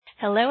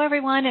Hello,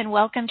 everyone, and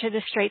welcome to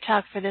the Straight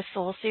Talk for the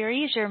Soul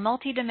series, your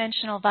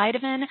multidimensional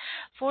vitamin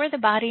for the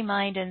body,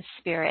 mind, and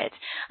spirit.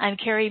 I'm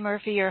Carrie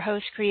Murphy, your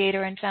host,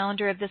 creator, and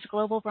founder of this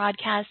global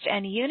broadcast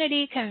and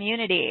unity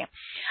community.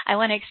 I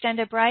want to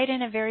extend a bright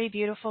and a very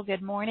beautiful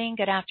good morning,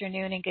 good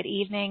afternoon, and good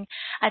evening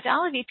to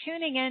all of you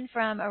tuning in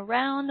from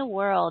around the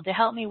world to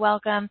help me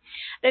welcome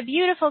the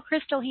beautiful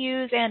Crystal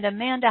Hughes and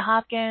Amanda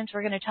Hopkins.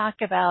 We're going to talk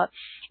about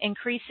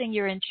increasing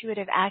your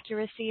intuitive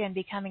accuracy and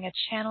becoming a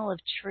channel of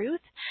truth.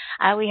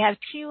 We have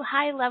two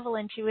high-level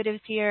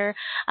intuitives here,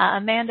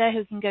 Amanda,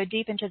 who can go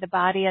deep into the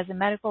body as a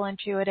medical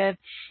intuitive,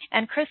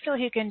 and Crystal,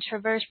 who can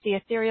traverse the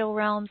ethereal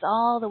realms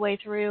all the way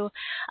through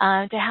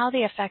to how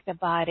they affect the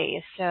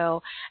body.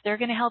 So they're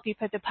going to help you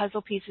put the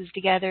puzzle pieces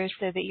together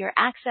so that you're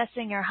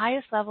accessing your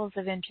highest levels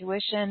of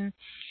intuition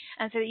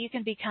and so that you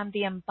can become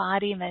the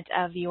embodiment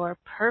of your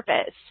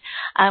purpose.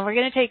 We're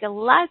going to take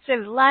lots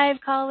of live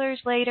callers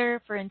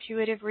later for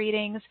intuitive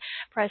readings.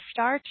 Press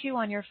star 2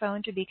 on your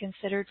phone to be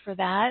considered for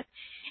that.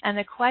 And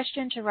the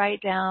question to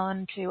write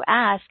down to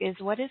ask is,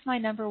 what is my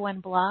number one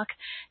block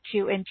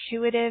to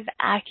intuitive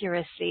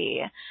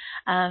accuracy?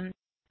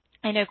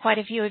 I know quite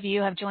a few of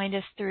you have joined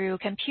us through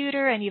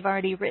computer and you've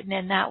already written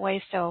in that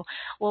way, so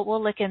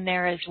we'll look in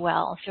there as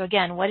well. So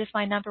again, what is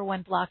my number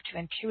one block to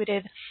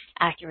intuitive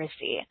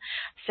accuracy?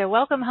 So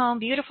welcome home,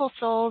 beautiful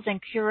souls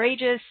and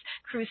courageous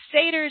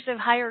crusaders of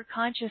higher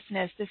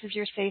consciousness. This is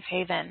your safe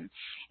haven.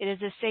 It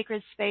is a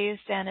sacred space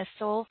and a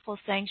soulful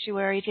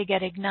sanctuary to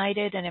get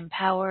ignited and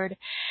empowered.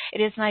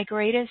 It is my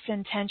greatest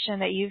intention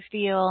that you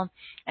feel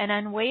an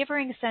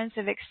unwavering sense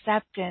of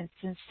acceptance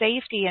and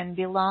safety and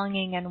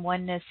belonging and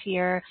oneness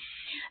here.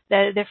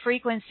 The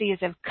frequencies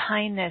of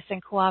kindness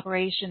and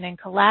cooperation and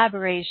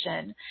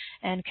collaboration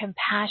and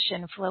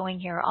compassion flowing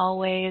here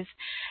always.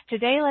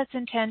 Today, let's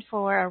intend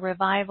for a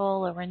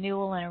revival, a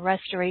renewal, and a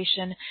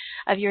restoration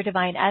of your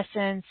divine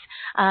essence,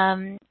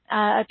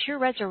 a pure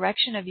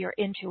resurrection of your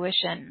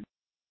intuition,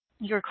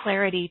 your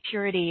clarity,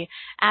 purity,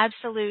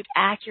 absolute,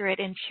 accurate,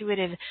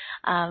 intuitive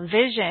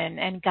vision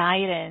and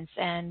guidance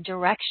and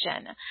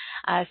direction.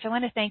 So I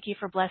want to thank you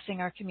for blessing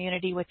our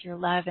community with your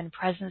love and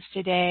presence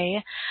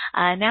today.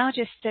 Now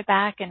just sit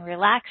back and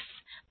relax,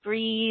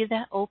 breathe,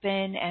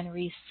 open, and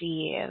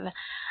receive.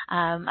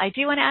 I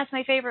do want to ask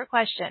my favorite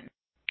question.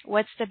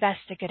 What's the best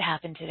that could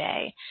happen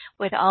today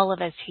with all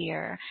of us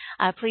here?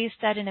 Please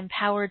set an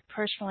empowered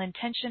personal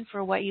intention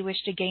for what you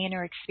wish to gain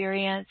or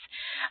experience.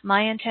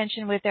 My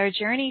intention with our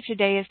journey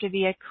today is to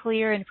be a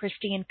clear and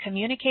pristine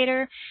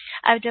communicator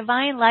of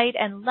divine light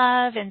and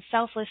love and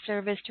selfless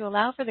service to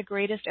allow for the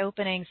greatest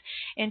openings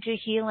into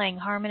healing,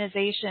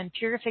 harmonization,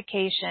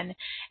 purification,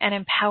 and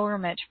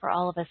empowerment for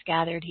all of us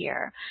gathered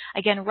here.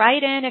 Again,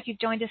 write in if you've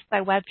joined us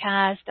by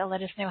webcast.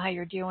 Let us know how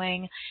you're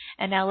doing.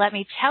 And now let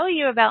me tell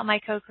you about my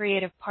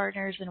co-creative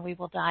partners, and we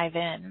will dive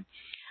in.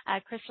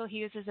 Crystal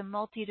Hughes is a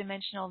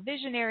multidimensional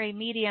visionary,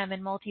 medium,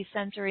 and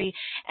multisensory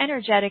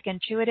energetic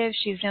intuitive.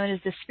 She's known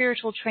as the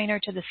spiritual trainer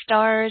to the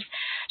stars.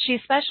 She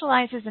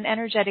specializes in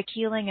energetic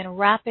healing and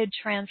rapid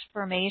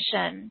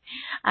transformation.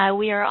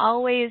 We are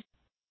always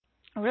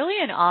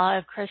really in awe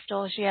of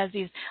Crystal. She has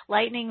these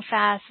lightning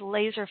fast,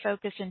 laser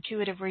focused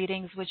intuitive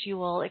readings, which you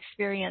will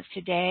experience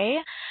today.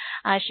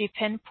 She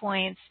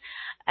pinpoints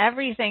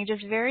everything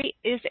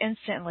is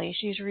instantly.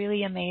 She's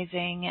really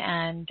amazing.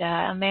 And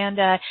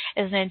Amanda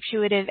is an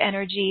intuitive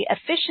energy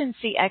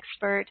efficiency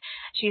expert.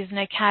 She's an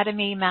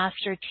Academy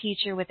Master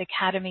Teacher with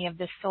Academy of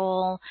the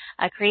Soul,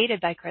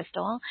 created by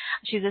Crystal.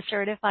 She's a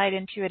certified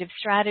intuitive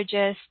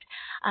strategist.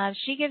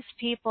 She gives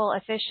people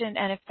efficient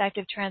and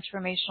effective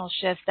transformational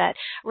shifts that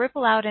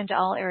ripple out into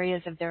all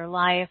areas of their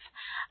life.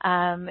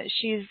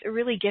 She's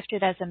really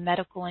gifted as a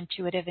medical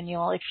intuitive, and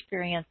you'll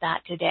experience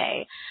that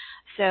today.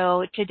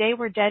 So today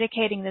we're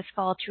dedicating this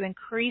call to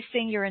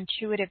increasing your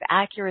intuitive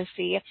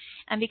accuracy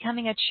and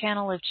becoming a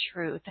channel of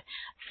truth.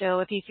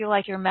 So if you feel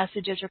like your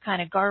messages are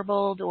kind of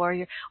garbled or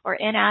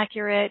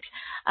inaccurate,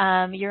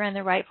 you're in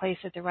the right place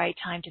at the right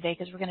time today,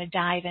 because we're going to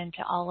dive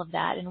into all of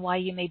that and why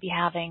you may be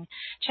having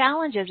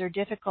challenges or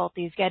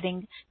difficulties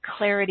getting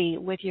clarity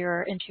with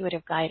your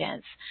intuitive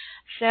guidance.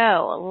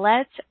 So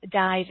let's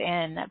dive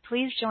in.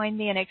 Please join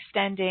me in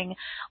extending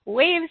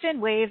waves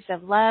and waves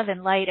of love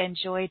and light and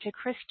joy to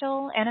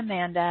Crystal and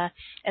Amanda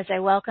as I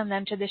welcome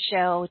them to the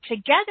show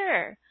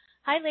together.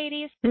 Hi,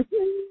 ladies.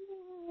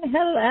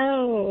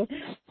 Hello.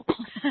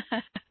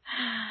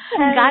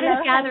 Goddess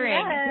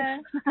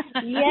Gathering.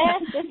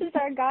 Yes, this is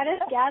our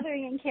Goddess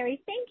Gathering. And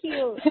Carrie, thank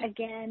you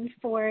again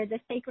for the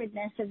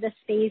sacredness of the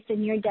space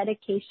and your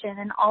dedication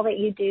and all that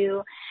you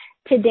do.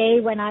 Today,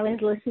 when I was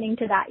listening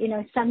to that,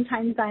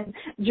 sometimes I'm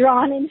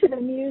drawn into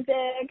the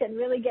music and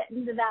really get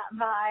into that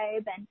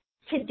vibe. And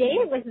today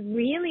it was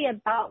really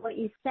about what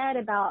you said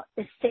about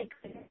the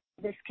sacredness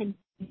of this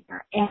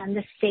container and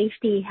the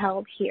safety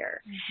held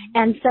here. Mm-hmm.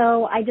 And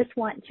so I just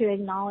want to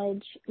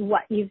acknowledge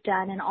what you've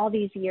done in all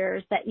these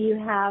years, that you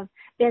have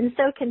been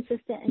so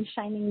consistent in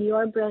shining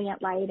your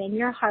brilliant light, and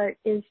your heart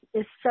is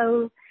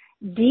so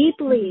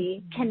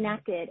deeply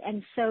connected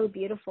and so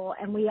beautiful,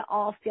 and we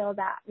all feel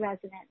that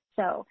resonance.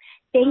 So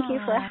thank you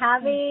for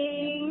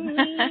having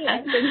me.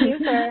 And thank you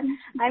for,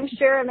 I'm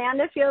sure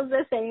Amanda feels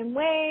the same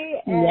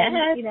way.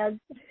 And, Yes.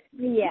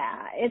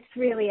 Yeah, it's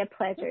really a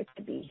pleasure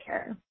to be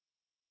here.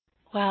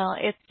 Well,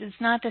 it's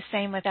not the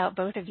same without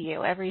both of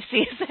you. Every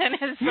season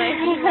is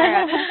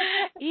like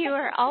you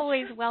are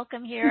always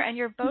welcome here, and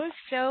you're both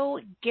so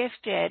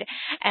gifted.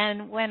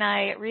 And when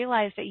I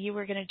realized that you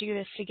were going to do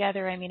this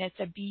together, I mean, it's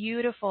a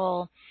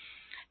beautiful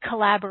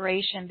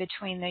collaboration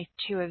between the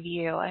two of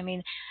you. I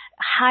mean,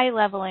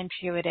 high-level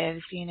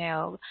intuitives,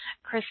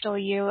 Crystal,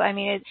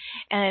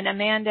 and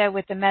Amanda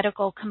with the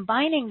medical,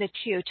 combining the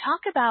two.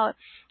 Talk about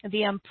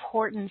the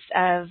importance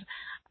of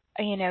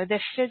the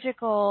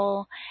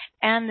physical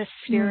and the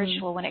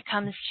spiritual when it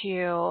comes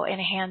to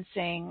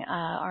enhancing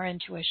our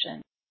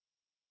intuition.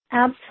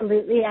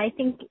 Absolutely. I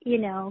think,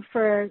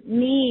 for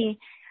me,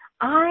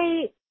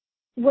 I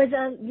was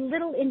a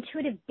little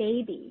intuitive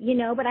baby,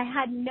 but I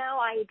had no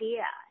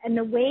idea. And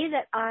the way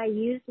that I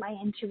used my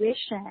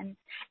intuition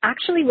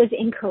actually was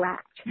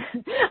incorrect.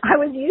 I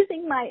was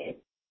using my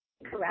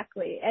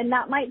incorrectly. And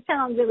that might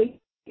sound really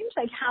strange,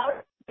 like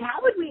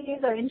how would we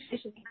use our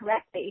intuition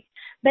correctly?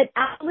 But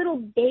as a little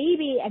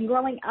baby and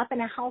growing up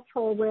in a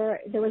household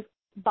where there was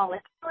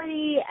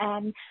volatility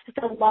and just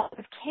a lot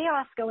of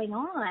chaos going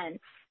on,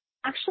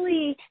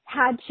 actually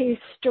had to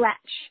stretch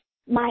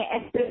my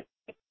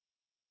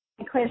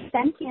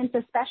clairsentience,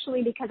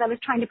 especially because I was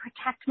trying to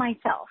protect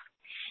myself.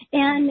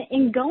 And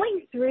in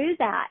going through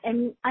that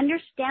and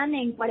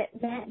understanding what it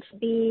meant to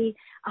be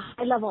a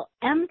high-level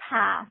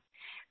empath,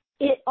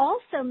 it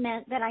also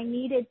meant that I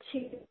needed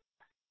to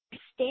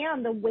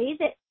understand the way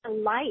that the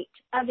light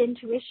of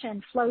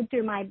intuition flowed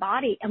through my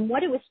body and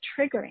what it was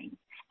triggering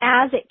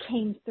as it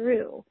came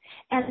through.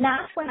 And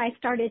that's when I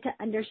started to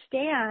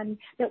understand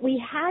that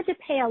we had to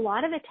pay a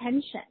lot of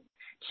attention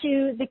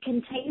to the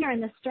container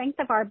and the strength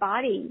of our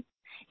body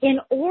in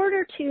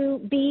order to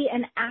be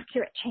an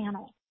accurate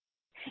channel.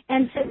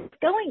 And so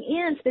going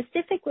in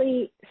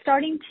specifically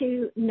starting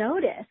to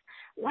notice,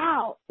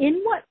 wow,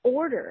 in what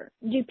order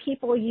do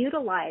people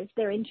utilize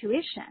their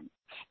intuition?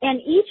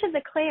 And each of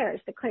the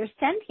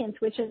clairsentience,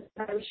 which is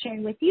what I was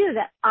sharing with you,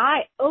 that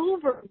I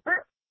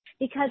overworked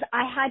because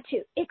I had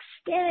to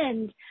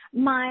extend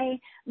my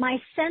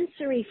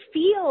sensory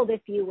field,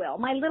 if you will,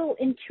 my little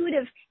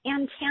intuitive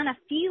antenna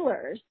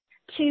feelers,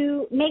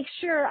 to make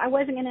sure I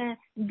wasn't going to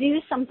do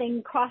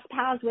something cross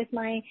paths with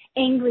my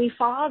angry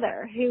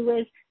father who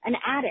was an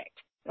addict,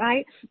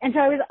 right? And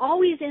so I was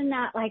always in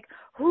that like,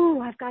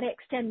 I've got to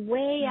extend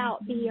way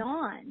out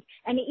beyond.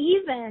 And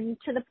even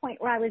to the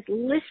point where I was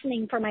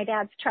listening for my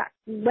dad's truck.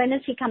 When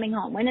is he coming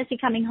home? When is he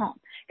coming home?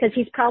 Because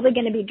he's probably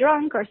going to be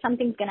drunk or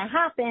something's going to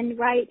happen,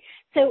 right?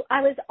 So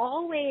I was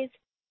always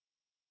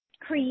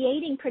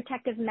creating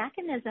protective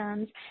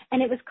mechanisms,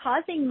 and it was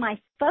causing my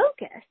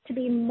focus to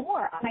be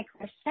more on my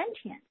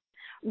clairsentience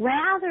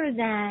rather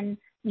than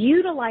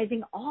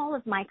utilizing all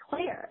of my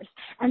clairs.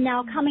 And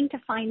now coming to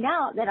find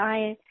out that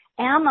I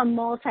am a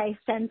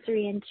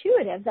multi-sensory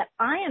intuitive, that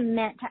I am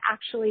meant to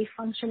actually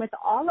function with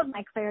all of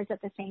my clairs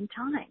at the same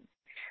time.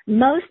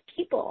 Most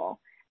people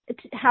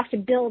have to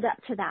build up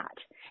to that.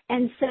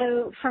 And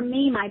so for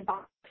me, my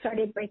body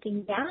started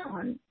breaking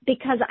down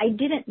because I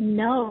didn't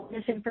know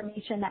this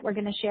information that we're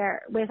going to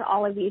share with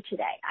all of you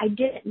today. I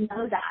didn't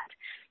know that.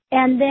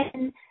 And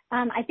then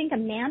I think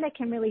Amanda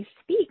can really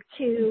speak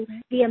to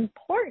the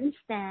importance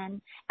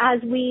then, as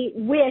we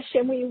wish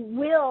and we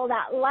will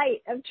that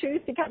light of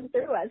truth to come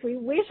through us. We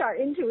wish our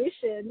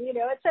intuition,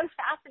 it's so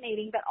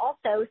fascinating, but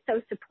also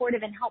so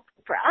supportive and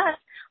helpful for us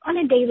on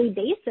a daily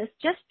basis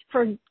just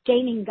for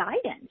gaining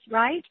guidance,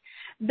 right?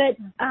 But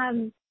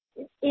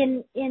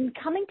in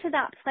coming to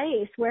that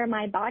place where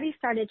my body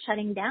started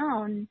shutting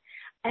down,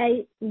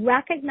 I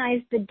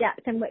recognized the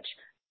depth in which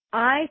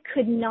I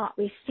could not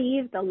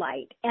receive the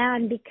light,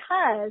 and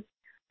because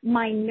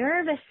my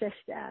nervous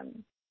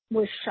system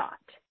was shot.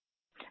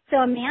 So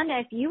Amanda,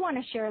 if you want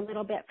to share a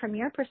little bit from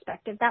your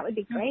perspective, that would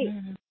be great.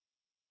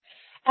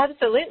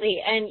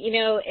 Absolutely. And,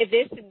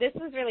 this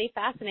was really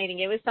fascinating.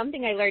 It was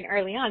something I learned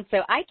early on. So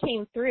I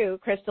came through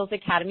Crystal's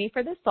Academy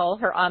for the Soul,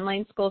 her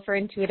online school for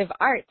intuitive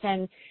arts,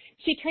 and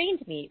she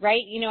trained me,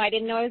 right? I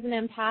didn't know I was an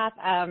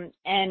empath,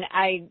 and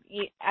I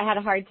had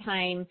a hard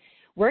time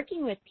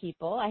working with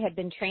people. I had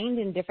been trained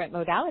in different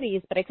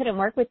modalities, but I couldn't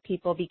work with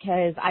people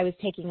because I was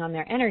taking on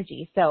their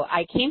energy. So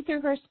I came through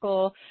her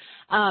school,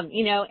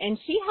 and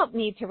she helped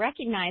me to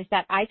recognize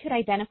that I could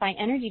identify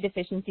energy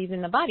deficiencies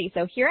in the body.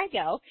 So here I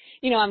go.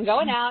 I'm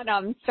going out,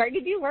 I'm starting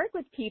to do work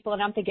with people,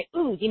 and I'm thinking,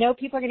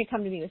 people are going to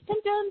come to me with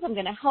symptoms. I'm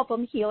going to help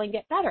them heal and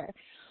get better.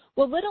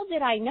 Well, little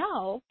did I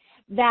know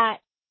that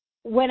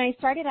when I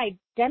started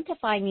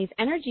identifying these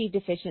energy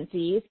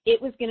deficiencies,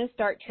 it was going to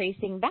start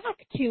tracing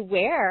back to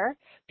where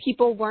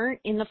people weren't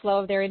in the flow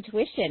of their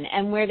intuition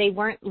and where they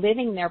weren't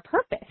living their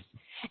purpose.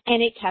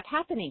 And it kept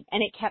happening,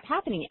 and it kept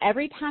happening.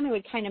 Every time I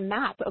would kind of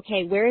map,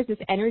 okay, where is this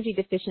energy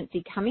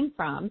deficiency coming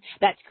from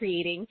that's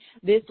creating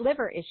this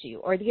liver issue,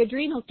 or the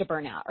adrenals to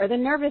burn out, or the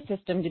nervous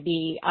system to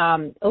be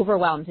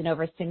overwhelmed and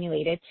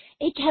overstimulated?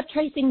 It kept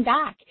tracing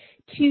back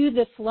to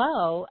the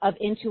flow of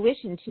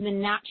intuition, to the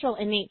natural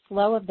innate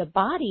flow of the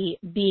body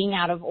being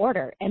out of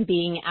order and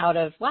being out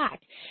of whack.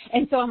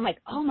 And so I'm like,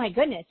 oh my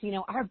goodness,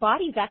 our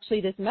body's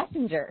actually this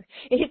messenger.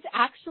 It's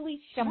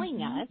actually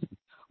showing us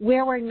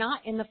where we're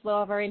not in the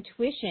flow of our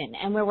intuition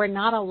and where we're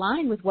not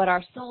aligned with what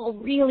our soul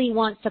really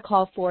wants to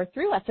call forth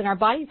through us. And our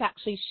body's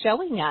actually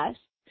showing us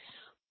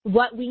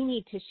what we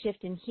need to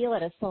shift and heal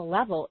at a soul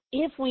level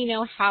if we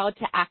know how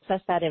to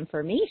access that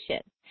information.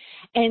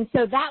 And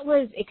so that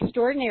was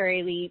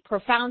extraordinarily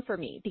profound for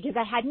me because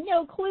I had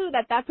no clue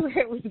that that's where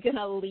it was going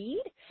to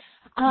lead.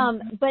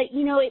 But,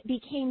 it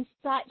became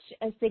such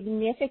a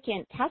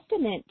significant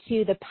testament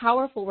to the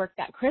powerful work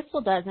that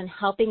Crystal does in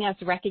helping us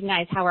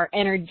recognize how our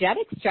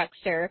energetic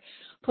structure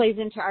plays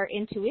into our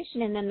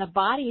intuition, and then the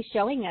body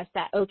showing us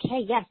that,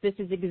 okay, yes, this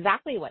is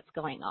exactly what's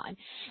going on.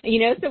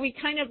 So we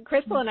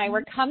Crystal and I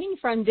were coming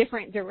from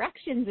different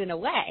directions in a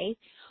way,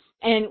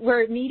 and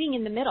we're meeting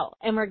in the middle,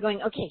 and we're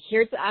going, okay,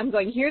 here's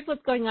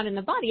what's going on in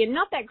the body. And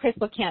not that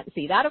Crystal can't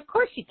see that. Of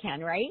course she can,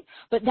 right?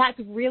 But that's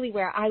really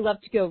where I love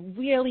to go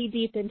really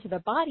deep into the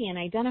body and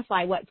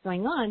identify what's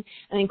going on.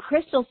 And then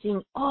Crystal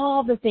seeing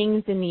all the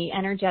things in the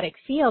energetic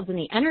fields and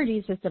the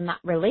energy system that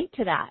relate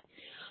to that.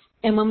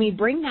 And when we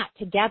bring that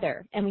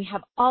together and we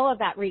have all of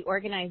that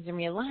reorganized and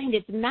realigned,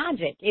 it's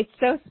magic. It's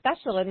so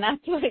special. And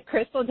that's what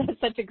Crystal does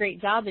such a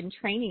great job in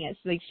training us.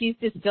 Like, she's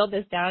distilled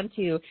this down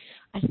to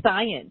a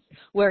science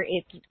where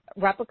it's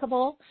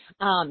replicable,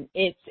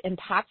 it's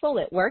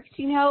impactful, it works,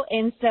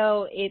 and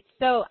so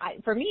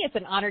for me, it's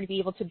an honor to be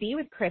able to be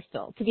with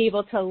Crystal, to be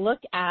able to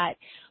look at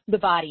the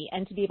body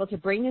and to be able to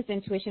bring this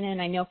intuition in.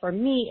 I know for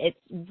me,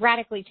 it's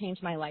radically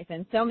changed my life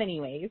in so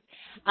many ways,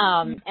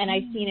 and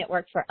I've seen it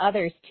work for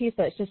others too,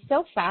 so it's just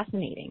so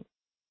fascinating,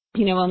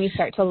 when we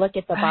start to look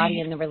at the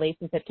body and the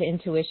relationship to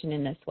intuition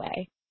in this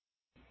way.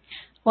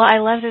 Well, I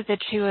love that the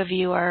two of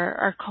you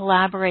are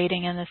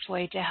collaborating in this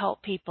way to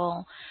help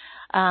people,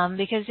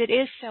 because it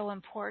is so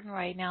important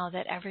right now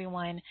that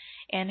everyone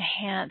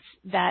enhance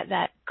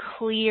that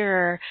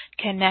clear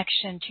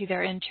connection to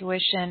their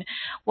intuition.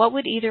 What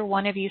would either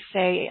one of you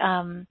say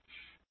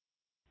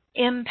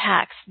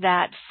impacts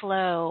that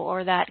flow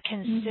or that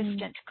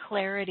consistent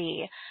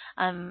clarity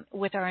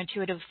with our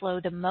intuitive flow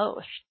the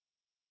most?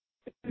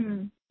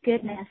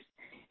 Goodness.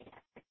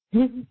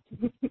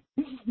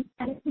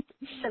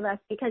 Of us,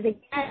 because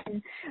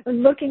again,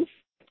 looking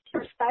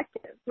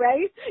perspective,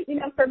 right?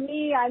 For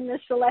me, I'm the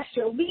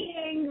celestial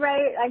being,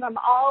 right? I'm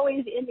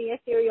always in the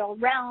ethereal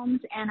realms,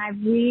 and I've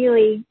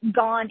really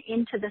gone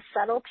into the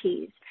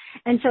subtleties.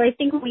 And so I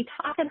think when we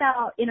talk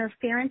about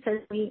interferences,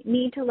 we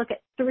need to look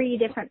at three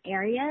different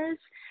areas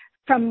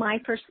from my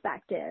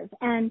perspective.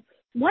 And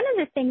one of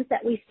the things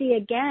that we see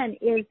again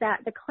is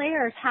that the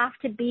clairs have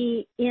to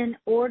be in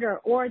order,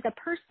 or the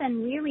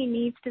person really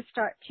needs to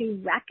start to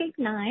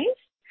recognize,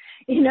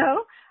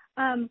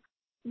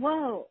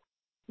 whoa,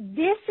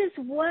 this is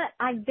what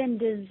I've been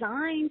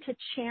designed to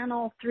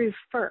channel through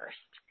first.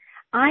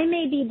 I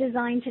may be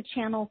designed to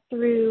channel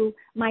through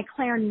my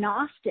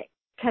clairgnostic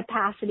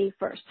capacity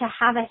first, to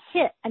have a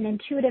hit, an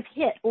intuitive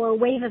hit, or a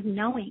wave of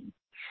knowing.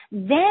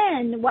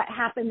 Then what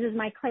happens is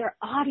my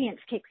clairaudience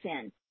kicks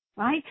in,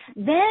 right?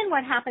 Then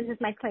what happens is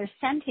my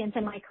clairsentience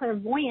and my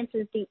clairvoyance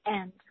is the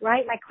end,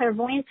 right? My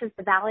clairvoyance is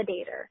the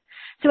validator.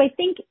 So I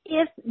think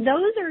if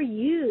those are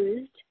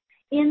used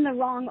in the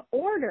wrong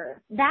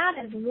order, that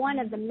is one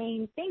of the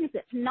main things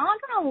that's not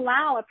going to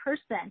allow a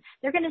person,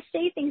 they're going to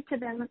say things to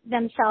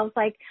themselves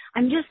like,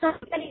 I'm just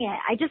not getting it.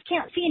 I just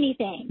can't see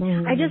anything.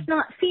 I'm just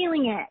not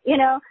feeling it.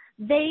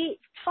 They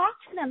talk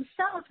to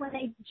themselves when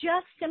they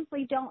just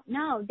simply don't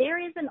know. There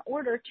is an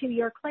order to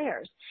your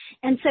clairs.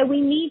 And so we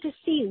need to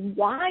see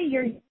why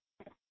you've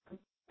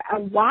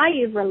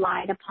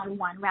relied upon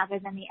one rather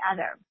than the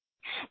other.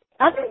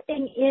 The other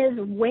thing is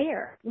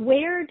where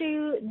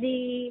do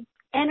the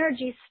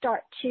energies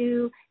start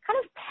to kind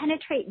of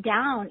penetrate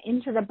down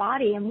into the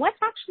body and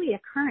what's actually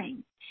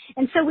occurring.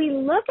 And so we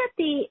look at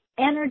the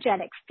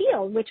energetic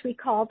field, which we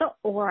call the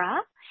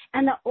aura,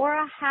 and the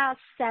aura has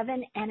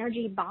 7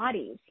 energy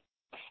bodies.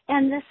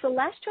 And the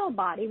celestial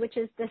body, which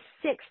is the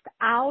 6th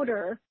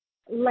outer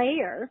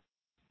layer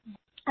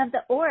of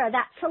the aura,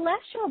 that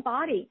celestial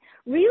body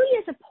really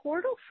is a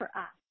portal for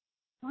us.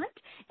 What?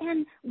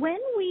 And when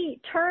we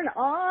turn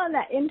on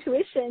that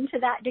intuition to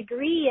that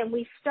degree and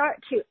we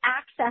start to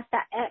access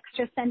that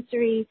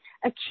extrasensory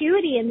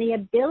acuity and the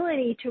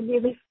ability to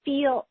really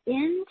feel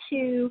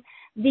into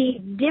the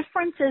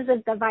differences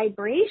of the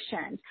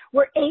vibrations,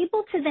 we're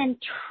able to then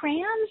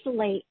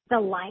translate the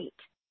light.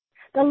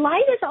 The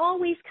light is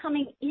always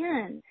coming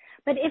in,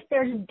 but if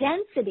there's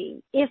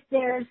density, if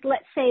there's,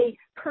 let's say,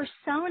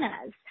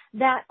 personas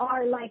that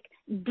are like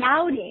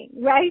doubting,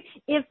 right?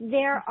 If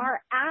there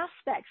are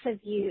aspects of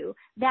you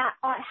that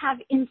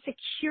have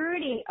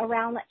insecurity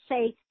around, let's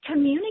say,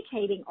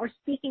 communicating or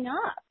speaking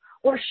up,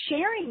 or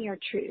sharing your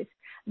truth,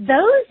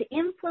 those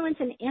influence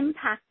and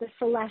impact the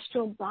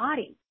celestial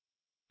body.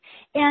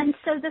 And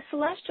so the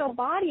celestial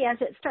body, as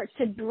it starts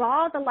to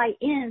draw the light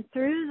in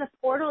through the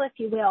portal, if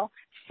you will,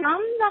 from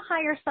the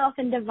higher self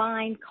and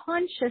divine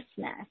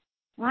consciousness,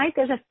 right?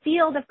 There's a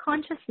field of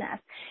consciousness,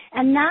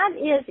 and that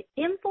is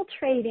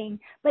infiltrating.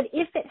 But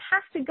if it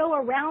has to go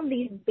around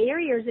these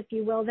barriers, if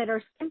you will, that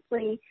are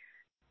simply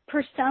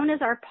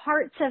personas, are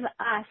parts of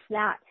us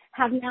that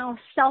have now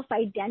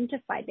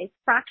self-identified. They've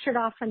fractured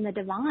off from the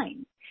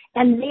divine,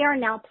 and they are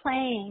now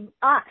playing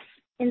us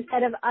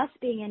instead of us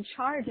being in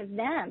charge of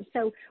them.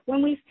 So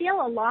when we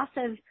feel a loss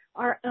of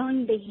our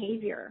own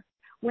behavior,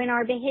 when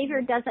our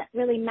behavior doesn't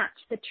really match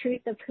the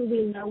truth of who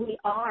we know we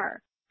are,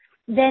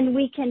 then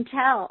we can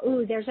tell,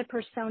 ooh, there's a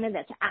persona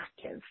that's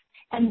active.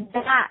 And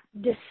that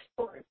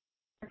distorts,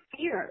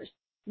 interferes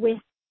with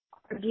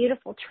our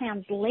beautiful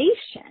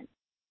translation.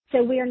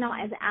 So we are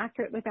not as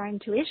accurate with our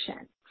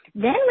intuition.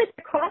 Then with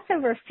the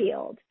crossover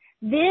field,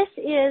 this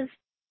is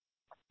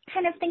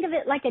kind of, think of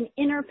it like an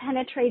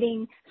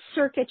interpenetrating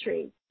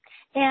circuitry.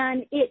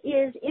 And it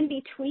is in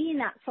between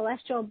that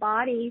celestial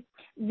body,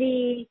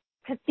 the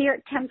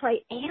etheric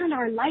template, and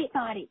our light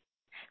body.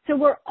 So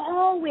we're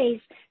always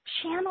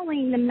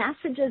channeling the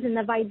messages and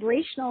the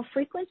vibrational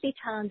frequency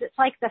tones. It's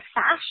like the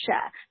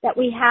fascia that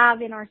we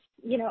have in our,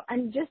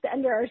 and just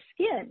under our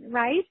skin,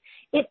 right?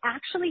 It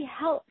actually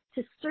helps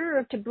to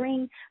serve to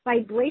bring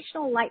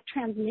vibrational light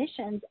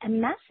transmissions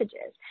and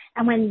messages.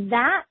 And when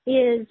that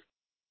is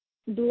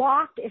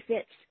blocked, if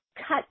it's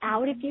cut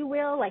out, if you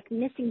will, like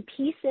missing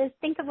pieces,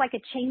 think of like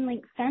a chain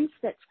link fence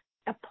that's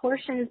a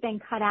portion has been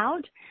cut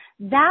out,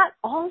 that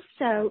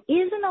also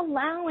isn't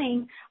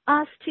allowing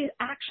us to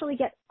actually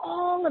get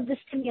all of the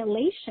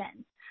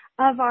stimulation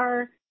of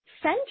our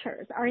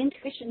centers, our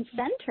intuition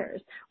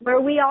centers,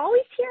 where we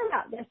always hear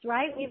about this,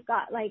 right? We've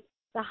got like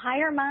the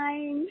higher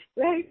mind,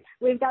 right?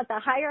 We've got the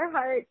higher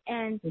heart,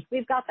 and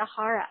we've got the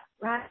hara,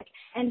 right?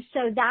 And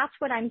so that's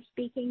what I'm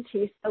speaking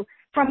to. So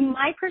from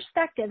my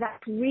perspective,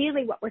 that's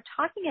really what we're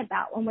talking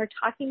about when we're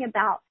talking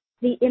about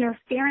the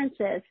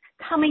interferences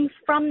coming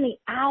from the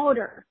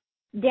outer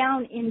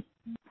down in.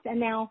 And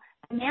now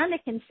Amanda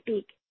can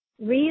speak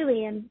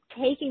really in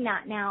taking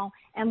that now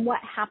and what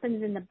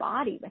happens in the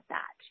body with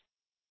that.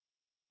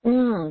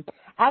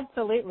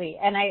 Absolutely.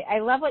 And I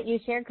love what you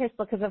shared,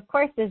 Crystal, because of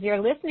course, as you're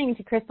listening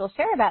to Crystal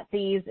share about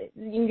these,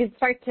 you can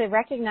start to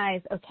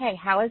recognize, okay,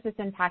 how is this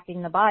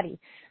impacting the body?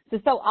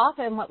 So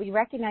often what we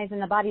recognize in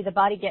the body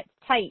gets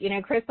tight.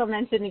 Crystal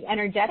mentioned the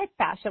energetic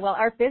fascia. Well,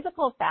 our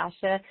physical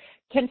fascia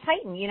can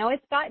tighten.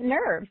 It's got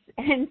nerves.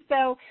 And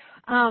so,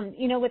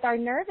 with our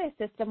nervous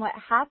system, what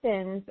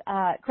happens,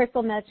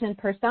 Crystal mentioned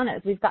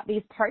personas. We've got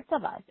these parts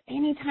of us.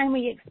 Anytime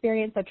we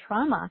experience a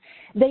trauma,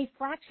 they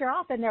fracture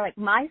off and they're like,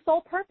 my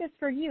sole purpose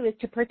for you is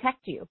to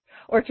protect you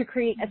or to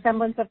create a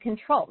semblance of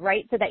control,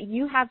 right? So that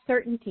you have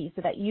certainty,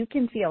 so that you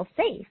can feel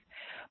safe.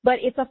 But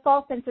it's a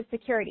false sense of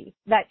security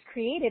that's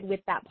created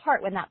with that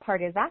part when that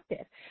part is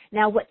active.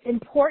 Now, what's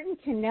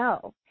important to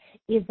know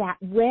is that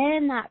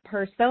when that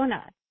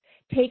persona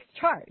takes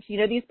charge,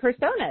 these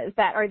personas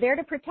that are there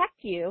to protect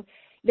you,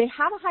 they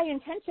have a high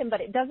intention, but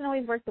it doesn't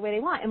always work the way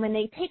they want. And when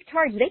they take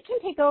charge, they can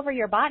take over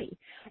your body.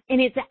 And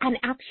it's an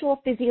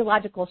actual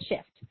physiological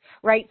shift,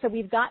 right? So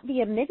we've got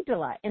the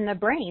amygdala in the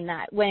brain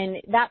that when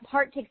that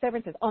part takes over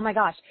and says, oh my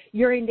gosh,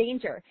 you're in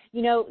danger.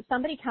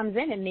 Somebody comes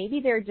in and maybe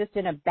they're just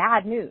in a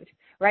bad mood,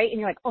 right? And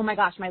you're like, oh my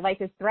gosh, my life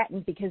is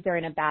threatened because they're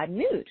in a bad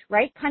mood,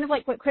 right? Kind of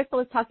like what Crystal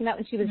was talking about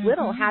when she was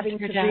little, having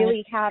to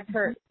really have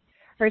her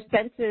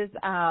senses,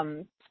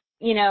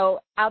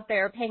 out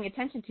there paying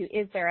attention to,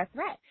 is there a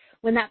threat?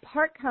 When that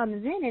part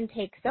comes in and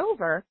takes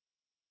over,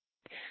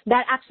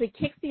 that actually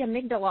kicks the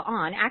amygdala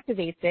on,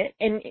 activates it,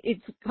 and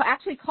it's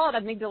actually called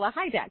amygdala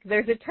hijack.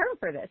 There's a term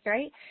for this,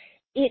 right?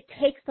 It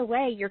takes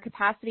away your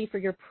capacity for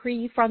your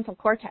prefrontal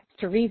cortex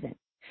to reason,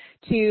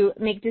 to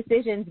make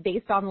decisions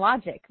based on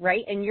logic,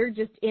 right? And you're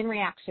just in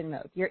reaction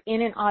mode. You're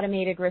in an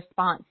automated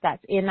response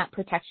that's in that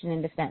protection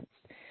and defense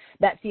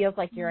that feels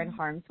like you're in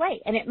harm's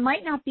way. And it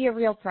might not be a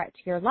real threat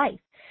to your life.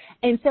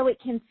 And so it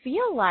can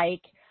feel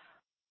like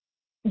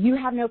you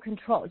have no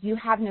control. You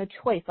have no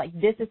choice. Like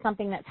this is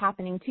something that's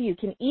happening to you. It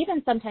can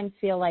even sometimes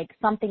feel like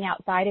something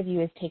outside of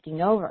you is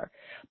taking over.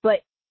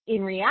 But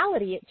in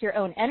reality, it's your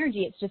own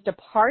energy. It's just a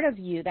part of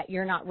you that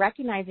you're not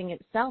recognizing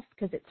itself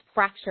because it's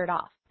fractured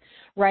off,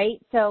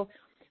 right? So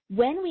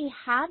when we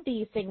have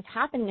these things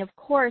happening, of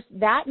course,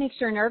 that makes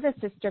your nervous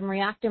system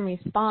react and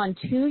respond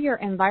to your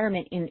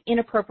environment in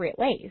inappropriate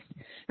ways,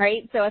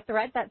 right? So a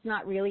threat that's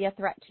not really a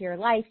threat to your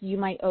life, you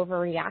might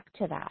overreact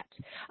to that.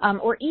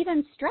 Or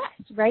even stress,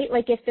 right?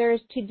 Like if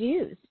there's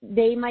to-dos,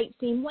 they might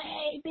seem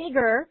way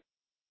bigger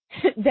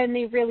than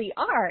they really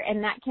are,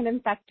 and that can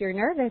affect your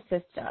nervous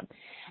system.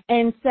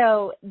 And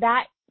so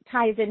that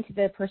ties into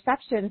the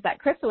perceptions that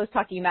Crystal was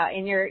talking about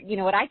in your,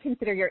 what I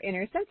consider your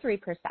inner sensory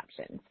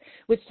perceptions,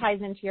 which ties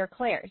into your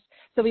clairs.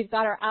 So we've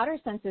got our outer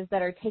senses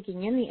that are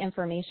taking in the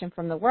information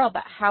from the world,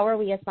 but how are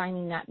we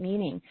assigning that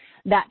meaning?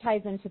 That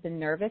ties into the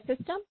nervous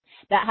system.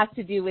 That has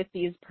to do with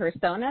these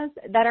personas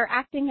that are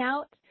acting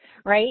out.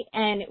 right?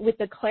 And with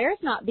the clairs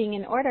not being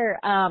in order,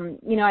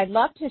 I'd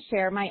love to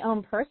share my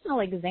own personal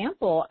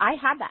example. I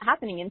had that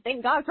happening, and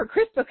thank God for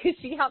Crystal because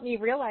she helped me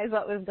realize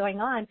what was going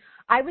on.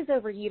 I was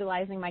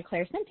overutilizing my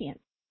clairsentience.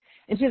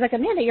 And she was like,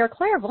 Amanda, you're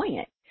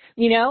clairvoyant,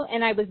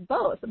 and I was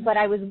both, but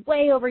I was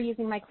way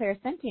overusing my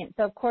clairsentience.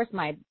 So, of course,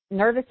 my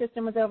nervous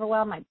system was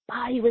overwhelmed. My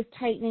body was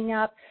tightening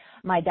up.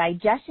 My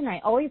digestion, I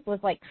always was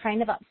like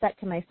kind of upset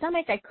to my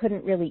stomach. I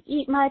couldn't really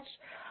eat much.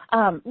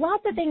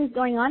 Lots of things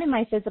going on in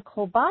my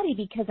physical body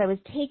because I was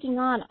taking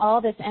on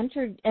all this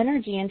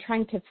energy and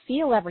trying to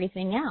feel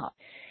everything out.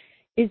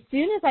 As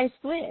soon as I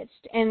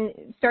switched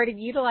and started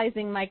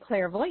utilizing my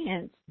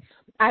clairvoyance,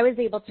 I was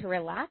able to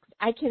relax.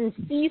 I can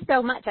see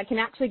so much. I can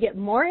actually get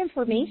more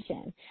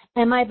information,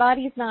 and my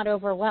body's not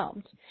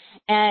overwhelmed.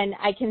 And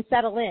I can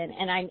settle in,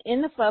 and I'm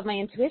in the flow of my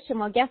intuition.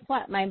 Well, guess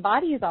what? My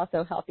body is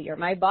also healthier.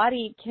 My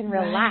body can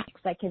relax.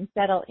 Right. I can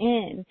settle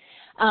in.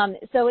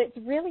 So it's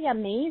really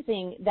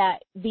amazing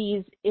that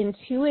these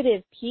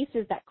intuitive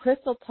pieces that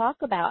Crystal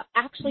talked about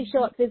actually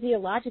show up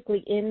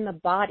physiologically in the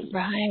body.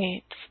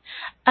 Right.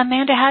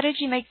 Amanda, how did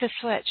you make the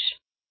switch?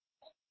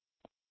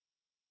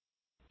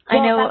 Well,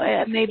 I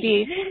know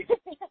maybe,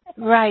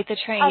 right, the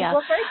train, yeah.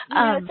 Well,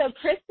 first, so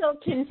Crystal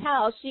can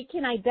tell, she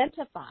can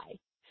identify,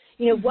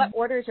 what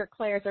orders your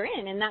clairs are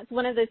in, and that's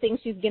one of the things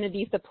she's going to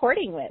be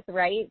supporting with,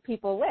 right,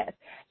 people with.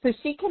 So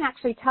she can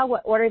actually tell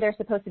what order they're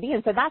supposed to be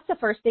in. So that's the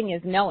first thing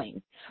is knowing,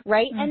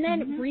 right, and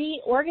then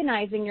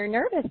reorganizing your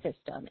nervous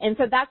system. And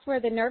so that's where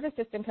the nervous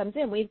system comes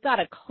in. We've got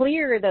to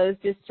clear those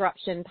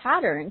disruption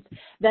patterns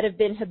that have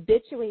been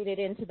habituated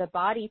into the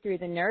body through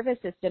the nervous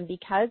system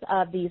because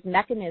of these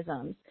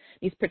mechanisms,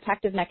 these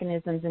protective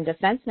mechanisms and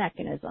defense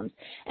mechanisms.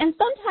 And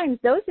sometimes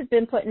those have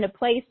been put into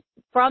place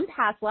from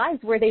past lives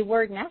where they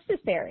were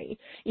necessary,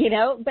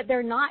 but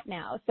they're not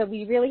now. So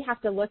we really have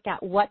to look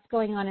at what's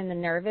going on in the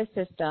nervous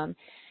system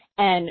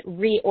and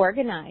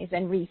reorganize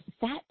and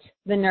reset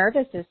the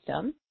nervous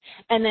system.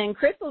 And then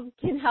Crystal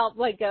can help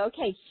go,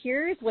 okay,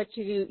 here's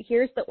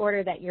the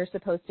order that you're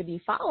supposed to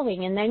be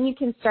following. And then you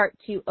can start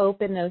to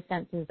open those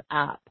senses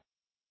up.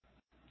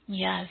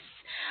 Yes.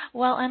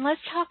 Well, and let's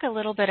talk a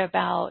little bit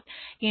about,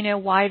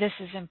 why this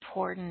is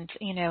important,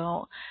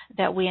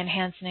 that we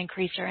enhance and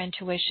increase our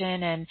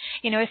intuition and,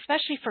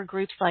 especially for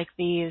groups like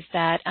these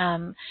that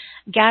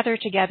gather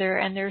together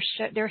and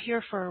they're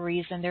here for a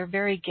reason. They're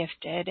very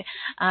gifted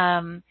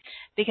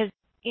because,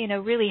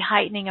 really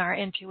heightening our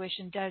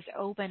intuition does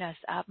open us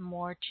up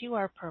more to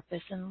our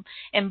purpose and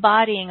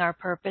embodying our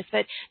purpose.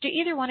 But do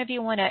either one of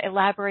you want to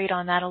elaborate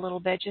on that a little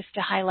bit just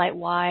to highlight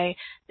why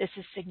this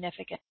is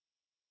significant?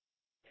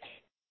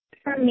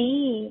 For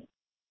me,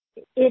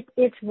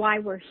 it's why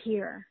we're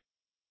here.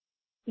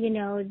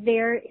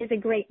 There is a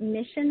great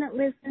mission that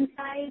lives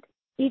inside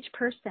each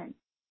person.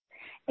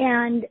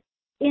 And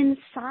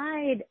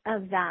inside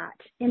of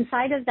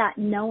that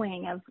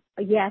knowing of,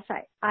 yes,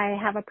 I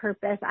have a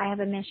purpose, I have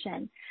a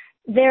mission,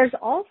 there's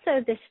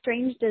also this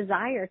strange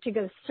desire to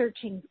go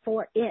searching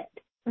for it,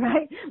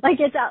 right? Like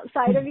it's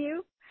outside of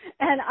you,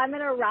 and I'm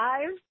going to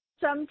arrive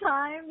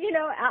sometime,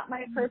 at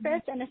my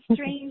purpose. And a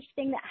strange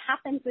thing that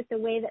happens with the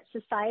way that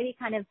society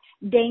kind of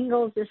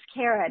dangles this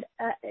carrot,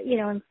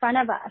 in front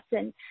of us,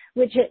 and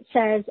which it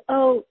says,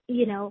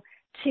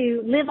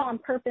 to live on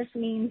purpose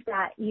means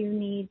that you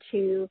need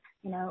to,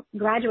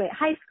 graduate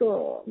high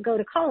school, go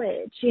to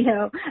college,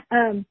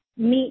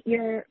 meet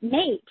your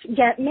mate,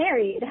 get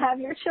married, have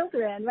your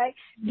children, right?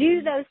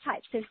 Do those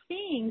types of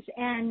things.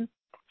 And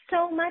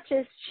so much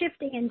is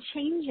shifting and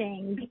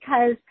changing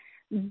because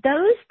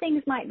those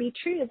things might be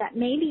true, that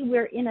maybe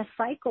we're in a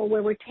cycle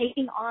where we're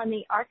taking on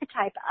the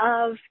archetype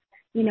of,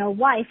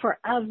 wife or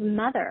of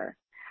mother.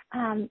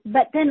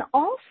 But then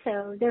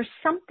also there's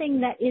something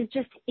that is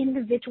just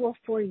individual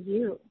for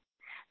you.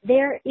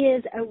 There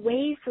is a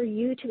way for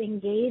you to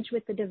engage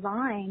with the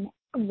divine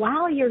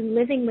while you're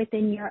living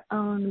within your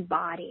own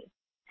body.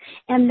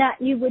 And that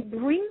you would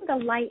bring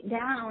the light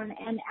down.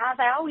 And as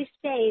I always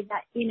say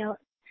that,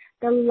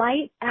 the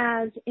light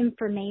as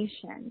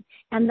information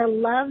and the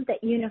love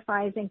that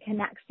unifies and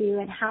connects you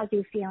and has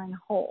you feeling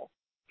whole.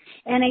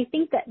 And I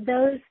think that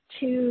those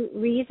two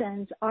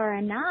reasons are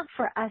enough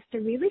for us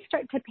to really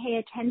start to pay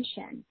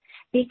attention,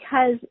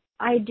 because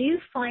I do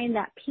find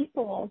that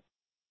people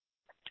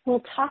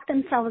will talk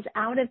themselves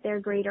out of their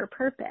greater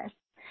purpose.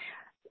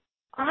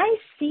 I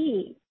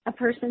see a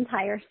person's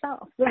higher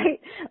self, right?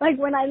 Like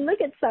when I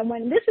look at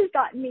someone, this has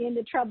gotten me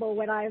into trouble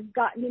when I've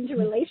gotten into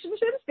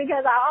relationships,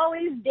 because I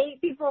always date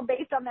people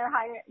based on their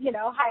higher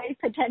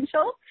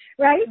potential,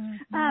 right?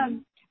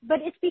 But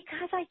it's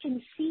because I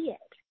can see it.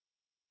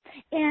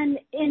 And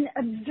in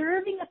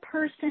observing a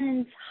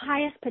person's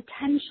highest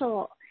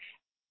potential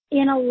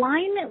in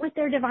alignment with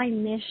their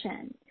divine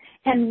mission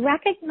and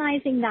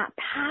recognizing that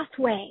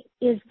pathway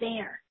is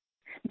there.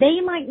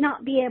 They might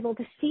not be able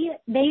to see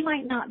it. They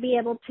might not be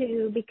able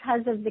to,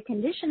 because of the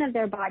condition of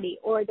their body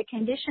or the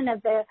condition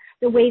of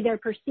the way they're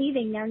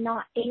perceiving, they're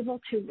not able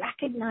to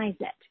recognize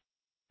it.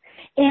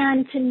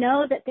 And to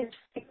know that there's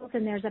cycles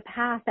and there's a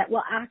path that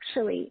will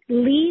actually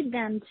lead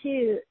them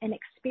to an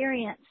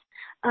experience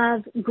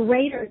of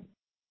greater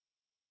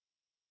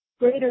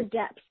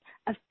depth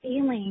of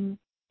feeling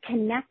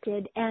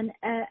connected, and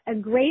a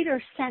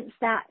greater sense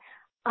that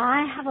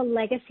I have a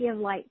legacy of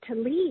light to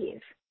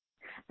leave.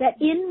 That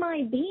in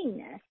my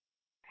beingness,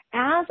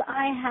 as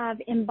I have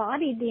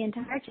embodied the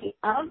entirety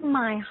of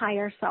my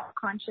higher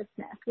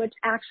self-consciousness, which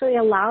actually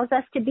allows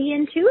us to be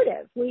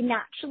intuitive. We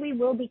naturally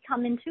will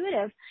become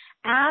intuitive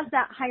as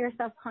that higher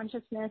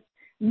self-consciousness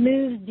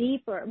moves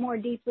deeper, more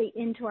deeply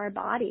into our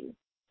body.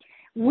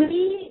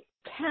 We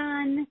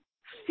can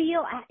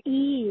feel at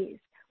ease.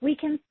 We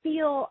can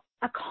feel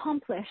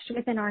accomplished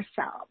within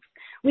ourselves.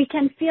 We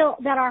can feel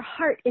that our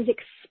heart is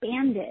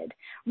expanded.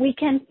 We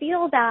can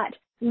feel that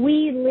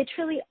we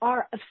literally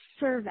are of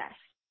service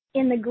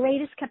in the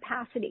greatest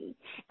capacity,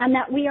 and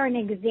that we are an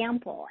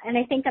example. And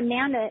I think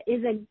Amanda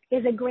is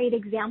a great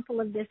example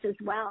of this as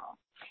well,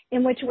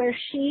 in which where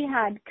she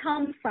had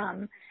come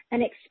from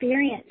an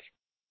experience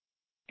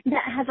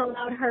that has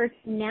allowed her to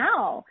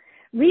now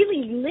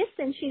really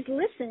listen. She's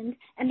listened,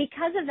 and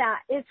because of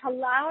that, it's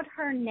allowed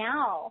her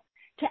now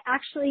to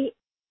actually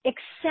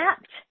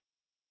accept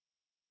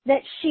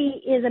that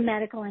she is a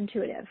medical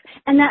intuitive,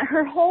 and that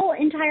her whole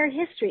entire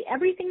history,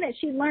 everything that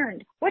she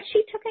learned, what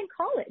she took in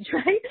college,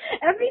 right?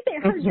 Everything,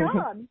 her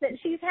jobs that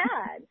she's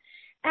had,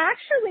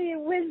 actually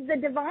was the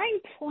divine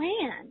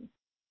plan.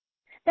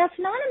 That's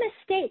not a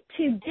mistake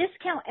to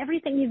discount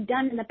everything you've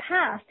done in the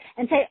past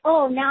and say,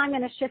 oh, now I'm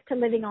going to shift to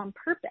living on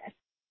purpose,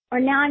 or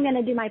now I'm going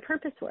to do my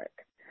purpose work.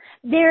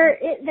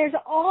 There's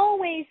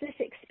always this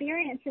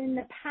experience in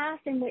the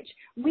past in which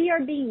we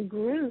are being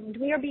groomed,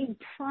 we are being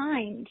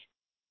primed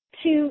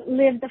to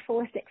live the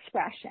fullest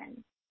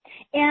expression.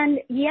 And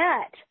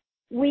yet,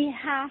 we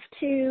have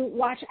to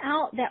watch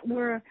out that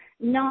we're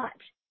not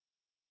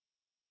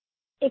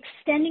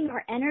extending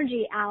our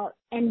energy out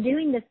and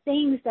doing the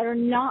things that are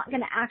not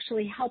going to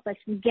actually help us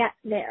get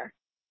there,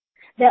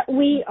 that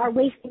we are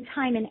wasting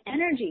time and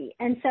energy.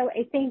 And so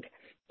I think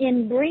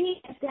in bringing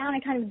it down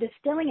and kind of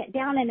distilling it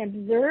down and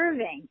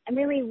observing and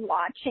really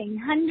watching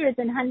hundreds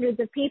and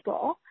hundreds of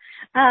people,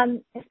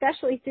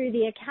 especially through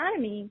the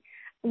Academy,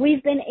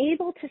 we've been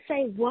able to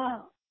say,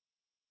 whoa,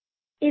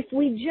 if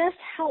we just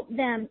help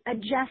them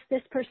adjust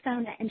this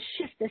persona and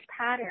shift this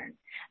pattern,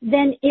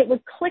 then it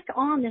would click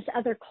on this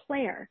other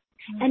Claire.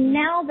 Mm-hmm. And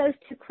now those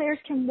two Claires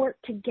can work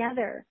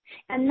together.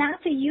 And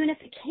that's a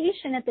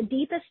unification at the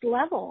deepest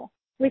level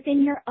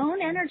within your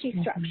own energy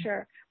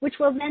structure, which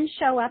will then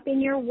show up in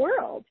your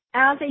world.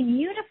 As a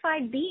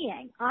unified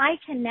being, I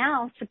can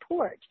now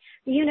support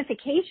the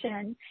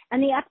unification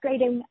and the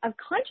upgrading of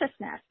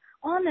consciousness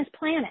on this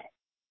planet.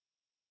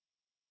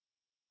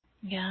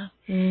 Yeah.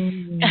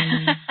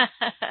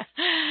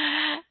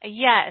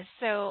 Yes.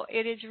 So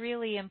it is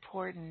really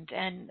important,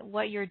 and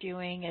what you're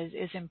doing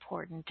is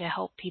important to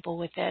help people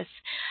with this.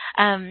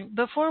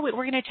 Before we're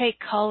going to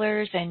take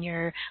callers, and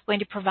you're going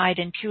to provide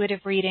intuitive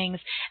readings.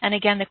 And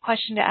again, the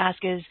question to ask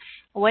is,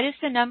 what is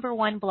the number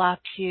one block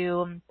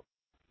to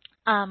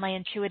my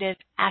intuitive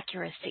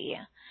accuracy?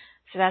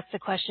 So that's the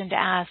question to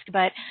ask.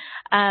 But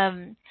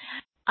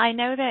I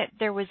know that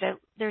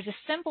there's a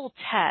simple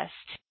test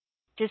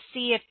to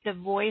see if the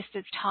voice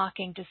that's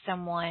talking to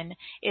someone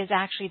is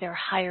actually their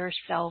higher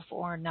self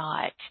or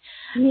not.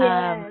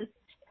 Yes.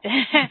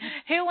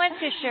 Who wants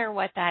to share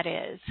what that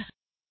is?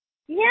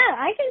 Yeah,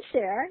 I can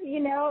share,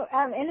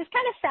 and it's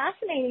kind of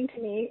fascinating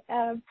to me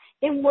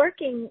in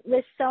working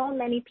with so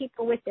many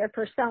people with their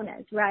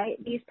personas,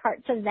 right? These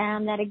parts of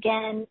them that,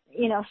 again,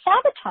 they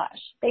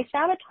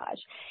sabotage.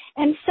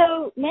 And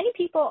so many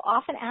people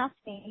often ask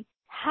me,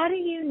 how do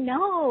you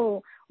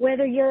know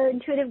whether your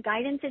intuitive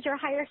guidance is your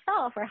higher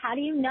self, or how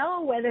do you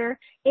know whether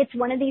it's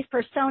one of these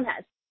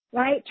personas,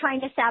 right,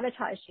 trying to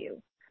sabotage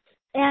you?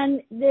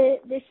 And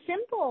the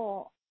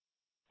simple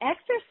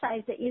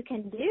exercise that you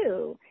can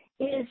do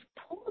is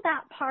pull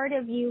that part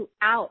of you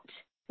out.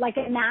 Like,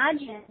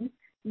 imagine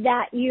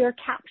that you're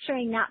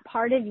capturing that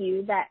part of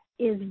you that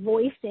is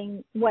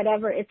voicing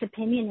whatever its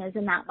opinion is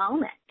in that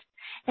moment.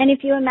 And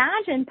if you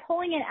imagine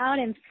pulling it out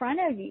in front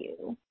of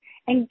you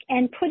and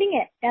putting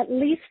it at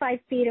least 5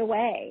 feet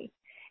away,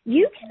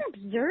 you can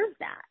observe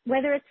that,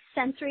 whether it's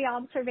sensory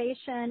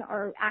observation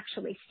or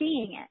actually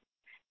seeing it.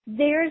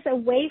 There's a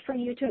way for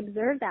you to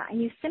observe that,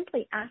 and you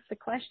simply ask the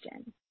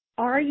question,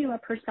 are you a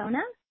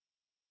persona,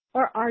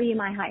 or are you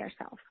my higher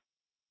self?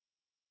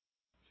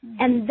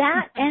 And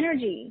that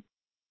energy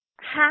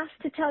has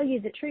to tell you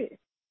the truth.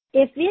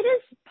 If it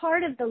is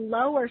part of the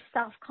lower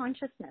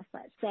self-consciousness,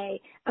 let's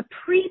say, a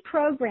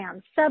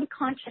pre-programmed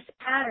subconscious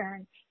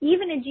pattern,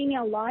 even a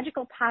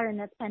genealogical pattern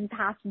that's been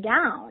passed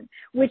down,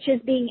 which is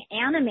being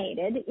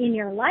animated in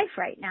your life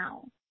right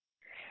now,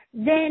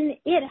 then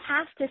it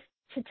has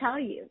to tell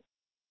you.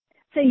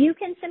 So you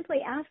can simply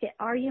ask it,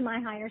 are you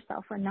my higher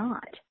self or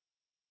not?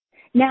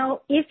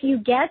 Now, if you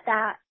get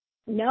that,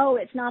 no,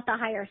 it's not the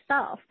higher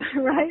self,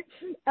 right?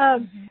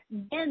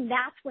 Then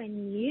that's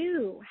when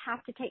you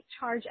have to take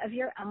charge of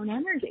your own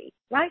energy,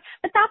 right?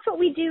 But that's what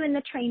we do in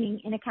the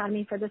training in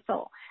Academy for the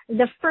Soul.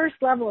 The first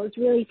level is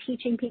really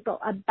teaching people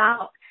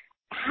about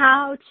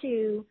how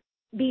to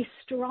be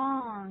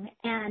strong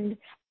and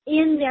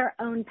in their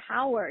own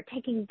power,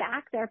 taking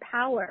back their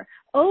power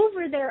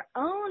over their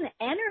own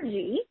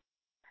energy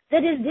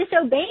that is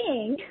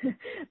disobeying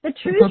the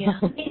truth,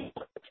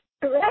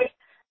 right?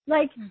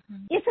 Like,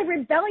 it's a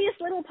rebellious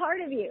little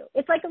part of you.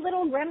 It's like a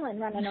little gremlin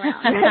running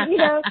around, you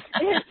know.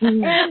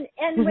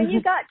 And when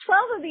you've got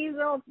 12 of these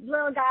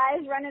little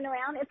guys running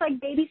around, it's like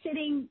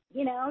babysitting,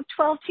 you know,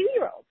 12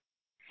 2-year-olds.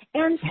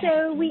 And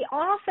so we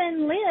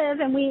often live,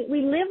 and we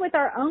live with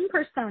our own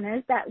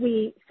personas that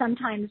we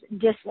sometimes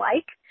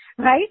dislike,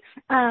 right?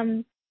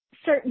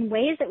 Certain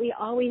ways that we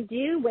always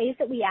do, ways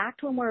that we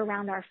act when we're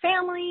around our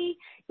family,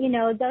 you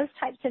know, those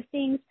types of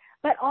things.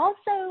 But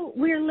also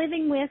we're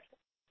living with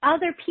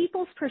other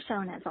people's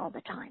personas all the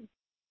time.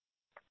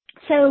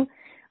 So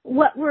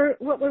what we're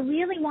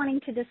really wanting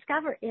to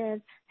discover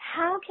is,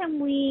 how can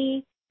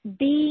we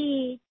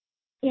be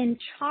in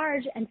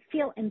charge and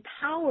feel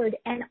empowered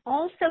and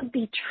also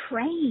be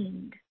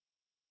trained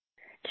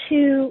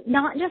to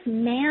not just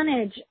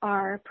manage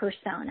our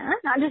persona,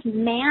 not just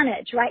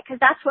manage, right? Because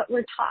that's what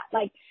we're taught.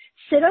 Like,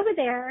 sit over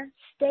there,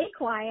 stay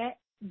quiet,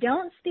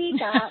 don't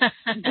speak up,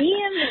 be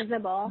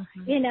invisible.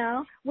 You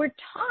know, we're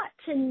taught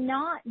to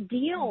not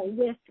deal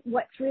with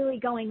what's really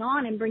going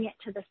on and bring it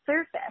to the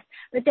surface.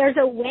 But there's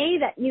a way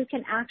that you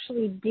can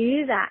actually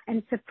do that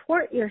and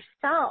support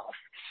yourself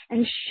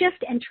and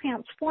shift and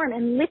transform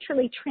and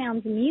literally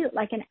transmute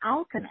like an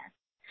alchemist,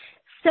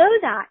 so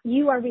that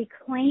you are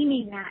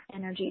reclaiming that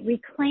energy,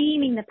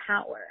 reclaiming the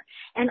power,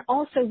 and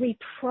also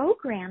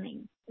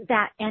reprogramming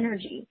that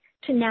energy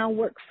to now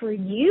work for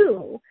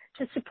you,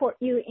 to support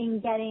you in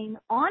getting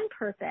on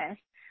purpose,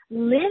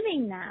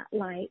 living that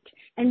light,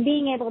 and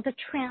being able to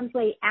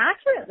translate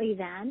accurately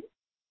then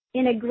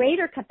in a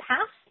greater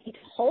capacity to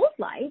hold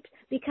light,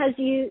 because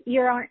you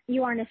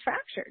aren't as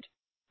fractured,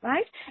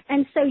 right?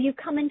 And so you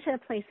come into a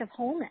place of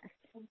wholeness.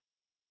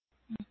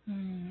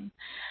 Mm-hmm.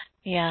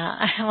 Yeah,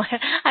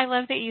 I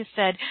love that you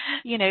said,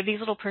 you know, these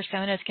little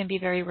personas can be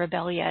very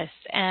rebellious,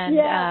 and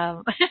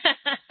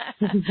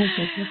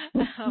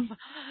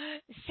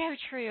so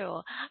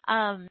true.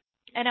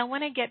 And I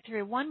want to get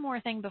through one more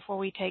thing before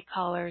we take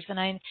callers, and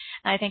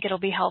I think it'll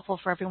be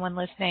helpful for everyone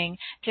listening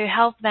to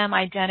help them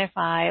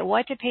identify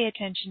what to pay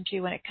attention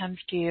to when it comes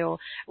to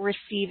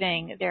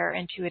receiving their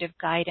intuitive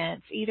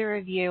guidance. Either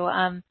of you,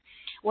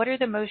 what are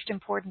the most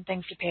important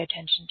things to pay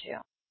attention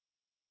to?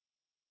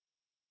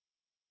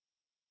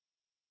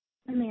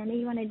 Amanda,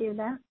 you want to do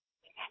that?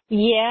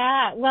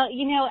 Yeah. Well,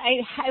 you know,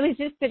 I was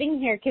just sitting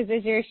here because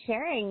as you're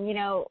sharing, you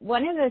know,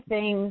 one of the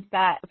things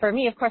that for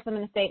me, of course, I'm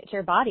going to say it's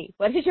your body.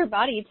 What is your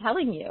body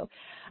telling you?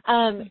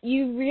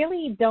 You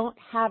really don't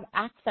have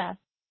access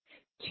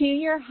to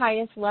your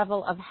highest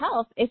level of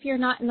health if you're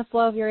not in the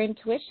flow of your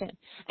intuition.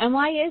 And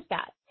why is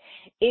that?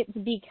 It's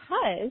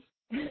because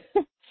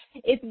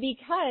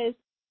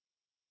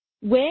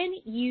when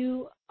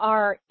you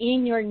are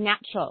in your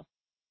natural,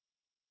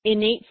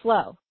 innate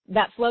flow,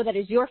 that flow that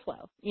is your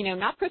flow, you know,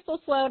 not Crystal's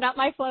flow, not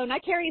my flow,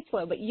 not Carrie's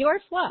flow, but your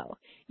flow,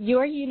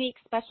 your unique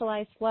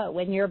specialized flow.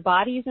 When your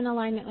body's in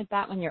alignment with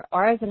that, when your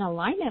aura's in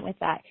alignment with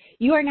that,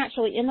 you are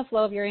naturally in the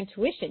flow of your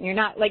intuition. You're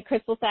not, like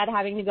Crystal said,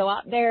 having to go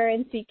out there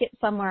and seek it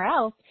somewhere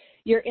else.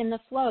 You're in the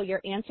flow.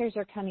 Your answers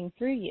are coming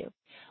through you.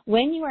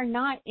 When you are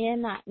not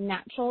in that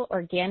natural,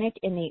 organic,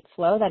 innate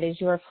flow that is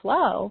your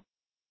flow,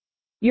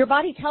 your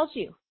body tells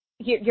you.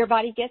 Your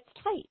body gets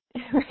tight,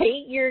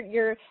 right?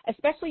 Your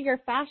especially your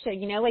fascia,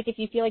 you know, like if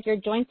you feel like your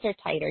joints are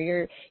tight,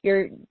 or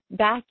your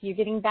back, you're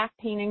getting back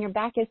pain and your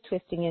back is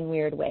twisting in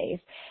weird ways.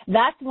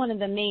 That's one of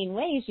the main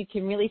ways you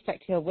can really start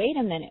to go, wait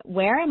a minute,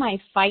 where am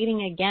I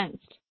fighting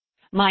against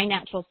my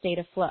natural state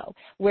of flow?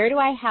 Where do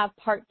I have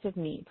parts of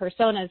me,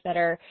 personas that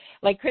are,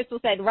 like Crystal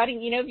said, running,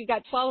 you know, if you've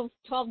got 12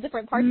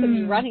 different parts of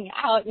you running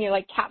out and you're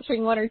like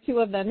capturing one or two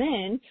of them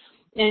in,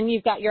 and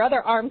you've got your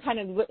other arm kind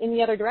of in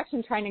the other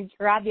direction trying to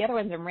grab the other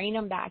ones and rein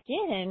them back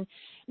in,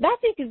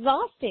 that's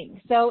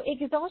exhausting. So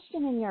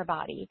exhaustion in your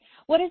body.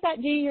 What does that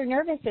do to your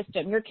nervous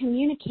system? Your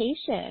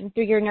communication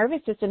through your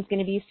nervous system is going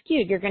to be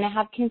skewed. You're going to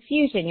have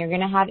confusion. You're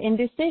going to have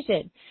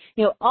indecision.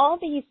 You know, all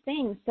these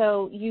things.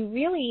 So you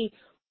really,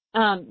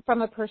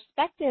 from a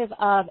perspective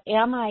of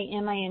am I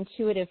in my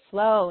intuitive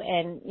flow,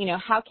 and, you know,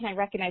 how can I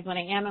recognize when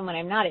I am and when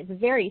I'm not? It's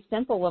very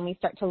simple when we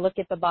start to look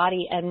at the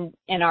body and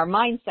our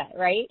mindset,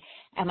 right?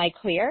 Am I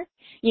clear?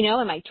 You know,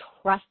 am I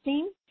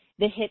trusting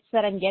the hits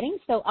that I'm getting?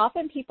 So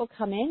often people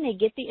come in, they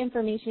get the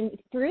information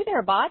through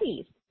their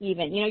bodies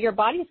even. You know, your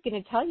body's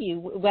going to tell you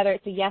whether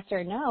it's a yes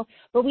or no,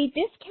 but we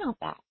discount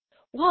that.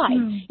 Why?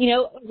 You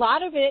know, a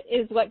lot of it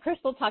is what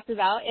Crystal talked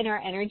about in our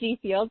energy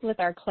fields with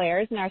our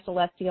clairs and our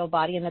celestial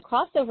body and the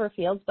crossover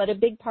fields, but a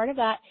big part of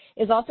that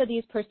is also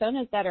these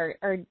personas that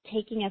are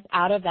taking us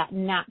out of that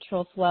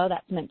natural flow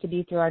that's meant to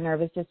be through our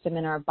nervous system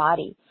and our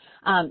body.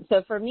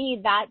 So for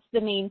me, that's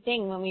the main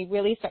thing when we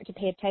really start to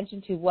pay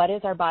attention to what is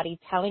our body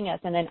telling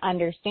us, and then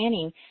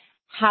understanding,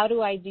 how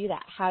do I do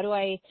that? How do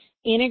I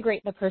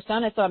integrate the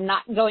persona so I'm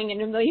not going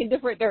in a million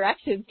different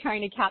directions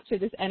trying to capture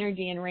this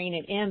energy and rein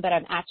it in, but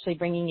I'm actually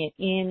bringing it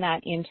in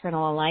that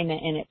internal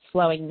alignment and it's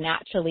flowing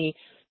naturally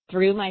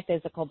through my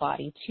physical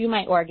body to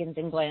my organs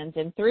and glands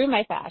and through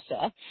my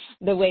fascia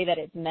the way that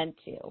it's meant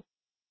to.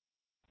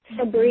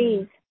 So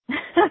breathe.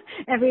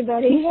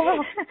 Everybody,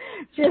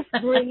 just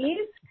breathe.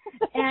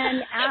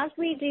 And as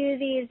we do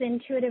these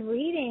intuitive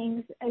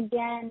readings,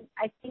 again,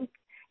 I think,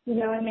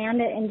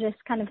 Amanda, and just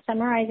kind of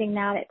summarizing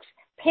that, it's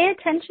pay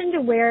attention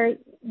to where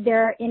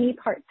there are any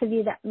parts of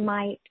you that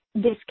might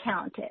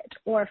discount it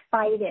or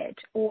fight it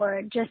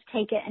or just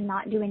take it and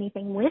not do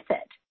anything with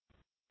it,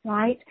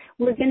 right?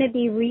 I'm going to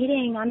be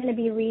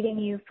reading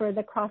you for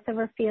the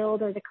crossover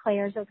field or the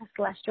clairs of the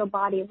celestial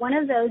body. One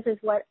of those is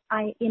what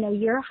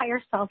your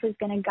higher self is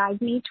going to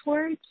guide me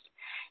towards.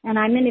 And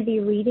I'm going to be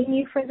reading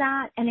you for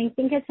that. And I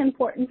think it's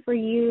important for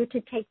you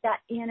to take that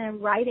in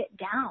and write it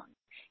down.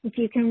 If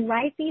you can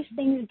write these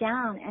things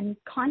down and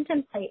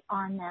contemplate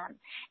on them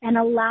and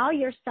allow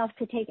yourself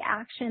to take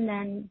action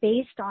then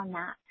based on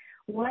that,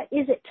 what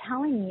is it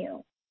telling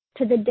you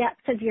to the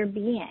depths of your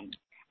being?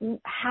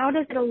 How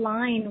does it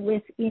align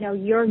with,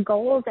 your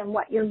goals and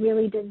what you're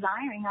really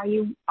desiring?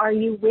 Are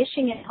you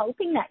wishing and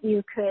hoping that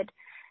you could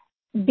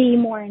be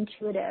more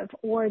intuitive,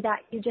 or that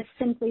you just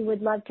simply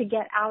would love to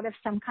get out of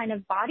some kind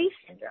of body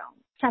syndrome,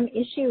 some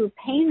issue,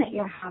 pain that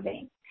you're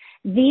having?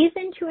 These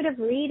intuitive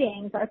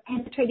readings are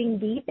penetrating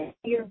deep into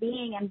your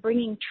being and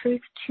bringing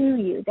truth to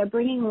you. They're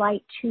bringing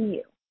light to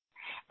you.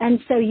 And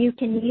so you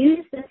can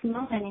use this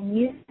moment and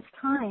use this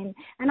time,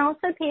 and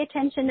also pay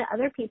attention to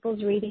other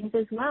people's readings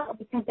as well,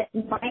 because it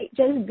might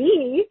just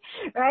be,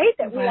 right,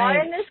 that we are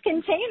in this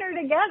container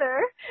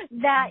together,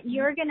 that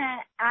you're going to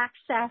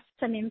access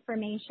some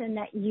information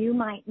that you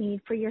might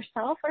need for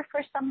yourself or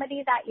for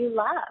somebody that you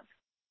love.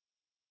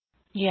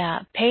 Yeah,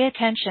 pay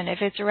attention.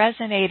 If it's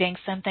resonating,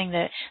 something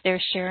that they're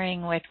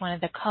sharing with one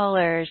of the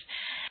callers,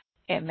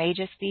 it may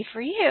just be for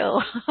you.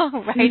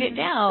 Write it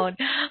down.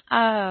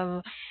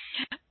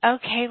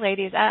 Okay,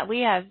 ladies,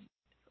 we have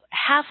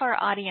half our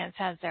audience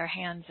has their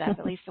hands up,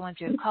 at least the ones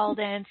who have called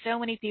in. So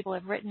many people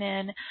have written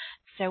in.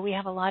 So we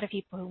have a lot of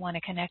people who want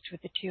to connect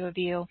with the two of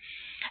you.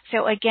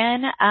 So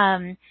again,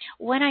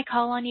 when I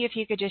call on you, if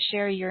you could just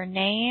share your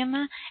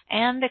name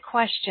and the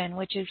question,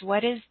 which is,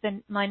 what is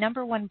my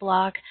number one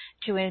block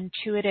to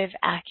intuitive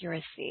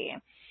accuracy?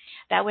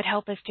 That would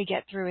help us to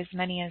get through as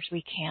many as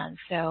we can.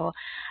 So,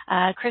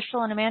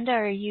 Crystal and Amanda,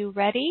 are you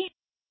ready?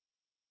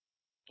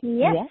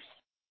 Yes.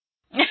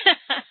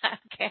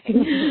 Okay.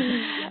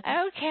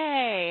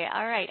 Okay.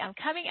 All right. I'm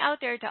coming out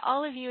there to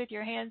all of you with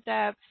your hands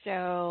up.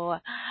 So,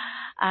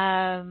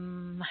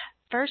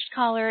 first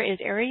caller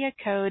is area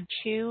code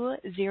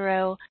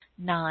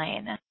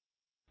 209.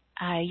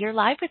 You're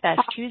live with us,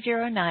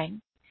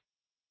 209.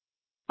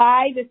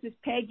 Hi, this is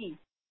Peggy.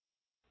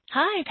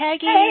 Hi,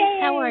 Peggy. Hey,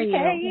 how are you?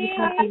 Peggy.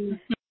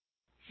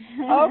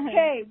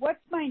 Okay,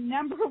 what's my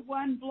number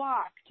one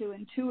block to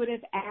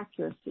intuitive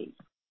accuracy?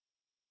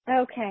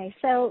 Okay,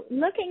 so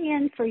looking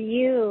in for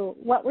you,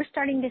 what we're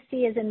starting to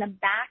see is in the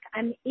back,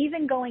 I'm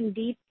even going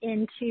deep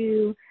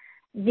into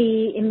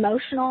the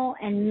emotional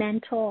and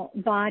mental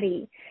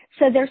body.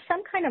 So there's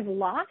some kind of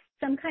loss,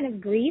 some kind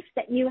of grief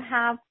that you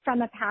have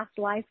from a past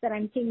life that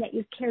I'm seeing that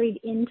you've carried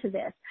into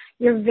this.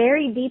 You're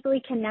very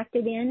deeply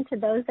connected in to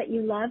those that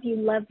you love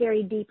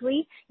very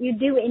deeply. You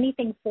do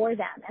anything for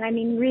them. And I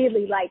mean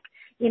really like,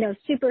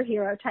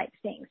 superhero type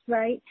things,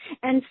 right?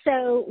 And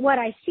so what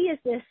I see is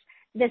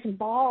this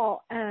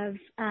ball of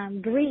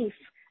grief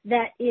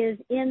that is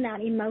in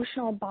that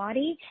emotional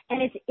body,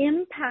 and it's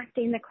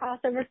impacting the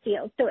crossover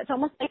field. So it's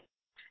almost like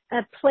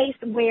a place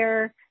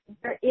where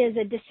there is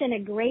a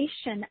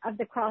disintegration of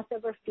the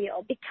crossover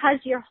field because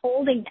you're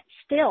holding it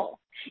still.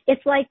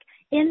 It's like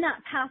in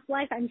that past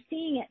life, I'm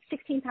seeing it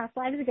 16 past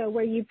lives ago,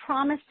 where you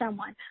promised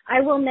someone, I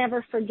will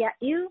never forget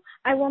you.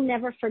 I will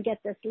never forget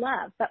this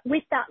love. But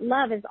with that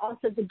love is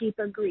also the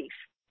deeper grief.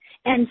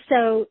 And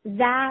so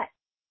that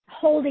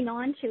holding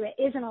on to it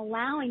isn't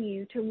allowing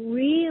you to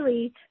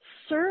really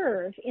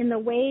serve in the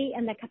way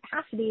and the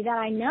capacity that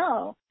I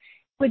know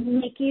would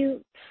make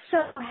you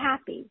so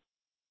happy,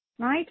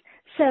 right?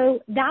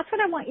 So that's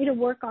what I want you to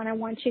work on. I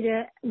want you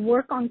to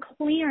work on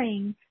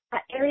clearing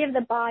that area of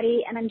the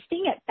body, and I'm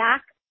seeing it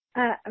back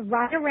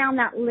right around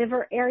that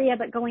liver area,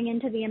 but going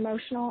into the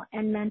emotional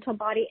and mental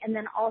body, and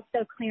then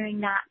also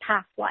clearing that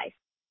past life,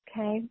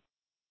 okay?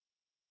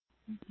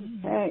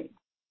 Okay.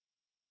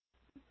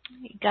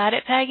 You got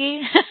it,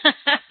 Peggy?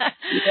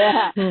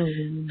 Yeah.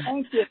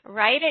 Thank you.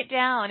 Write it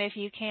down if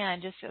you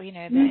can, just so you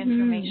know the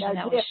information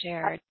that was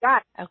shared.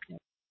 Got it. Okay.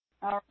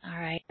 All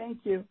right.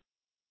 Thank you.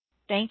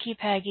 Thank you,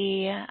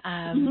 Peggy.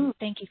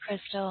 Thank you,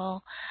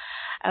 Crystal.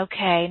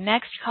 Okay,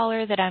 next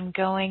caller that I'm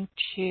going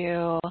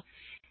to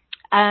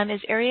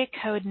is area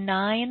code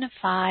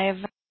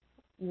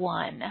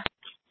 951.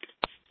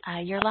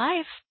 You're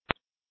live.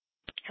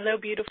 Hello,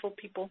 beautiful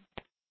people.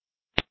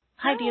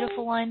 Hi,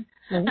 beautiful one.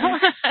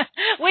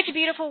 Which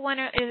beautiful one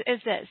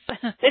is this?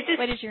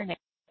 What is your name?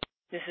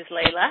 This is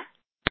Layla.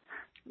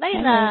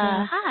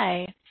 Layla,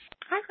 hi.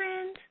 Hi,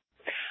 friends.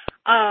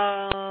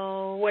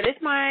 What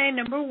is my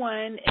number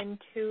one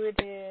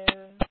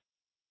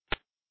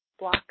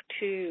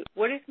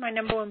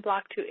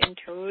block to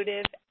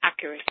intuitive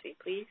accuracy,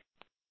 please.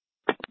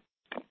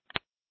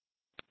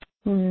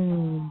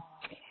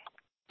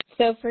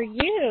 So for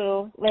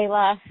you,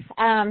 Layla,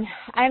 I'm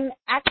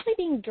actually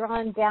being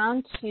drawn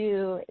down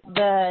to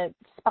the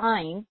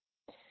spine,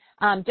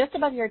 just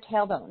above your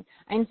tailbone.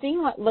 I'm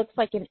seeing what looks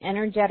like an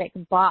energetic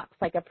box,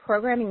 like a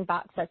programming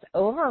box that's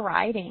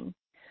overriding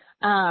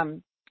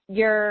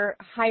your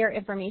higher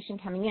information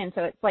coming in.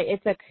 So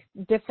it's a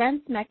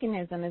defense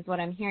mechanism is what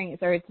I'm hearing.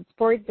 It's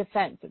for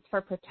defense. It's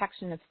for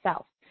protection of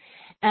self.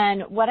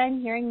 And what I'm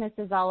hearing this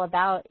is all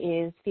about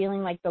is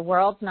feeling like the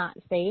world's not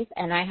safe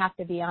and I have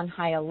to be on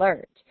high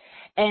alert.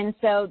 And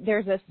so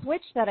there's a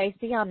switch that I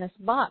see on this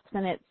box,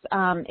 and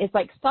it's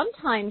like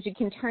sometimes you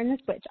can turn the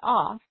switch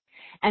off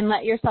and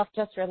let yourself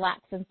just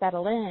relax and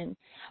settle in.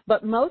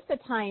 But most of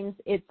the times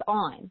it's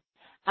on,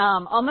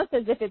 almost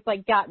as if it's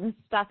like gotten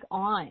stuck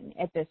on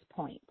at this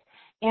point.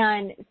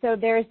 And so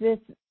there's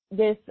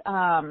this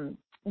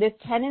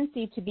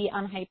tendency to be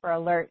on hyper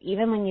alert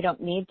even when you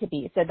don't need to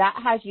be. So that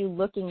has you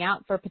looking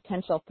out for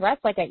potential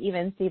threats. Like I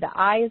even see the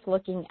eyes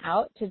looking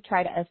out to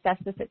try to assess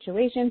the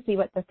situation, see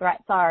what the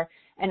threats are,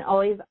 and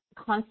always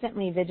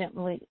constantly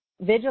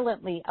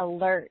vigilantly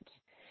alert.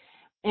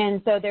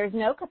 And so there's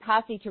no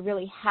capacity to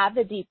really have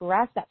the deep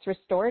rest that's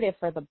restorative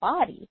for the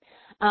body.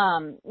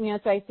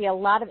 So I see a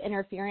lot of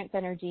interference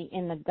energy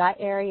in the gut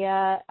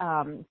area,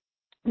 the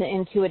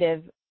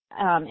intuitive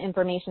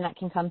information that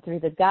can come through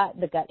the gut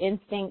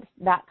instincts,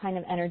 that kind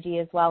of energy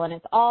as well, and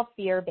it's all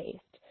fear-based.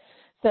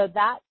 So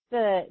that's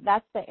the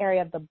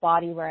area of the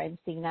body where I'm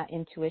seeing that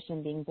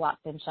intuition being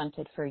blocked and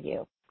shunted for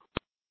you.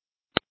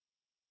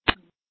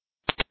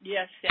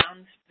 Yes,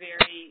 sounds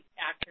very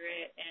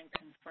accurate and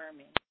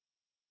confirming.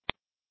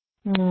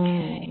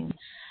 Okay.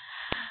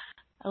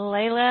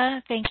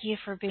 Layla, thank you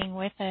for being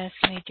with us,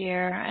 my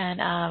dear,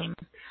 and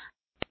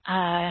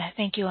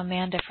thank you,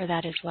 Amanda, for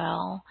that as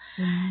well.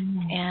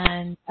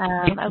 And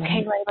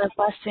okay, Layla,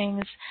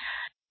 blessings.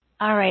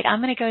 All right,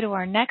 I'm going to go to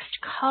our next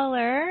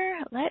caller.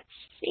 Let's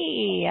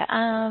see.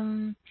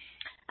 I'm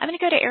going to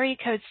go to area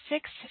code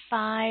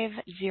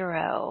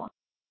 650.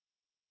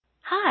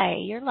 Hi,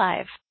 you're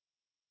live.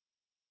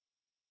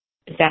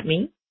 Is that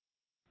me?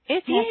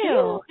 It's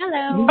you.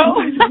 Hello.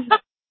 Oh.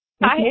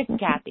 Hi, it's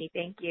Kathy.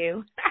 Thank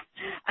you.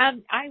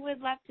 I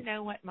would love to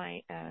know what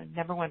my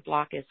number one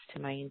block is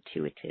to my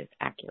intuitive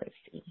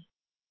accuracy.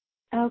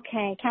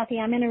 Okay, Kathy,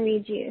 I'm going to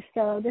read you.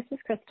 So this is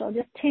Crystal,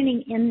 just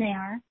tuning in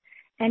there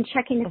and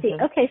checking to see.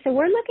 Okay, so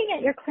we're looking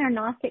at your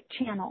clairgnostic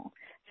channel.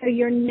 So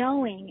you're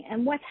knowing,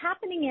 and what's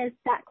happening is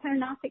that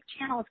clairgnostic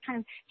channel is kind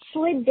of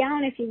slid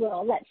down, if you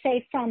will, let's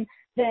say from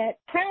the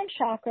crown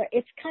chakra,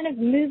 it's kind of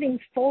moving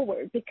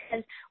forward,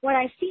 because what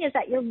I see is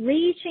that you're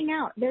reaching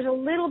out. There's a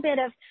little bit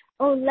of,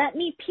 let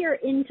me peer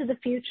into the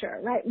future,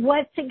 right?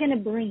 What's it going to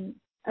bring?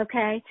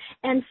 Okay.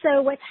 And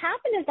so what's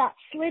happened is that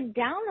slid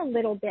down a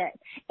little bit,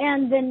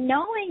 and the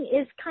knowing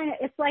is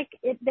it's like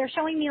they're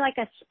showing me like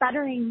a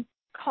sputtering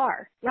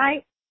car,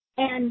 right?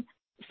 And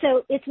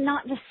so it's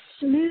not just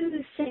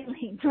smooth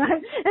sailing,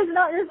 right? It's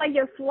not just like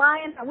you're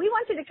flying. We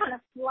want you to kind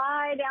of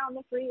fly down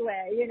the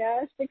freeway,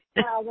 6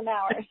 miles an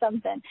hour or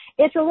something.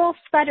 It's a little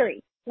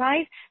sputtery,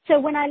 right? So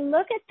when I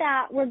look at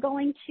that, we're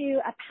going to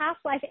a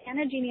past life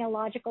and a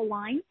genealogical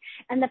line.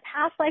 And the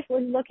past life we're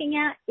looking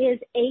at is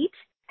 8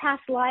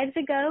 past lives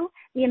ago.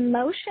 The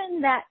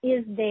emotion that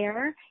is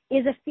there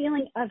is a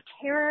feeling of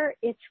terror,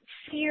 it's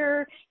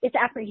fear, it's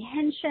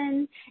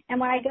apprehension. And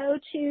when I go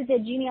to the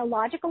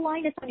genealogical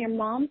line, it's on your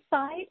mom's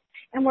side,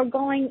 and we're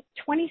going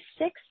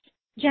 26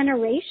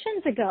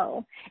 generations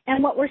ago.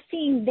 And what we're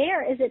seeing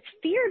there is it's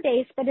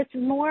fear-based, but it's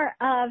more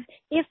of,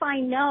 if I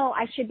know,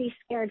 I should be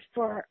scared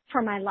for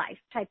my life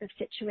type of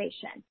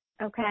situation.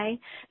 Okay,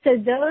 so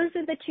those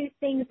are the two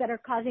things that are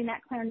causing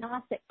that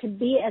clairgnostic to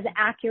be as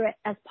accurate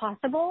as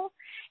possible.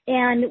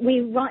 And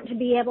we want to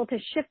be able to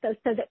shift those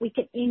so that we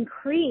can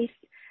increase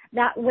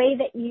that way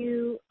that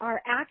you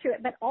are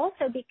accurate, but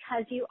also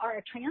because you are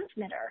a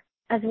transmitter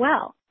as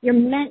well. You're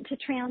meant to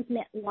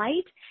transmit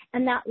light,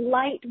 and that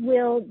light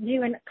will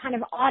do a kind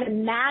of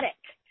automatic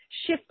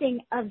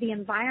shifting of the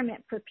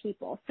environment for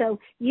people. So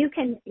you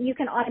can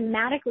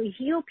automatically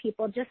heal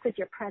people just with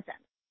your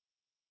presence.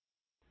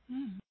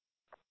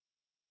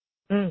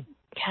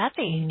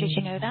 Kathy, did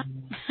you know that?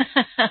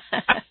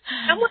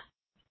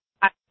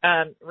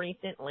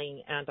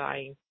 Recently, and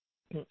I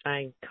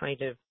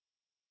kind of,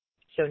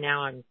 so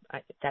now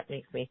that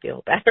makes me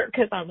feel better,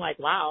 because I'm like,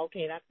 wow,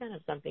 okay, that's kind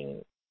of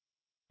something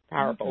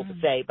powerful to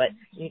say, but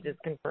you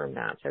just confirmed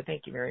that, so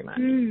thank you very much.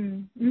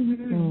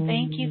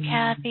 Thank you,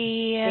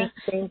 Kathy.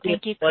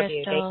 Thank you,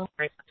 Crystal.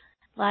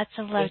 Lots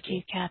of love to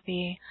you,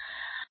 Kathy.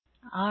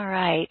 All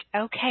right.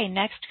 Okay,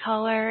 next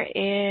caller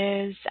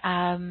is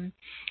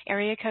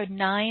area code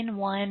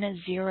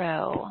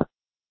 910.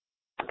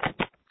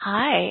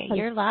 Hi,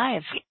 you're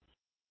live.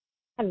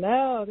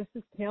 Hello, this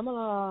is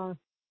Pamela.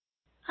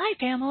 Hi,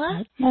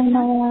 Pamela.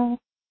 Hello.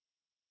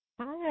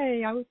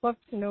 Hi, I would love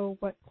to know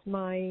what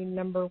my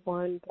number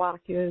one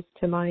block is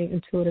to my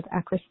intuitive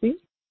accuracy.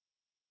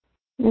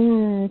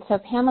 So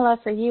Pamela,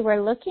 for you,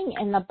 we're looking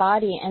in the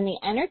body, and the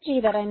energy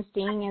that I'm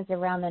seeing is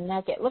around the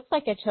neck. It looks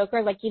like a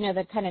choker, like,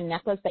 the kind of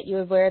necklace that you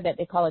would wear that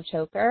they call a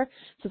choker.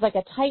 So it's like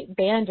a tight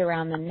band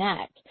around the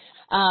neck.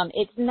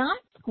 It's not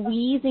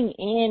squeezing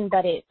in,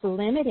 but it's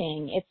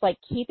limiting. It's like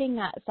keeping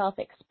that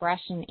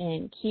self-expression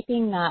in,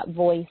 keeping that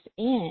voice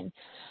in.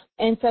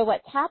 And so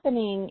what's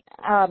happening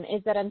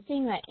is that I'm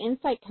seeing that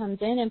insight comes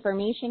in,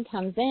 information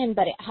comes in,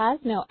 but it has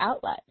no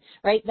outlet,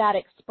 right? That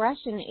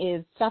expression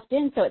is stuffed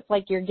in, so it's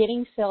like you're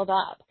getting filled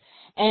up,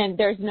 and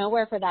there's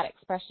nowhere for that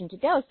expression to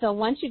go. So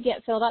once you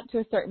get filled up to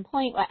a certain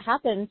point, what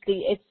happens,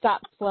 it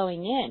stops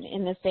flowing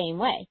in the same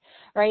way,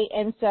 right?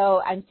 And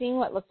so I'm seeing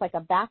what looks like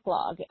a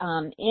backlog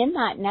in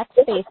that neck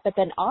space, but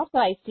then also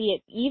I see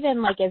it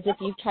even like as if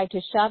you've tried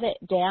to shove it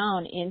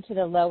down into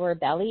the lower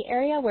belly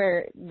area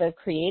where the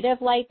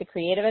creative light, the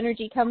creative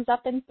energy comes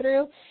up and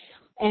through.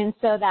 And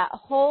so that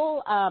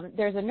whole,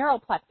 there's a neural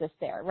plexus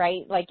there,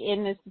 right? Like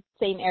in this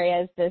same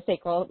area as the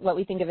sacral, what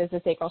we think of as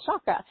the sacral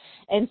chakra.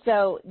 And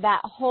so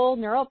that whole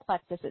neural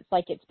plexus, it's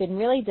like it's been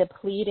really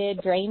depleted,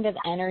 drained of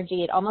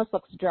energy. It almost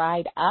looks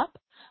dried up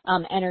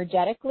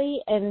energetically.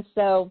 And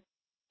so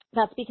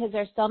that's because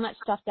there's so much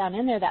stuff down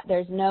in there that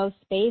there's no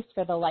space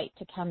for the light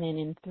to come in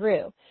and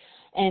through.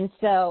 And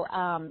so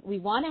we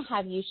want to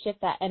have you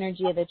shift that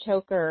energy of the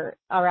choker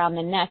around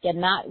the neck,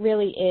 and that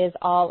really is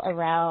all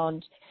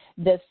around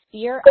the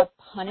fear of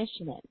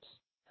punishment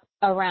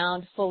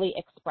around fully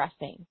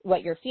expressing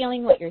what you're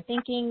feeling, what you're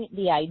thinking,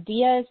 the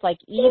ideas, like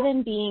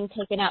even being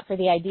taken out for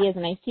the ideas.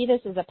 And I see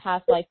this as a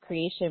past life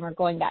creation. We're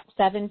going back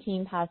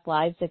 17 past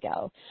lives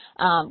ago,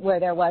 where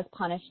there was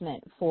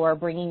punishment for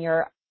bringing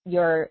your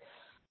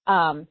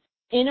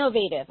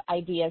innovative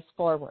ideas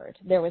forward.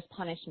 There was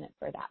punishment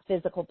for that,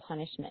 physical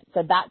punishment.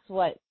 So that's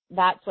what's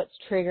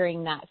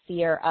triggering that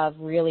fear of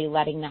really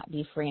letting that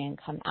be free and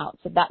come out.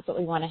 So that's what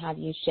we want to have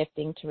you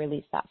shifting to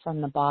release that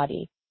from the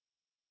body.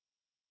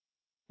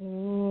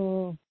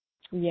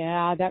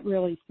 Yeah, that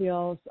really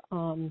feels,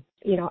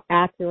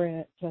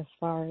 accurate as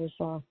far as,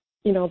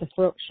 the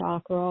throat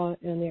chakra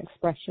and the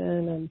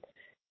expression. And,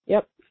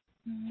 yep,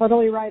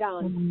 totally right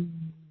on.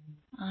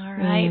 All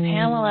right,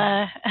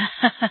 Pamela.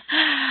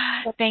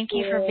 Thank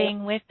you for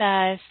being with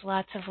us.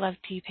 Lots of love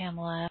to you,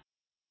 Pamela.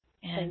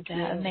 And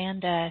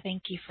Amanda,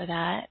 thank you for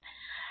that.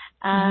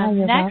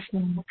 Next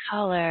welcome.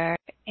 Caller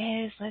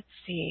is, let's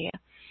see,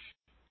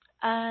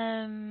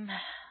 area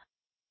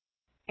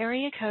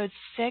code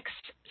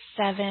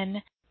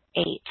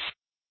 678.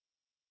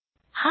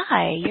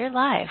 Hi, you're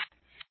live.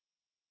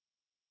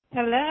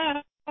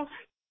 Hello. Hi.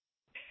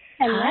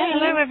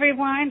 Hello,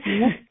 everyone.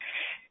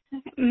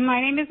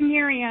 My name is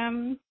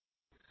Miriam.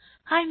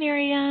 Hi,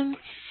 Miriam.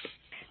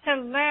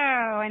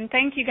 Hello, and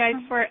thank you guys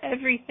for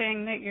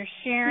everything that you're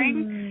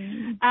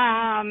sharing.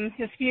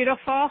 It's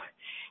beautiful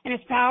and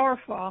it's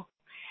powerful.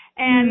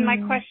 And my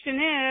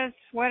question is,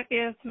 what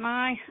is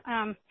my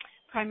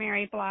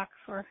primary block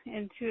for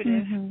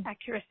intuitive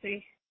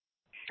accuracy?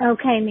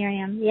 Okay,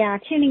 Miriam. Yeah,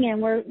 tuning in.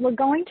 We're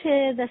going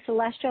to the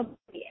celestial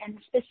body, and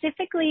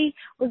specifically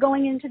we're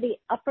going into the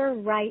upper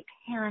right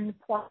hand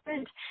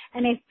quadrant,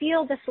 and I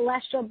feel the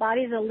celestial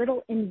body is a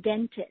little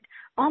indented.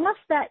 Almost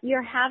that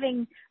you're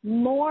having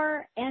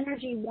more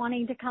energy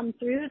wanting to come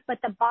through, but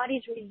the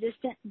body's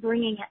resistant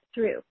bringing it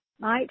through,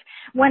 right?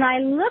 When I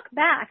look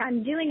back,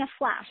 I'm doing a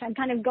flash. I'm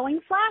kind of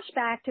going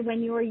flashback to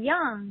when you were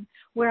young,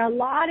 where a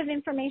lot of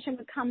information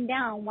would come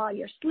down while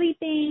you're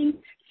sleeping,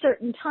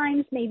 certain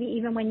times, maybe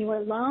even when you were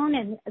alone,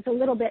 and it's a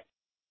little bit,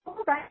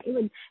 right?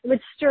 It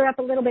would stir up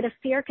a little bit of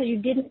fear because you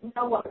didn't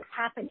know what was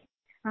happening.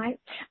 Right.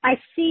 I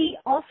see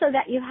also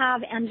that you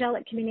have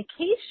angelic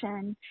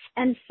communication.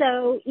 And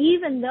so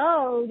even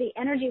though the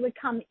energy would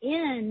come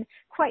in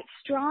quite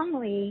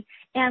strongly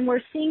and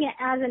we're seeing it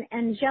as an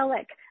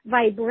angelic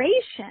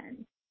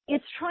vibration,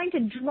 it's trying to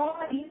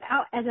draw you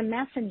out as a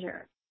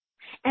messenger.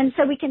 And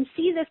so we can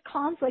see this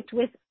conflict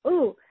with,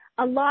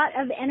 a lot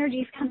of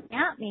energies coming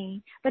at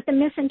me, but the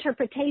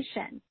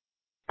misinterpretation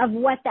of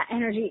what that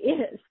energy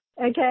is.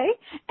 Okay.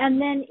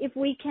 And then if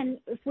we can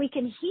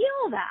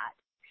heal that,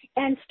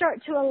 and start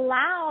to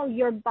allow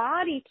your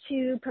body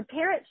to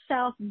prepare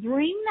itself,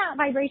 bring that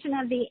vibration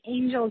of the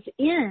angels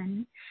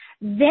in,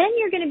 then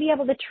you're going to be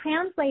able to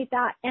translate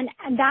that, and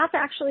that's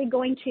actually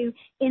going to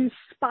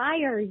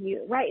inspire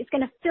you, right? It's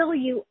going to fill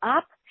you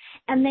up,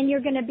 and then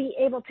you're going to be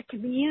able to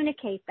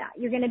communicate that.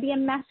 You're going to be a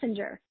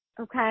messenger,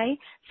 okay?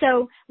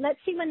 So let's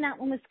see when that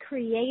one was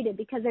created,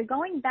 because they're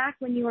going back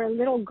when you were a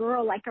little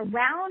girl, like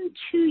around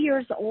 2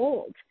 years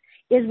old.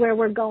 Is where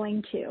we're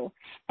going to.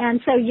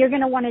 And so you're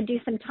going to want to do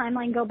some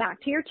timeline, go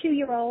back to your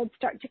 2-year-old,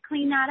 start to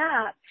clean that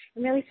up,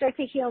 and really start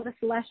to heal the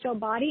celestial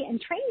body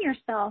and train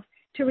yourself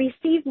to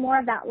receive more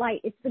of that light.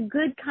 It's the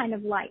good kind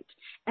of light.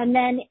 And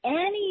then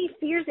any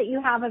fears that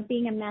you have of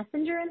being a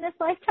messenger in this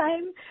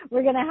lifetime,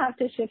 we're going to have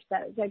to shift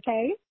those,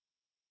 okay?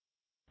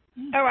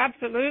 Oh,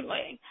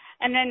 absolutely.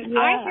 And then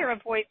I hear a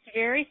voice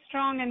very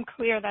strong and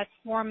clear that's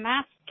more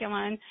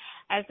masculine,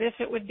 as if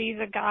it would be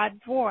the God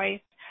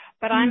voice.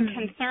 But I'm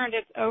concerned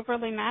it's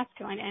overly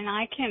masculine, and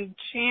I can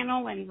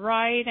channel and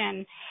write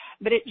and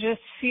but it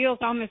just feels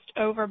almost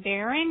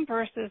overbearing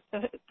versus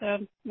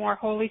the more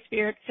Holy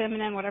Spirit,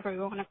 feminine, whatever we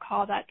want to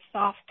call that,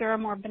 softer,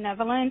 more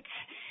benevolent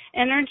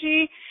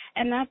energy.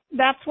 And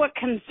that's what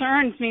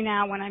concerns me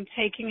now when I'm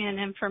taking in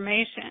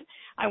information.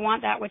 I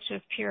want that which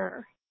is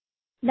pure.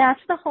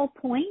 That's the whole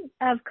point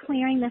of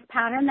clearing this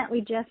pattern that we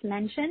just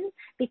mentioned,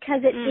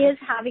 because it is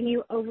having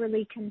you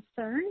overly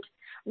concerned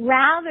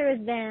rather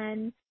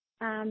than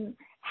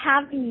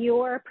having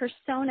your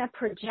persona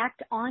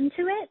project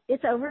onto it.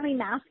 It's overly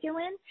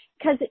masculine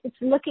because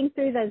it's looking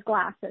through those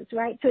glasses,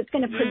 right? So it's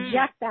going to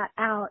project that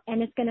out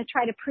and it's going to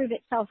try to prove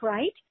itself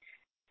right.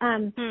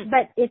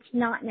 But it's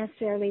not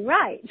necessarily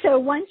right. So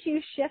once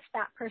you shift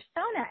that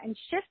persona and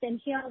shift and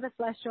heal the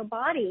celestial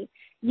body,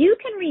 you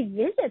can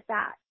revisit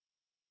that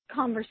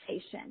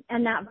conversation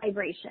and that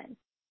vibration.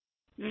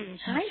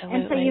 Right?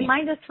 And so you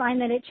might just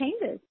find that it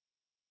changes.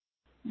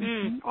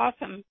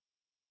 Awesome.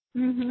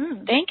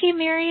 Thank you,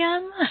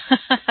 Miriam.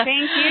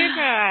 Thank you,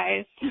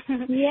 guys.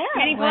 Yeah.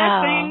 Many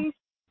blessings.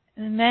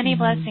 Many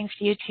blessings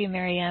to you too,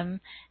 Miriam.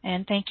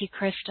 And thank you,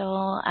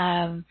 Crystal.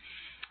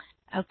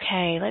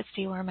 Okay, let's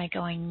see, where am I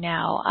going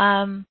now?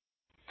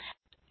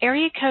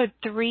 Area code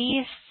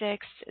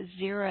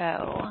 360.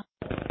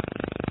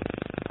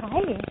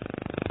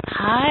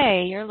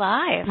 Hi, you're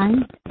live.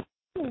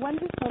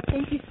 Wonderful.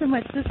 Thank you so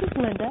much. This is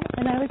Linda,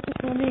 and I was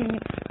just wondering,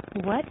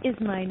 what is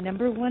my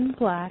number one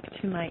block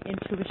to my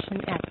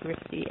intuition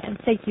accuracy? And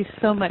thank you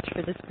so much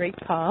for this great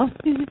call.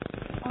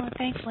 Oh,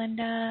 thanks,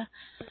 Linda.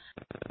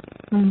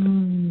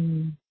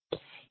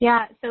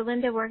 Yeah, so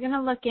Linda, we're going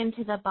to look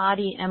into the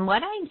body, and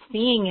what I'm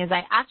seeing is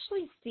I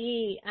actually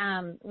see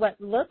what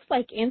looks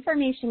like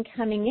information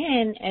coming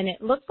in, and it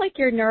looks like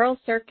your neural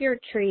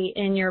circuitry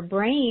in your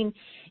brain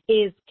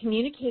is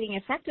communicating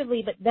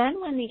effectively, but then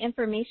when the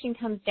information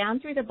comes down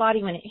through the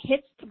body, when it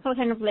hits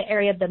kind of the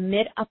area of the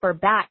mid-upper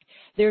back,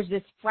 there's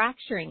this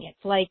fracturing.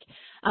 It's like,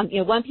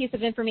 one piece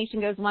of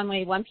information goes one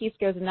way, one piece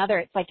goes another.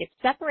 It's like it's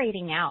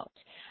separating out.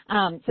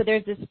 So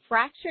there's this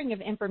fracturing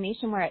of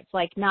information where it's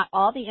like not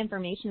all the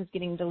information is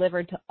getting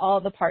delivered to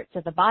all the parts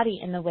of the body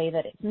in the way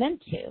that it's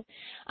meant to.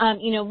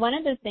 One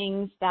of the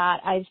things that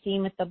I've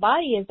seen with the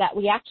body is that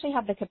we actually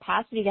have the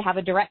capacity to have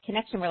a direct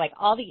connection where like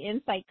all the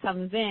insight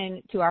comes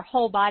in to our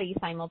whole body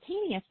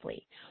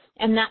simultaneously.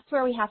 And that's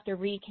where we have to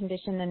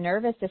recondition the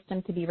nervous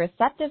system to be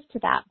receptive to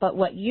that. But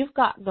what you've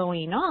got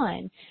going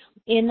on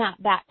in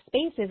that back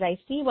space is I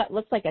see what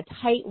looks like a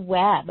tight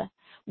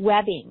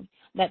webbing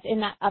that's in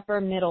that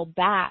upper middle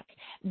back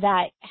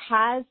that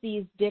has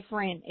these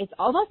different, it's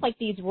almost like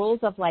these rules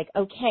of like,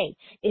 okay,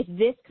 if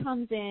this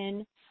comes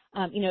in,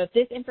 if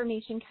this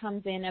information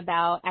comes in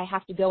about I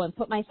have to go and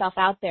put myself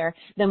out there,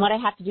 then what I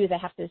have to do is I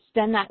have to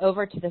send that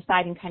over to the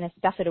side and kind of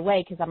stuff it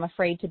away because I'm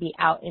afraid to be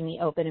out in the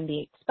open and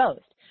be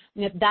exposed.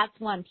 That's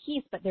one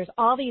piece, but there's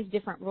all these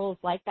different rules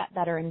like that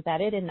that are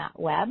embedded in that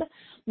web.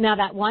 Now,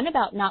 that one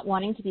about not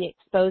wanting to be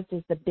exposed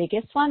is the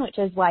biggest one, which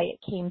is why it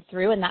came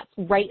through, and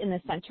that's right in the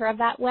center of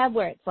that web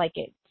where it's like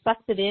it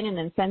sucks it in and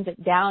then sends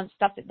it down,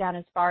 stuffs it down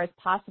as far as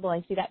possible.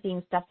 I see that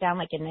being stuffed down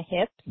like in the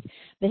hips,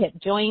 the hip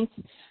joints,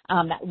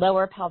 that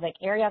lower pelvic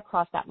area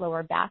across that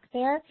lower back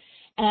there.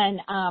 And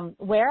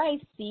where I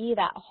see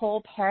that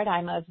whole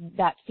paradigm of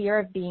that fear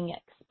of being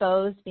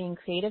exposed, being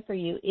created for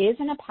you is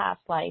in a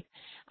past life,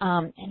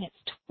 and it's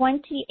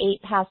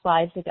 28 past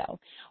lives ago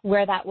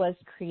where that was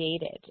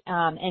created.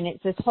 And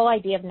it's this whole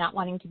idea of not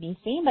wanting to be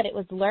seen, but it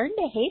was learned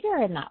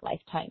behavior in that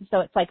lifetime. So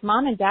it's like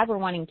mom and dad were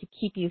wanting to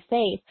keep you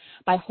safe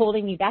by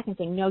holding you back and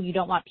saying, no, you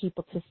don't want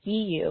people to see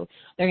you.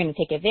 They're going to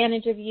take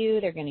advantage of you.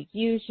 They're going to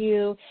use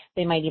you.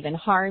 They might even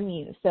harm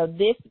you. So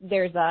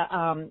there's a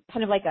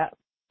kind of like a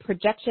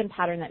projection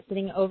pattern that's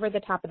sitting over the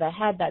top of the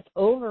head that's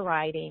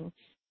overriding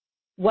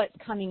what's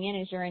coming in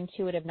is your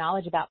intuitive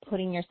knowledge about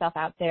putting yourself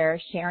out there,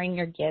 sharing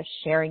your gifts,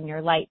 sharing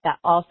your light. That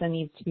also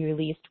needs to be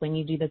released when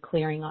you do the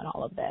clearing on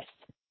all of this.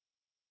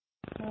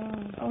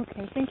 Oh,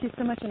 okay. Thank you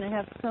so much. And I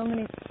have so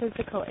many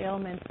physical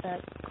ailments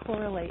that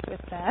correlate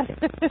with that.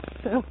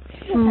 So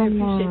I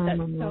appreciate that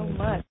so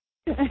much.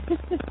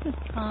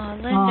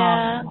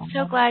 Linda, I'm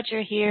so glad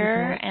you're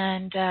here,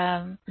 and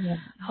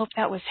hope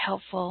that was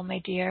helpful, my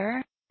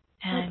dear.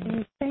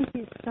 And thank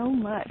you so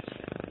much.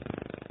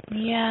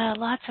 Yeah,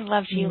 lots of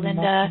love to you,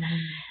 Linda.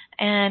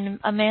 And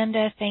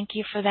Amanda, thank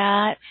you for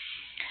that.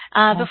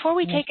 Before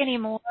we take any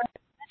more, let's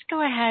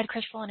go ahead,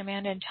 Crystal and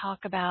Amanda, and talk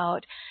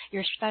about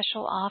your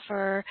special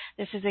offer.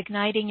 This is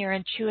Igniting Your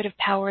Intuitive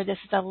Power. This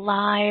is a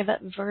live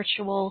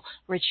virtual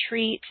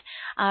retreat.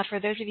 For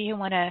those of you who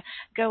want to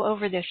go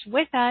over this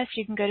with us,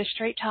 you can go to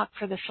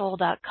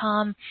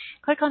straighttalkforthesoul.com.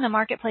 Click on the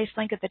Marketplace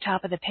link at the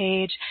top of the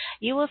page.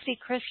 You will see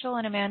Crystal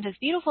and Amanda's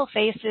beautiful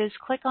faces.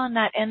 Click on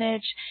that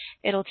image.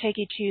 It'll take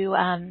you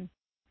to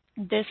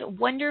this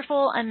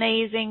wonderful,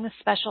 amazing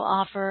special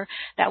offer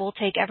that will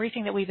take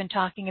everything that we've been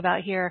talking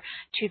about here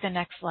to the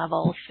next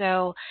level.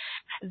 So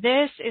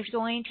this is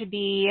going to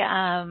be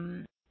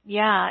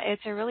Yeah,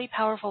 it's a really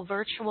powerful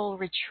virtual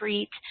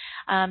retreat.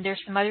 There's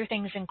some other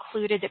things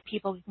included that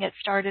people can get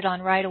started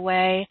on right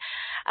away.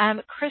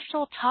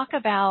 Crystal, talk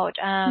about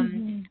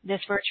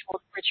this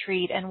virtual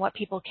retreat and what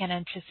people can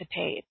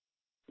anticipate.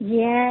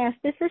 Yes,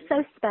 this is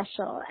so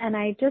special. And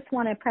I just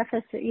want to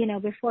preface,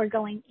 before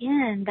going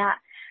in that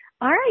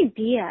our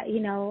idea,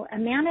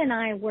 Amanda and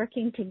I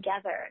working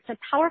together, it's a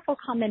powerful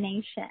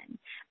combination,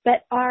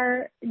 but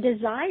our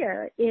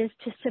desire is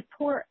to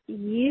support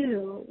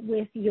you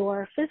with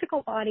your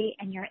physical body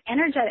and your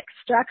energetic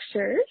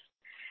structures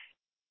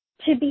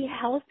to be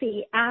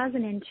healthy as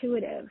an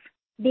intuitive,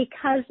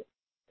 because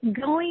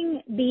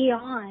going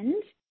beyond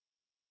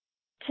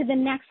to the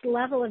next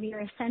level of your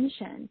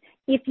ascension,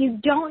 if you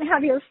don't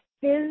have your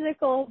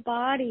physical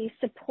body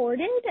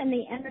supported and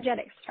the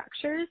energetic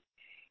structures,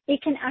 it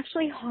can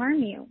actually harm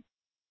you.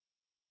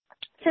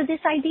 So this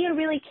idea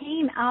really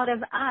came out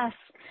of us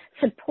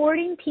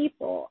supporting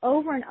people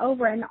over and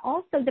over, and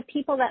also the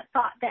people that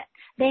thought that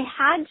they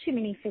had too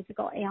many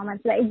physical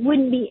ailments, that they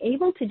wouldn't be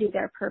able to do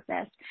their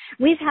purpose.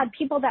 We've had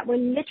people that were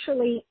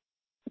literally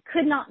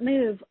could not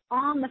move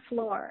on the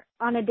floor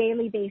on a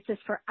daily basis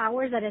for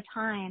hours at a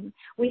time.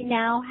 We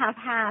now have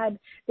had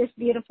this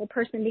beautiful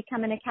person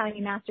become an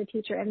Academy Master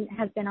Teacher and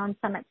has been on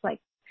summits like,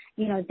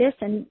 this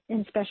and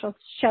special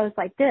shows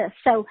like this.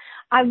 So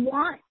I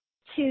want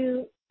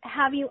to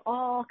have you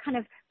all kind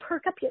of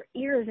perk up your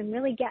ears and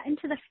really get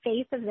into the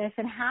faith of this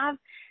and have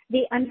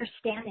the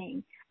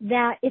understanding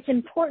that it's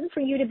important for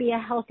you to be a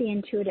healthy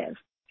intuitive.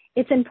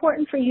 It's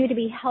important for you to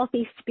be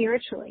healthy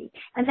spiritually,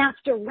 and that's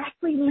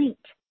directly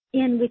linked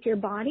in with your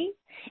body.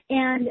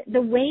 And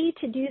the way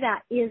to do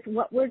that is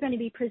what we're going to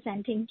be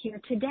presenting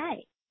here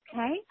today.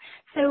 Okay?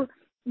 So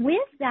with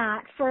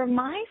that, for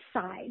my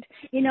side,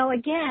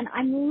 again,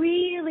 I'm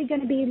really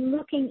going to be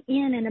looking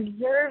in and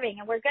observing,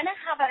 and we're going to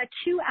have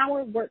a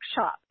 2-hour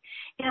workshop.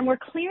 And we're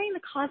clearing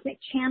the cosmic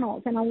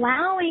channels and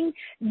allowing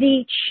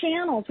the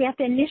channels. We have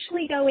to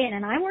initially go in,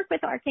 and I work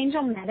with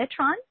Archangel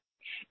Metatron,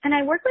 and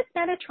I work with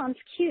Metatron's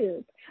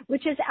cube,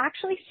 which is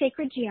actually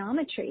sacred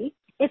geometry.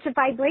 It's a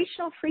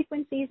vibrational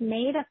frequencies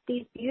made of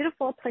these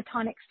beautiful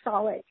platonic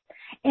solids.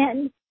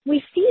 And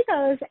we see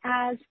those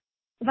as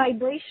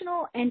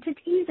vibrational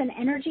entities and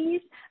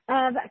energies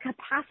of a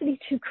capacity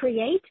to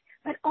create,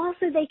 but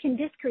also they can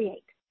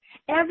discreate.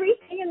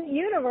 Everything in the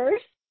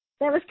universe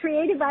that was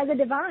created by the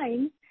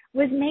divine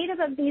was made up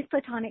of these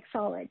platonic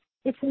solids.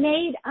 It's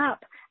made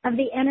up of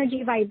the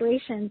energy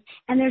vibrations,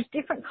 and there's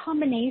different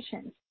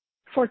combinations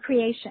for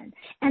creation.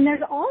 And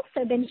there's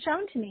also been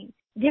shown to me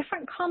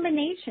different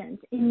combinations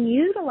in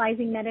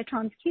utilizing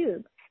Metatron's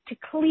cube to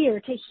clear,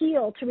 to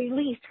heal, to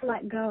release, to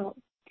let go.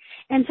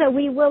 And so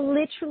we will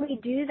literally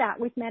do that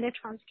with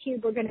Metatron's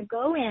cube. We're going to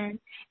go in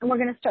and we're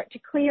going to start to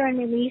clear and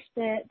release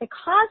the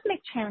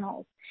cosmic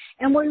channels.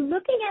 And we're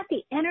looking at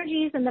the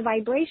energies and the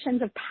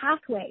vibrations of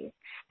pathways.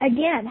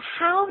 Again,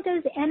 how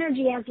does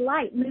energy as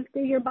light move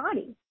through your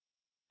body?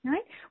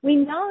 Right? We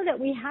know that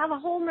we have a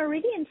whole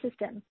meridian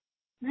system.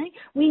 Right?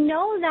 We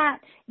know that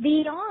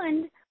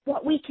beyond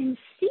what we can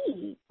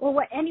see or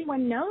what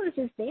anyone knows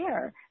is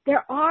there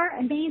are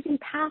amazing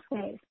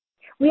pathways.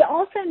 We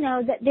also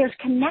know that there's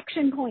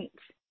connection points,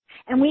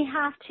 and we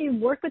have to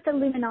work with the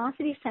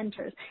luminosity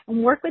centers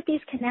and work with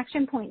these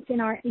connection points in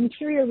our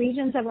interior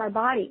regions of our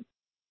body.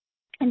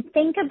 And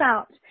think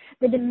about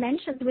the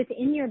dimensions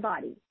within your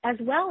body, as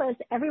well as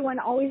everyone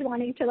always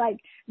wanting to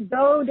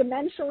go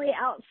dimensionally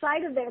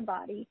outside of their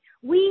body.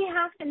 We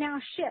have to now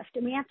shift,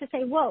 and we have to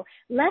say, whoa,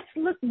 let's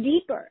look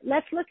deeper.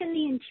 Let's look in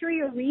the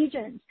interior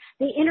regions,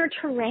 the inner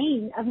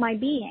terrain of my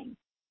being.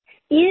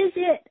 Is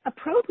it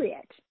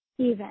appropriate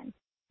even?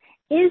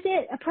 Is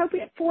it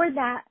appropriate for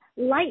that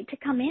light to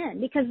come in?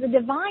 Because the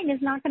divine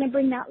is not going to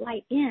bring that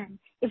light in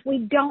if we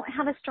don't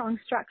have a strong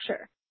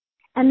structure.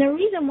 And the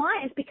reason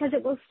why is because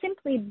it will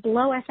simply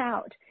blow us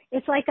out.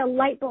 It's like a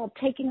light bulb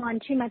taking on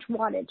too much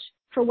wattage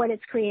for what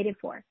it's created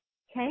for.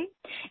 Okay?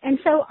 And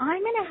so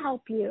I'm going to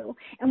help you,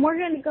 and we're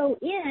going to go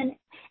in,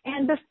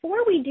 and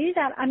before we do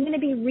that, I'm going to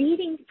be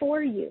reading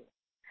for you.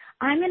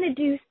 I'm going to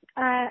do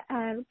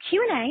a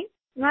Q&A,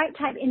 right,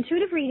 type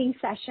intuitive reading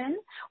session,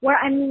 where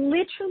I'm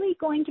literally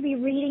going to be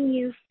reading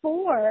you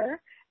for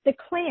the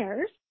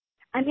clairs.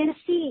 I'm going to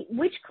see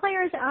which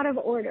clair is out of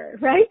order,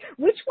 right?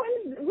 Which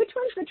one's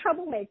the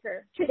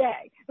troublemaker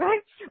today,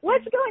 right?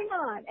 What's going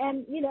on?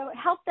 And,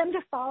 help them to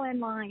fall in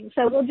line.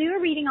 So we'll do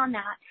a reading on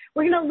that.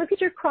 We're going to look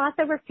at your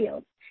crossover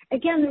fields.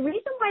 Again, the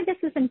reason why this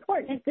is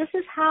important is this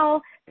is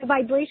how the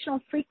vibrational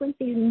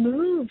frequencies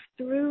move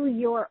through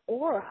your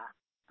aura,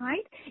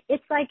 right?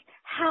 It's like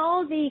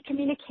how the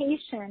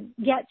communication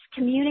gets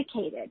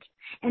communicated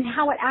and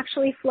how it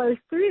actually flows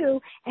through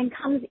and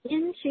comes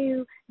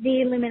into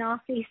the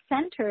luminosity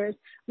centers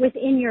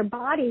within your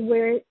body,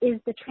 where is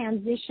the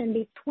transition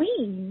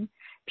between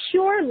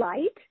pure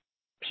light,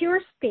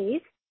 pure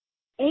space,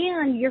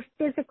 and your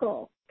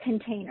physical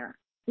container,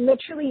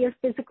 literally your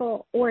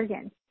physical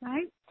organ,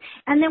 right?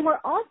 And then we're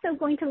also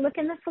going to look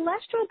in the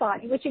celestial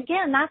body, which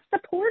again, that's the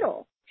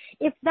portal.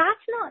 If that's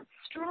not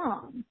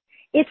strong,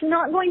 it's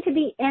not going to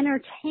be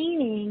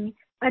entertaining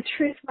a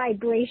truth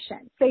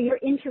vibration. So your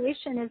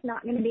intuition is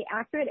not going to be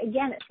accurate.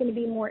 Again, it's going to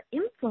be more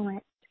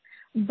influenced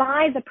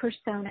by the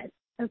personas.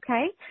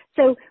 Okay,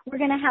 so we're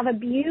going to have a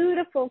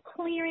beautiful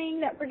clearing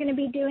that we're going to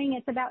be doing.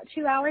 It's about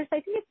 2 hours. I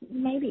think it's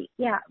maybe,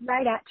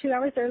 right at 2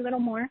 hours or a little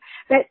more.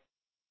 But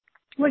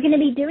we're going to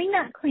be doing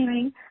that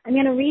clearing. I'm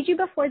going to read you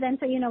before then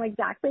so you know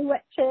exactly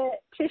what to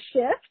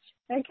shift.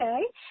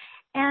 Okay,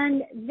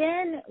 and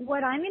then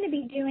what I'm going to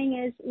be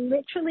doing is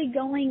literally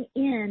going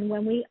in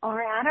when we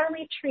are at our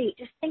retreat.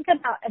 Just think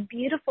about a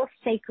beautiful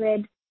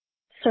sacred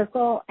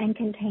circle and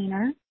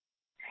container.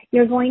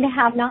 You're going to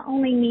have not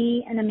only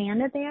me and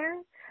Amanda there,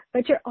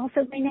 but you're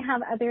also going to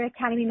have other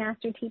Academy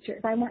Master teachers.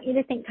 I want you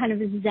to think kind of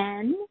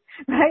Zen,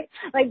 right?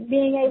 Like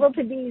being able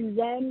to be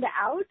Zened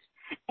out.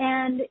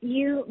 And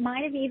you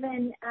might have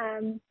even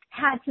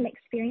had some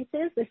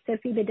experiences with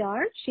Sophie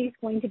Bedard. She's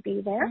going to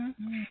be there.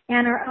 Mm-hmm.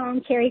 And our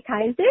own Carrie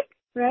Kaisik,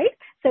 right?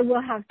 So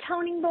we'll have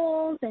toning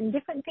bowls and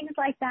different things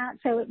like that.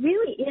 So it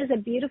really is a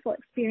beautiful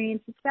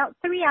experience. It's about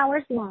 3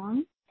 hours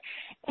long.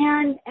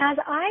 And as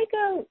I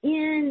go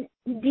in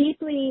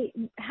deeply,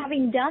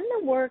 having done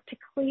the work to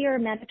clear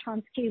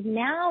Metatron's cube,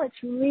 now it's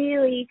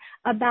really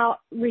about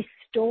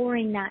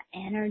restoring that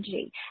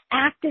energy,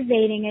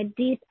 activating a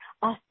deep,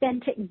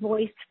 authentic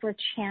voice for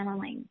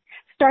channeling,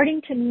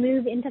 starting to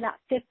move into that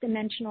fifth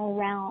dimensional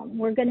realm.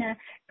 We're going to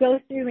go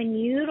through and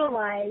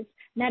utilize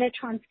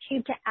Metatron's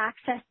cube to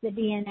access the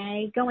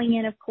DNA, going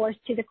in, of course,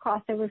 to the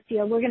crossover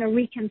field. We're going to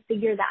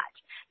reconfigure that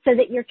so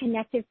that your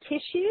connective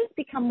tissues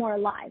become more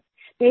alive.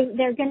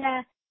 They're going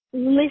to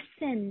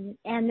listen,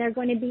 and they're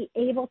going to be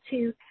able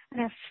to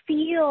kind of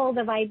feel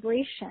the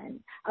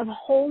vibration of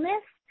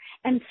wholeness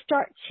and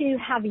start to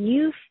have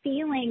you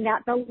feeling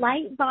that the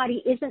light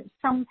body isn't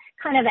some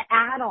kind of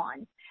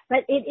add-on,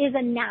 but it is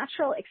a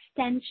natural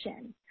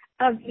extension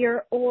of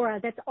your aura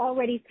that's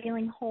already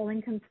feeling whole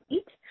and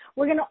complete.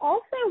 We're going to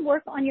also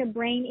work on your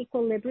brain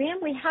equilibrium.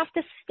 We have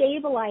to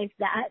stabilize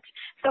that.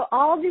 So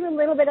I'll do a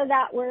little bit of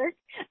that work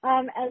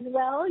as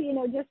well,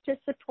 just to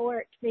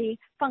support the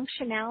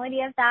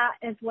functionality of that,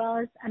 as well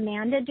as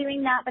Amanda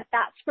doing that. But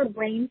that's for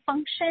brain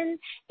function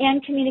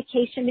and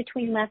communication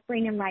between left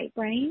brain and right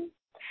brain.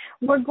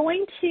 We're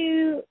going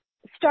to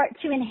start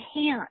to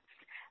enhance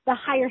the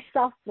higher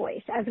self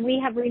voice as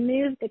we have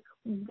removed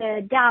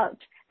the doubt,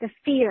 the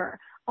fear,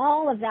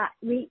 all of that,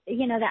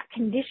 that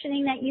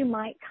conditioning that you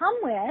might come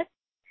with.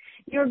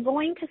 You're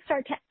going to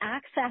start to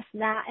access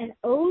that and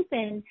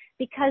open,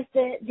 because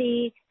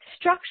the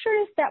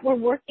structures that we're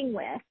working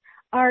with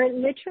are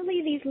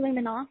literally these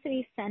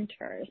luminosity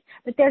centers,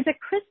 but there's a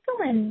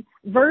crystalline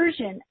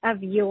version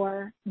of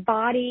your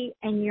body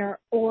and your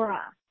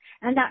aura.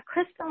 And that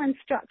crystalline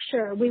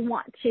structure, we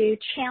want to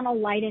channel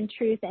light and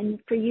truth, and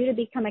for you to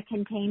become a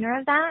container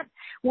of that.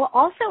 We'll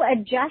also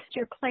adjust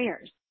your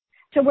clairs.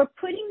 So we're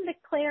putting the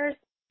clairs,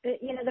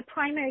 the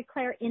primary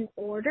clair in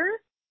order,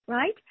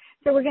 right?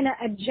 So we're going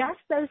to adjust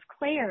those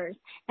clairs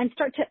and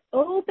start to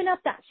open up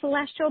that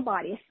celestial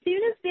body. As soon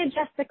as we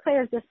adjust the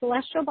clairs, the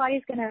celestial body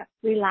is going to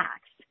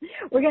relax.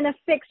 We're going to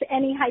fix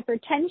any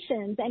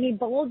hypertensions, any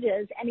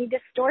bulges, any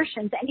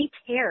distortions, any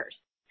tears.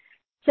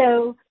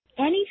 So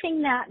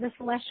anything that the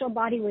celestial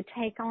body would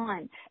take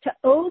on, to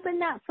open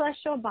that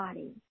celestial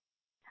body,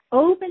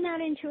 open that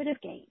intuitive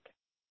gate,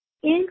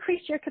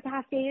 increase your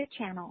capacity to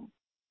channel,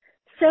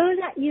 so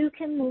that you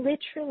can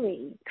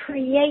literally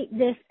create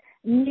this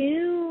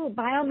new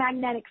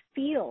biomagnetic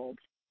field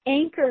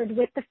anchored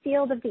with the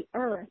field of the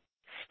earth,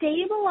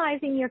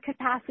 stabilizing your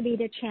capacity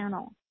to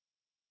channel.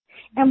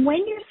 And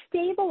when you're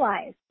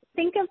stabilized,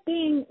 think of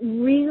being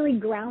really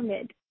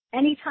grounded.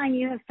 Anytime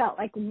you have felt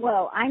like,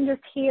 whoa, I'm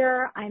just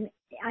here, I'm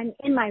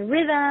in my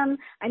rhythm,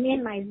 I'm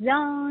in my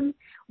zone,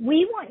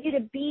 we want you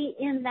to be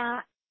in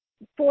that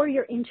for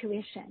your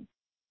intuition.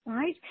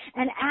 Right?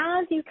 And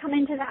as you come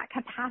into that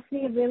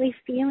capacity of really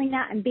feeling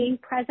that and being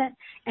present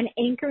and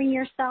anchoring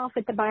yourself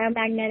at the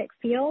biomagnetic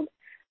field,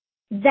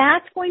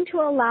 that's going to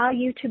allow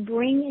you to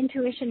bring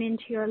intuition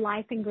into your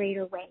life in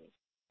greater ways,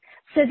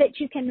 so that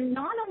you can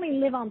not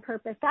only live on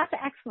purpose. That's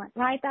excellent,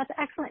 right? That's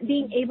excellent,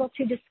 being able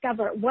to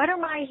discover, what are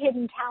my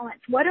hidden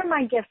talents? What are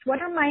my gifts?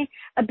 What are my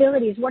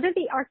abilities? What are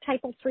the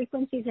archetypal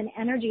frequencies and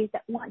energies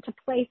that want to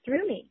play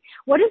through me?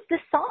 What is the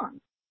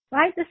song?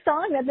 Right? The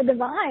song that the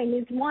divine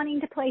is wanting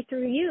to play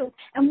through you.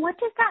 And what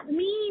does that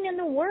mean in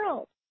the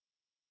world?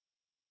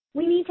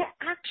 We need to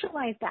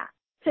actualize that.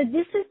 So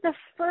this is the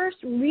first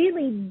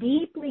really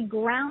deeply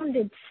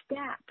grounded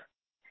step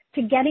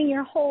to getting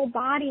your whole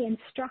body and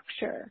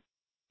structure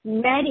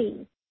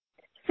ready,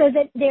 so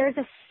that there's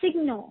a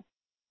signal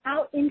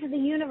out into the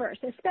universe,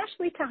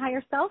 especially to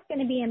higher self, going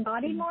to be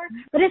embodied more,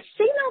 but a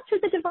signal to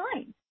the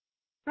divine,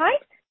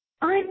 right?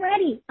 I'm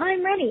ready.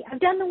 I'm ready. I've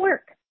done the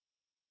work.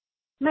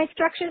 My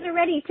structures are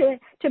ready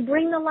to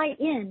bring the light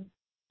in,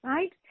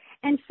 right?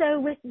 And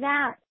so with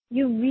that,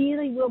 you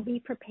really will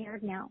be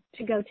prepared now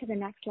to go to the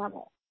next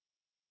level.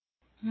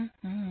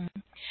 Mm-hmm.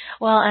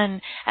 Well,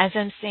 and as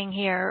I'm seeing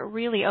here,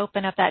 really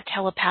open up that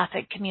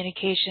telepathic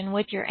communication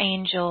with your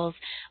angels,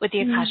 with the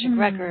Akashic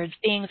records,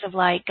 beings of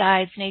light,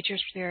 guides, nature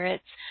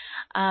spirits.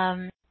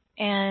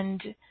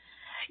 And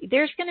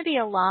there's going to be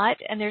a lot,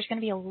 and there's going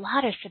to be a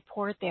lot of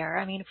support there.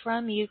 I mean,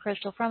 from you,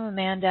 Crystal, from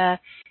Amanda,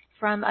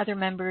 from other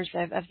members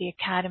of the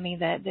Academy,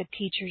 the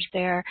teachers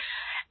there.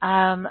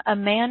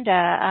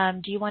 Amanda,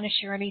 do you want to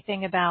share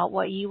anything about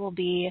what you will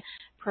be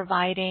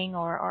providing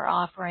or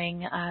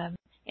offering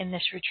in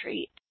this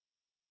retreat?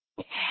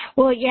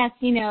 Well, yes,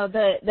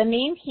 the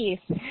main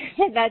piece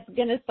that's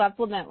going to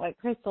supplement what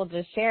Crystal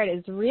just shared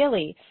is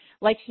really,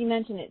 like she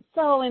mentioned, it's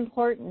so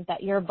important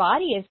that your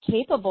body is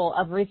capable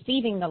of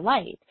receiving the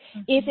light.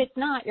 Mm-hmm. If it's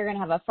not, you're going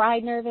to have a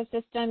fried nervous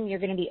system. You're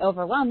going to be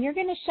overwhelmed. You're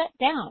going to shut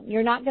down.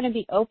 You're not going to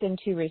be open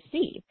to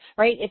receive,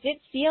 right? If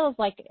it feels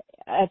like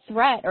a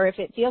threat, or if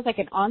it feels like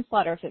an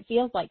onslaught, or if it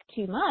feels like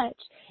too much,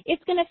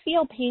 it's going to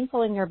feel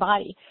painful in your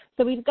body.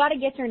 So we've got to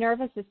get your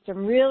nervous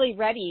system really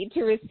ready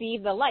to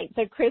receive the light.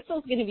 So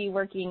Crystal's going to be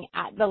working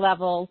at the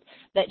levels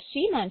that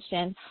she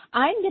mentioned.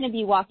 I'm going to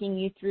be walking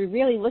you through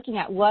really looking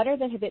at what are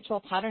the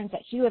habitual patterns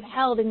that you have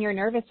held in your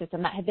nervous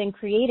system, that have been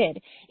created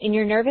in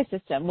your nervous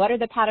system. What are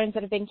the patterns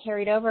that have been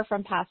carried over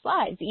from past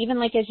lives? Even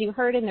like as you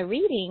heard in the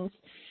readings,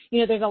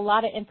 there's a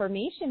lot of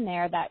information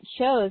there that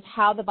shows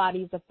how the body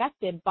is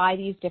affected by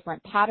these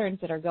different patterns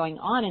that are going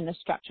on in the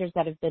structures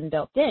that have been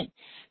built in.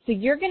 So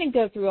you're going to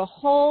go through a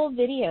whole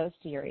video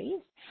series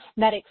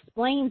that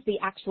explains the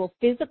actual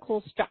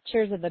physical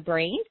structures of the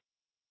brain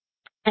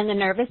and the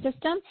nervous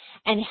system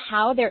and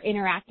how they're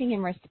interacting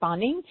and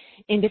responding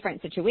in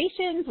different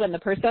situations when the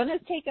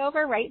personas take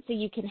over, right? So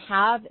you can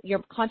have,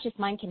 your conscious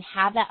mind can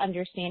have that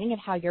understanding of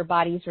how your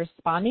body's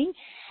responding.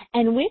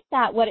 And with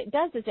that, what it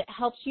does is it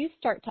helps you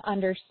start to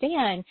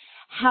understand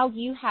how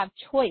you have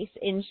choice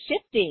in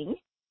shifting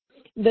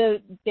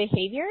the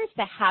behaviors,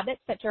 the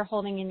habits that you're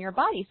holding in your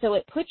body. So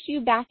it puts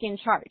you back in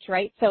charge,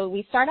 right? So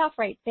we start off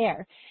right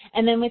there.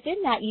 And then within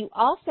that, you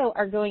also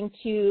are going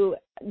to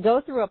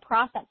go through a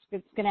process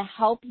that's going to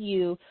help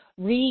you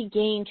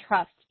regain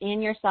trust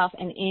in yourself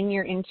and in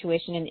your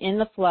intuition and in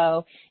the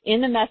flow,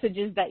 in the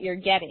messages that you're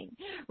getting,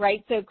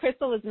 right? So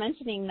Crystal was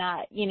mentioning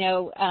that,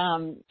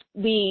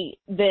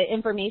 the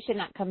information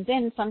that comes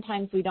in,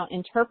 sometimes we don't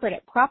interpret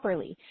it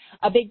properly.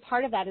 A big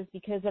part of that is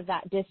because of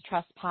that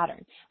distrust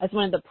pattern. That's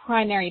one of the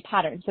primary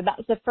patterns. So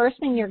that's the first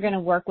thing you're going to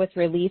work with,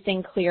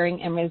 releasing,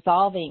 clearing, and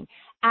resolving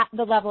at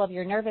the level of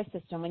your nervous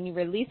system. When you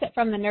release it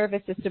from the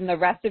nervous system, the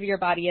rest of your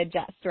body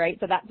adjusts, right?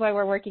 So that's why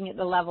we're working at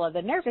the level of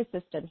the nervous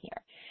system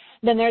here.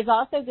 Then there's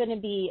also going to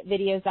be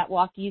videos that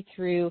walk you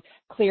through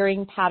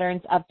clearing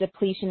patterns of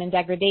depletion and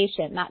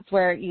degradation. That's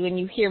where when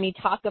you hear me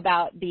talk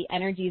about the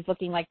energies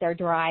looking like they're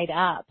dried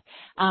up,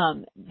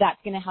 that's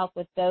going to help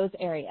with those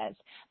areas.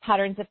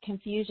 Patterns of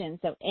confusion.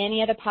 So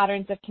any of the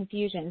patterns of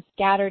confusion,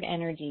 scattered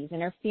energies,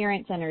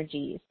 interference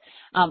energies,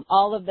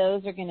 all of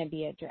those are going to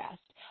be addressed.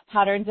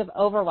 Patterns of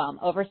overwhelm,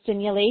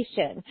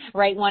 overstimulation,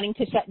 right? Wanting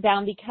to shut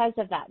down because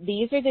of that.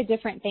 These are the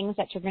different things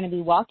that you're going to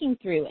be walking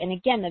through. And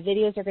again, the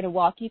videos are going to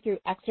walk you through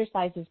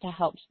exercises to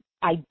help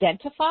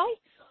identify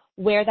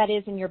where that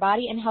is in your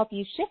body and help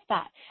you shift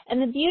that.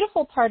 And the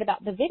beautiful part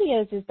about the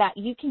videos is that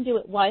you can do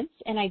it once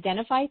and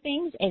identify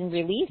things and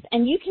release,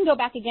 and you can go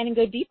back again and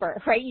go deeper,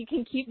 right? You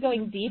can keep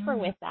going deeper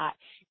with that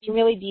and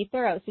really be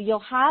thorough. So you'll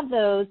have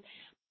those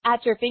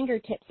at your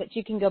fingertips that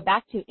you can go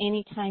back to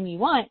anytime you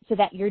want, so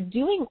that you're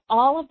doing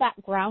all of that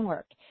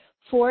groundwork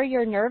for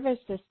your nervous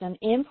system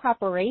in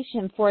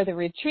preparation for the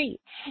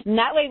retreat. And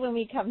that way, when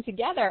we come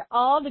together,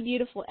 all the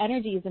beautiful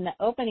energies and the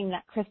opening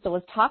that Crystal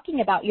was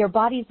talking about, your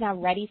body's now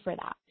ready for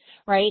that,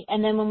 right?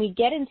 And then when we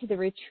get into the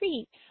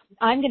retreat,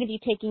 I'm going to be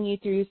taking you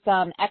through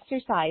some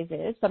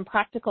exercises, some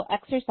practical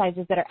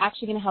exercises that are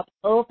actually going to help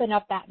open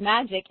up that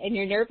magic, and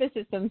your nervous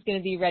system is going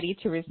to be ready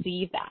to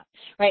receive that,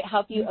 right?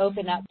 Help you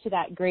open up to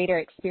that greater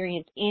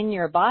experience in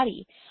your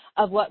body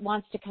of what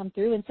wants to come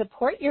through and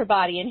support your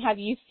body and have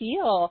you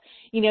feel,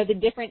 the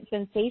different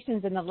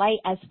sensations in the light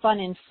as fun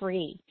and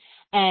free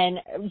and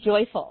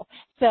joyful.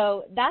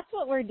 So that's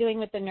what we're doing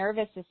with the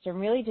nervous system,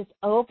 really just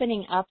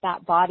opening up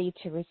that body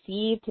to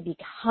receive, to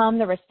become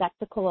the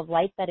receptacle of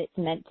light that it's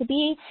meant to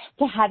be,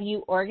 to have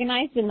you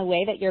organized in the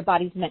way that your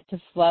body's meant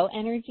to flow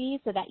energy,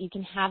 so that you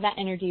can have that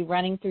energy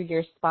running through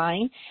your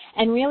spine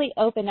and really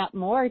open up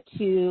more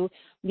to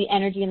the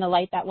energy and the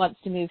light that wants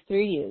to move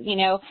through you.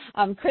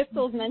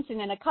 Crystal's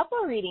mentioned in a couple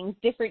of readings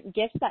different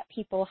gifts that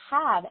people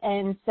have,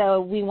 and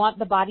so we want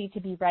the body to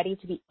be ready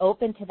to be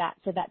open to that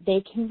so that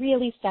they can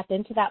really step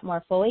into that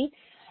more fully.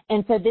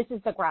 And so this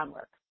is the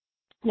groundwork.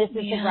 This is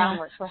the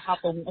groundwork for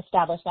helping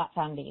establish that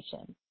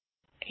foundation.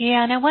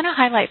 Yeah, and I want to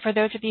highlight for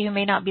those of you who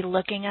may not be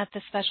looking at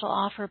the special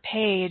offer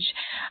page,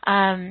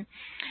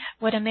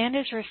 what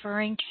Amanda's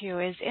referring to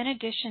is, in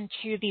addition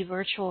to the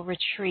virtual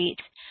retreat,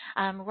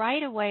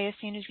 right away as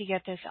soon as you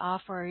get this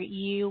offer,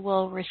 you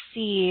will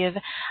receive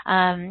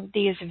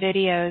these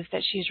videos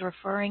that she's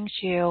referring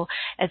to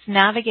as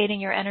navigating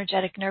your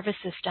energetic nervous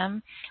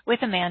system with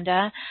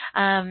Amanda.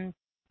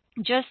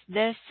 just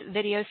this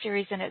video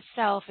series in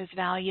itself is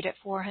valued at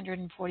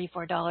 $444.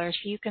 So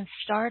you can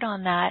start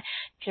on that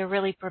to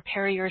really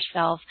prepare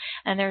yourself.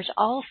 And there's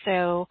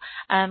also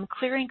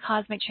Clearing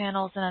Cosmic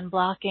Channels and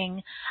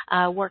Unblocking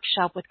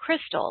workshop with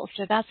crystals.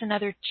 So that's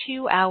another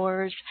 2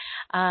 hours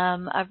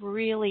of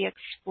really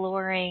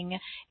exploring,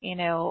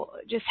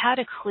 just how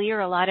to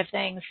clear a lot of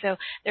things. So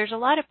there's a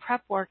lot of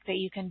prep work that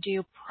you can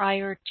do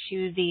prior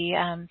to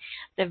the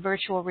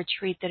virtual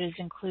retreat that is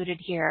included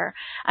here.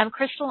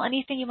 Crystal,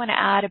 anything you want to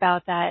add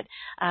about that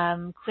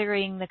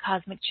Clearing the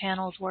Cosmic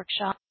Channels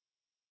workshop?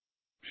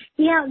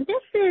 Yeah,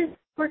 this is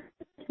for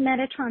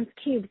Metatron's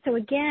Cube. So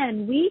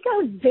again, we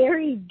go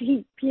very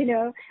deep, These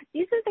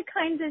are the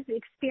kinds of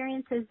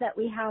experiences that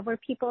we have where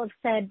people have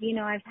said,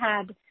 I've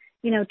had,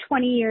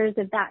 20 years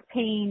of back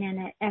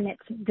pain and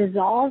it's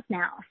dissolved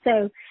now.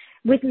 So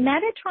with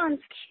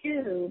Metatron's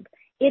Cube,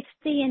 it's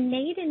the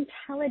innate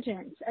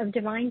intelligence of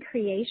divine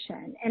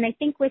creation. And I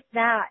think with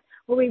that,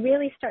 what we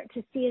really start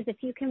to see is if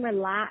you can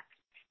relax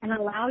and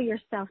allow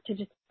yourself to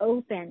just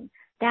open,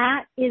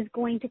 that is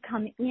going to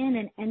come in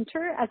and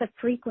enter as a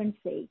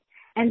frequency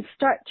and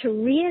start to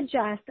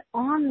readjust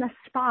on the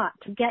spot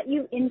to get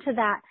you into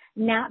that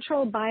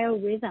natural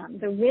biorhythm,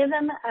 the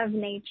rhythm of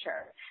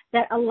nature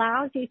that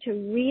allows you to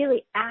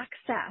really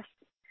access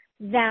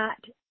that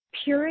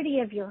purity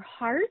of your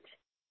heart,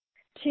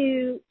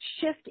 to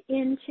shift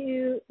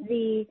into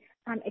the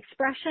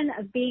expression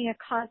of being a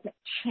cosmic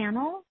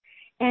channel,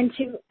 and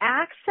to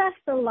access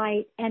the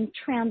light and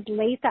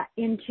translate that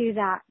into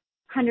that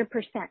 100%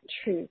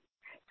 truth.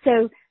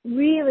 So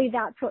really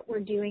that's what we're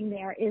doing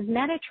there is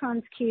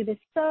Metatron's Cube is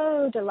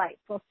so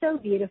delightful, so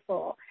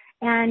beautiful,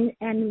 and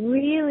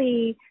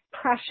really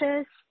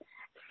precious.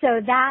 So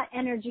that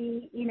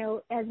energy,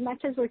 as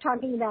much as we're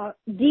talking about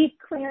deep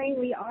clearing,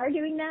 we are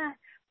doing that,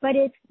 but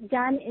it's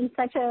done in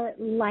such a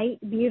light,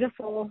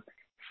 beautiful,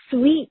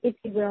 sweet, if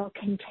you will,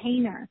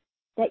 container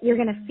that you're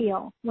going to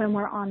feel when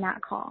we're on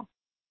that call.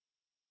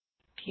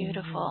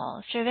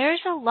 Beautiful. So there's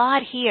a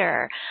lot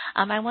here.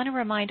 I want to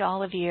remind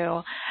all of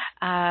you,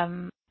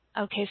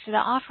 okay, so the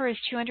offer is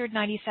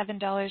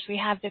 $297. We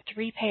have the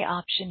 3-pay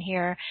option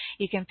here.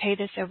 You can pay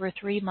this over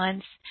 3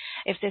 months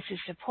if this is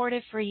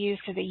supportive for you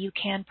so that you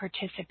can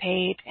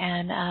participate.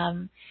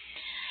 And,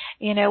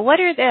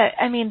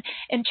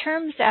 in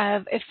terms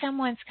of if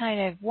someone's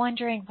kind of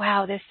wondering,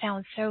 wow, this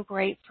sounds so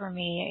great for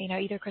me,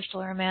 either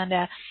Crystal or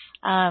Amanda,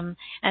 and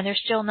they're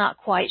still not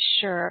quite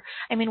sure.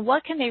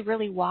 What can they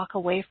really walk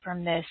away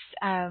from this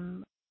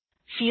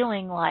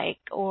feeling like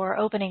or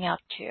opening up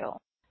to?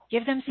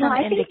 Give them some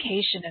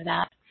indication of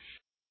that.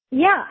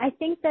 Yeah, I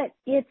think that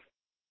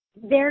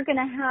they're going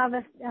to have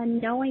a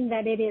knowing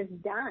that it is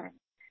done.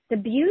 The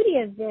beauty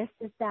of this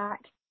is that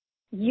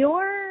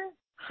your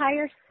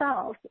higher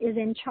self is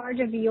in charge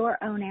of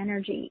your own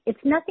energy. It's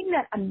nothing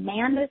that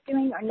Amanda's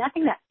doing or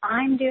nothing that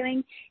I'm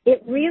doing.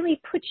 It really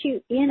puts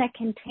you in a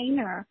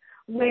container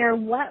where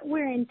what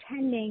we're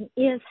intending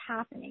is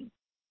happening.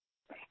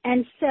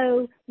 And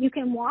so you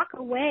can walk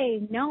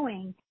away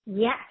knowing,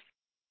 yes,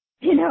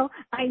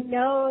 I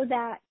know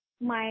that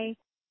my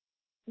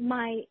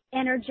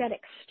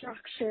energetic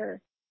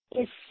structure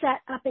is set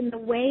up in the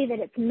way that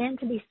it's meant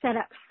to be set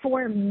up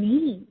for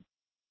me,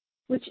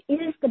 which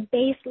is the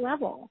base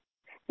level.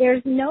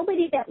 There's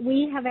nobody that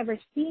we have ever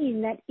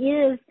seen that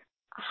is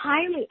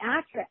highly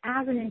accurate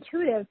as an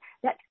intuitive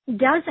that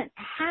doesn't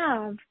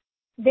have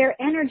their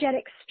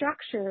energetic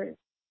structure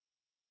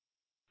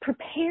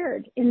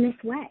prepared in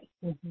this way.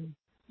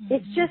 Mm-hmm.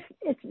 It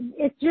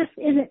just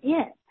isn't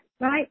it,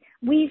 right?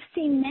 We've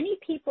seen many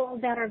people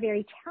that are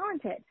very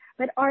talented,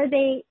 but are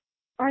they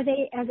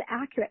as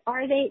accurate?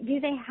 Do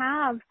they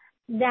have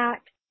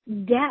that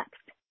depth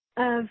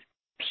of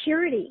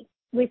purity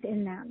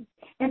within them?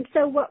 And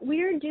so what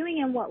we're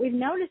doing and what we've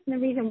noticed, and the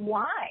reason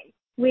why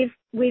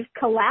we've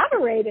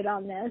collaborated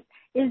on this,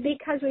 is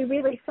because we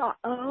really saw,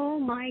 oh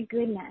my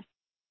goodness,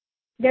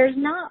 there's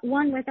not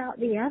one without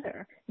the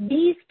other.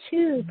 These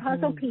two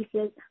puzzle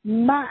pieces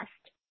must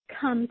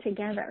come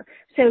together.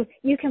 So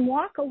you can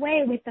walk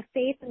away with the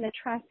faith and the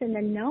trust and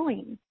the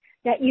knowing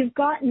that you've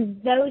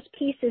gotten those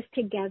pieces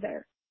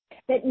together,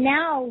 that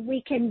now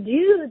we can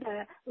do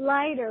the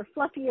lighter,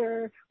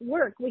 fluffier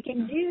work. We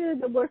can do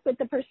the work with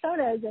the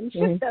personas and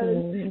shift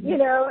those,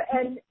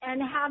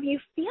 and have you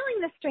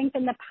feeling the strength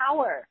and the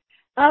power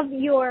of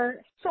your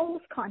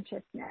soul's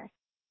consciousness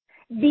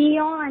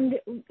beyond,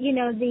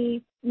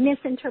 the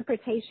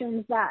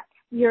misinterpretations that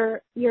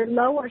your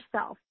lower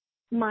self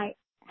might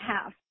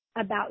have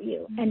about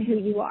you and who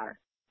you are,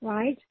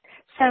 right?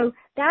 So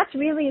that's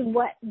really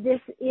what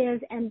this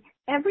is, and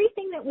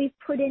everything that we've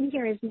put in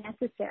here is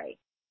necessary.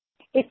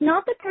 It's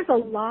not that there's a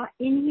lot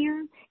in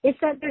here, it's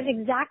that there's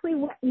exactly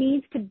what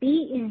needs to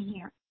be in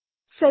here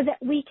so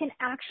that we can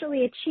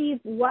actually achieve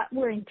what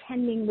we're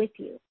intending with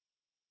you.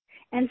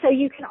 And so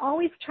you can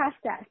always trust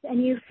us,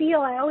 and you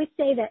feel, I always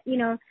say that,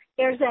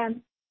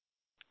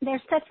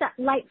 there's such that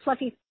light,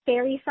 fluffy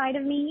fairy side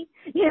of me,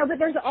 but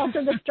there's also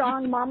the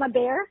strong mama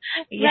bear.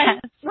 Yes.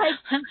 Like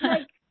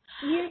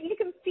you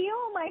can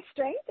feel my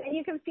strength and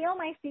you can feel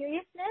my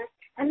seriousness,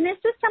 And this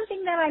is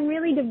something that I'm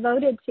really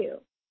devoted to.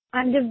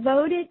 I'm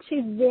devoted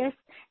to this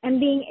and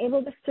being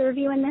able to serve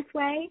you in this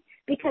way,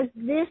 because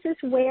this is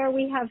where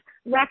we have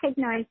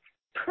recognized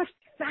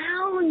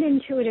profound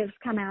intuitives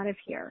come out of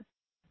here.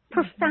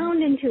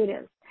 Profound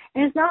intuitives.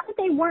 And it's not that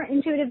they weren't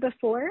intuitive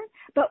before,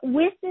 but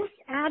with this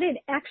added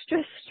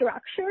extra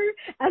structure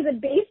as a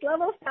base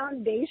level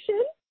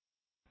foundation,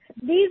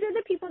 these are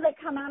the people that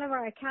come out of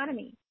our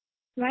academy,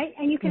 right?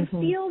 And you can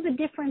feel the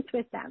difference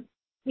with them.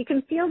 You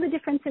can feel the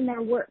difference in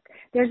their work.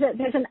 There's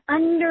an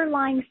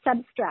underlying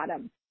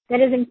substratum that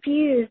is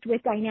infused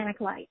with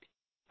dynamic light.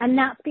 And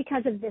that's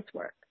because of this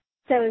work.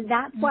 So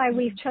that's why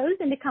we've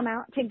chosen to come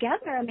out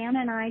together,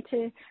 Amanda and I,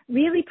 to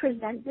really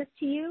present this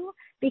to you,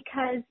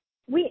 because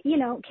we,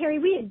 Carrie,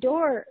 we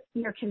adore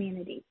your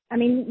community. I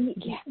mean,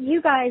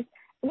 you guys,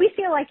 we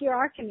feel like you're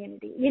our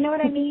community. You know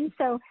what I mean?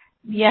 So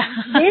this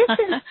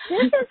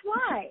is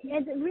why.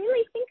 And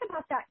really think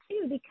about that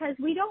too, because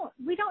we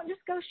don't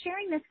just go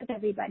sharing this with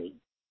everybody.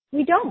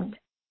 We don't.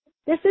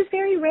 This is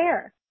very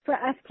rare for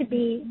us to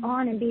be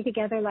on and be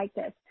together like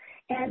this.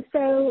 And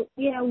so,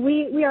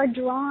 we are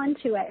drawn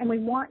to it, and we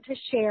want to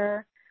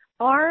share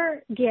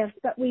our gifts,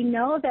 but we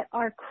know that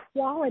our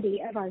quality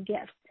of our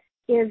gifts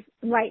is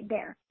right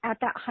there at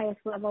that highest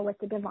level with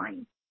the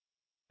divine.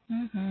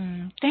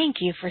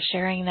 Thank you for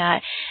sharing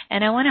that.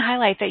 And I want to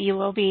highlight that you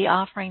will be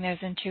offering those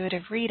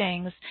intuitive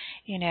readings,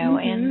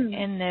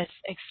 in this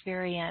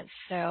experience.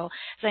 So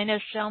I know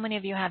so many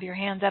of you have your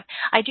hands up.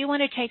 I do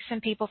want to take some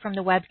people from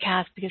the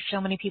webcast, because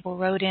so many people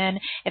wrote in,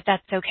 if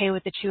that's okay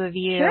with the two of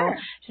you,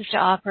 just to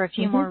offer a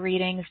few more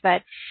readings.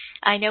 But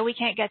I know we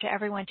can't get to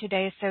everyone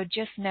today, so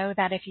just know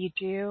that if you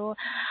do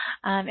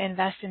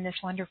invest in this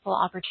wonderful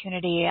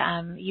opportunity,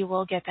 you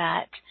will get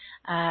that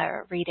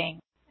reading.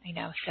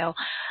 So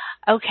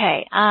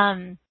okay.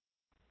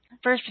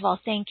 First of all,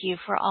 thank you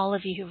for all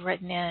of you who've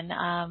written in.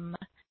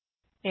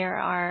 There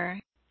are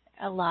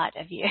a lot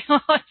of you.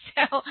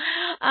 So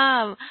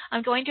I'm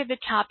going to the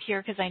top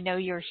here because I know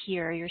you're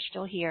here. You're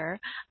still here.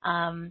 So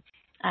I'm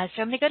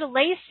going to go to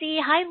Lacey.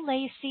 Hi,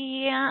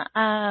 Lacey.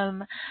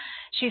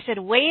 She said,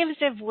 waves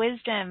of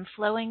wisdom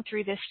flowing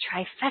through this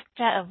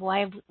trifecta of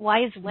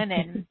wise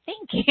women.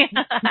 Thank you.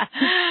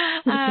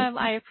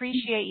 I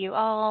appreciate you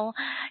all.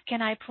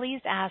 Can I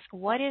please ask,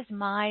 what is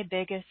my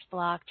biggest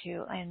block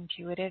to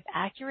intuitive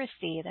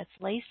accuracy? That's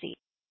Lacey.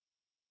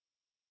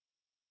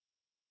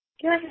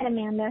 Go ahead,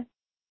 Amanda.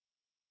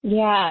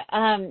 Yeah.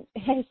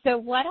 So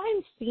what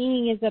I'm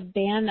seeing is a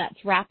band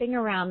that's wrapping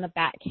around the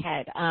back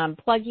head,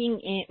 plugging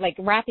in, like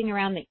wrapping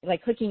around,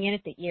 hooking in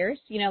at the ears,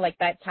 like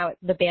that's how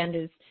the band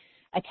is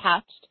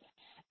attached.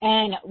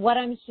 And what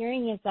I'm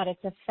hearing is that it's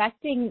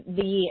affecting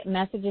the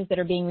messages that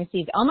are being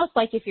received, almost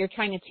like if you're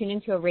trying to tune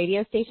into a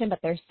radio station, but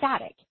they're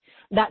static.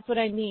 That's what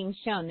I'm being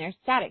shown. They're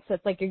static. So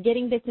it's like you're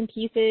getting bits and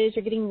pieces,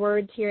 you're getting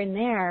words here and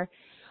there,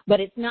 but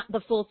it's not the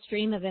full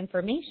stream of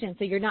information.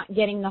 So you're not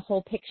getting the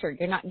whole picture.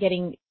 You're not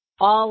getting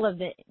all of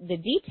the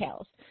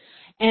details.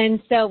 And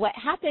so what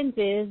happens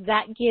is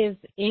that gives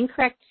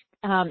incorrect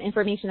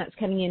information that's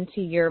coming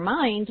into your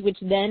mind, which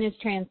then is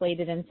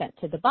translated and sent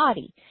to the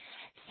body.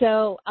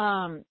 So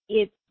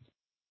it's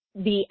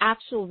the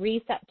actual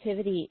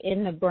receptivity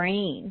in the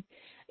brain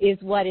is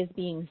what is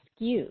being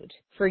skewed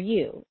for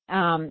you.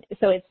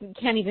 So it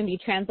can't even be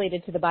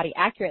translated to the body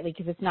accurately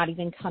because it's not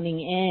even coming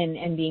in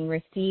and being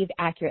received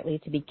accurately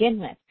to begin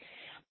with.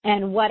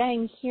 And what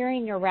I'm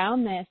hearing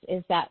around this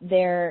is that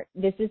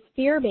this is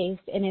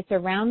fear-based, and it's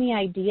around the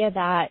idea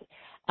that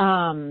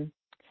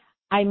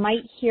I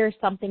might hear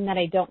something that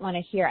I don't want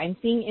to hear. I'm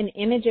seeing an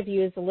image of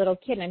you as a little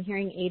kid. I'm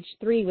hearing age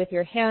 3 with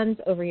your hands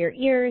over your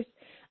ears,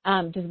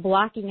 just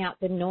blocking out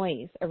the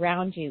noise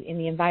around you in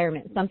the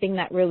environment, something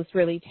that was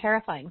really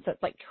terrifying. So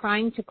it's like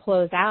trying to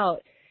close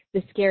out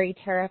the scary,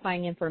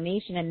 terrifying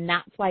information, and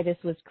that's why this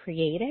was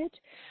created.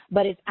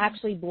 But it's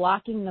actually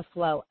blocking the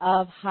flow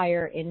of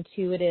higher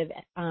intuitive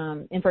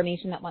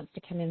information that wants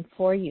to come in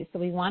for you. So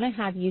we want to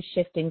have you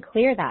shift and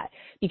clear that,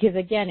 because,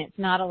 again, it's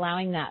not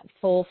allowing that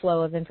full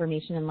flow of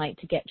information and light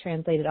to get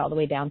translated all the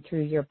way down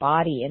through your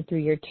body and through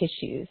your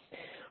tissues.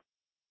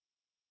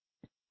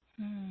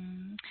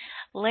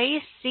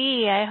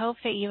 Lacey, I hope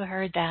that you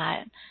heard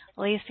that.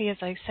 Lacey is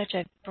like such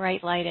a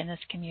bright light in this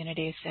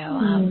community. So,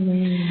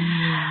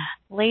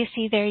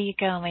 Lacey, there you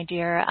go, my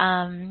dear.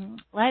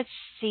 Let's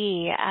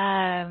see.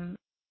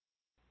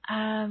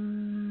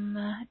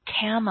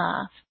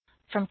 Tama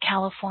from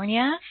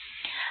California.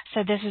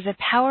 So this is a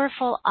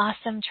powerful,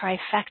 awesome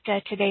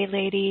trifecta today,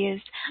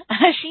 ladies.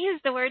 She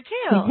used the word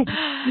too.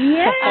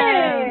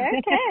 Yay!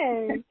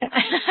 Okay.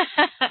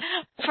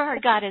 For our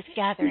goddess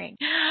gathering.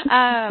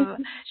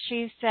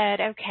 She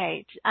said,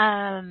 okay,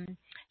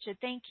 so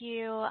thank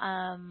you.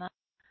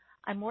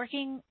 I'm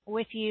working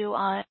with you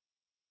on,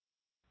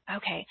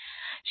 okay.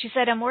 She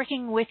said, I'm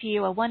working with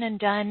you, a one and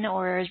done,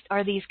 or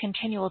are these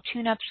continual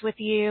tune-ups with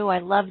you? I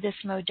love this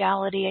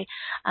modality.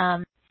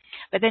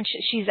 But then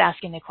she's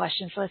asking the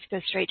question, so let's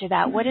go straight to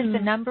that. What is the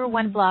number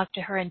one block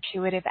to her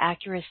intuitive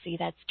accuracy?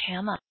 That's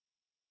Tama.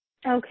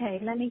 Okay,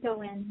 let me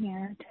go in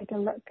here, take a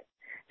look.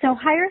 So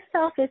higher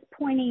self is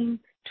pointing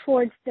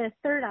towards the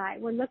third eye.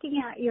 We're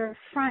looking at your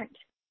front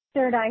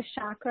third eye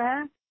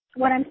chakra.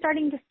 What I'm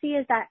starting to see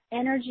is that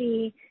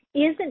energy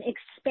isn't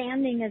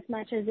expanding as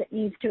much as it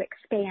needs to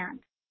expand,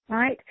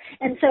 right?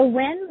 And so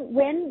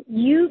when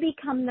you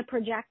become the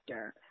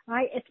projector,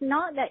 right, it's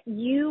not that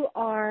you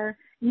are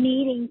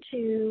needing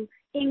to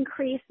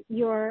increase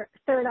your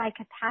third eye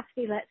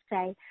capacity, let's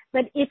say,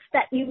 but it's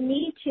that you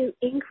need to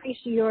increase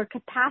your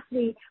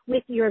capacity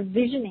with your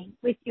visioning,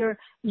 with your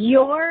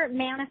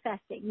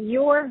manifesting,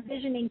 your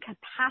visioning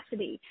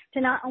capacity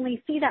to not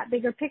only see that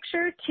bigger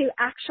picture, to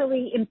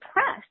actually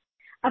impress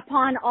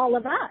upon all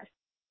of us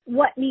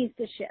what needs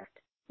to shift.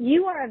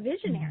 You are a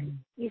visionary,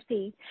 you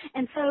see.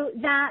 And so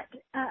that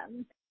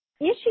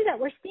issue that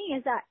we're seeing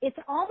is that it's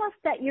almost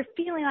that you're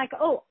feeling like,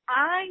 oh,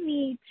 I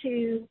need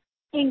to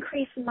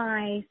increase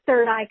my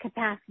third eye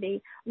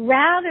capacity,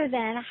 rather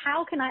than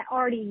how can I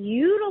already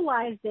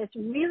utilize this,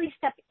 really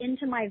step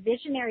into my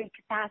visionary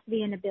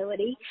capacity and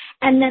ability,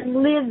 and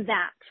then live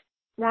that,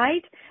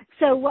 right?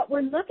 So what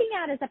we're looking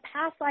at is a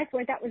past life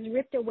where that was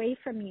ripped away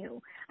from you.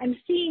 I'm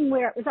seeing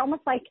where it was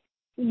almost like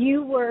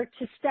you were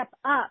to step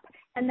up,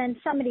 and then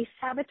somebody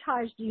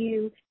sabotaged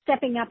you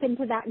stepping up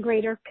into that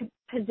greater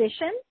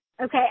position,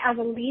 okay, as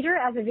a leader,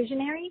 as a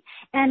visionary,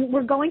 and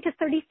we're going to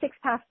 36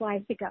 past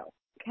lives ago.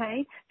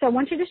 Okay, so I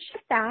want you to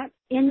shift that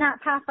in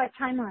that past life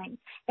timeline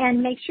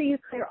and make sure you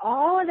clear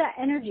all of that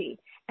energy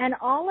and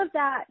all of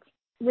that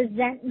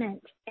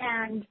resentment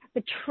and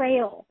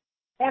betrayal,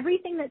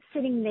 everything that's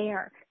sitting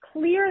there.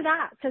 Clear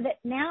that so that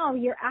now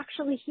you're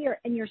actually here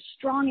and you're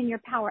strong in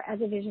your power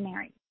as a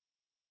visionary.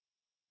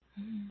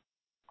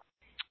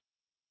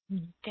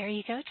 There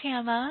you go,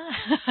 Tama.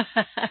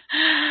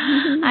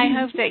 I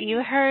hope that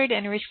you heard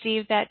and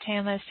received that,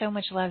 Tama. So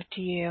much love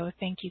to you.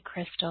 Thank you,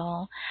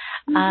 Crystal.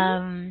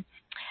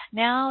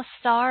 Now,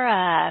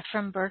 Sarah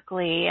from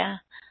Berkeley.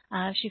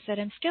 She said,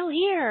 I'm still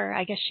here.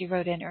 I guess she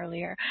wrote in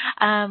earlier.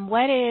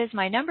 What is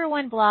my number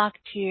one block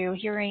to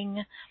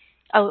hearing,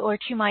 or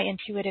to my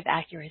intuitive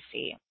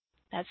accuracy?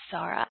 That's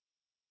Sarah.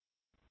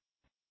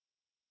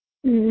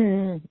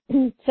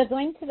 So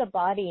going to the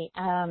body,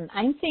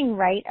 I'm seeing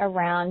right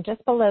around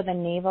just below the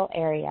navel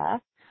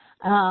area,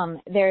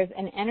 there's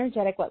an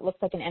energetic, what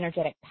looks like an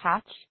energetic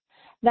patch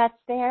that's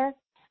there.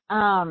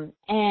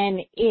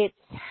 And it's,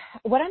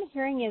 what I'm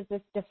hearing is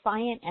this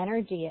defiant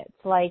energy.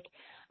 It's like,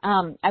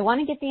 I want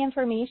to get the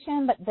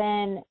information, but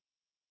then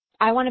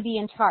I want to be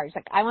in charge.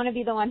 Like, I want to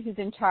be the one who's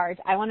in charge.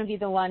 I want to be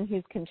the one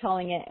who's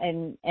controlling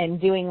it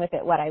and doing with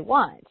it what I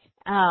want.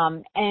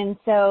 And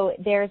so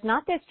there's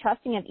not this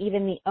trusting of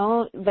even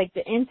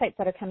the insights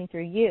that are coming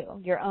through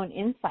you, your own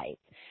insights.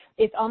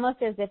 It's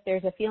almost as if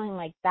there's a feeling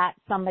like that's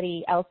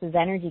somebody else's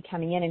energy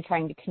coming in and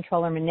trying to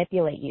control or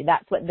manipulate you.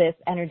 That's what this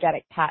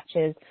energetic patch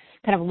is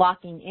kind of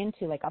locking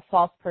into, like a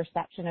false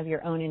perception of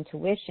your own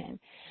intuition.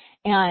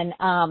 And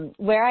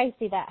where I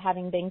see that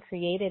having been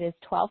created is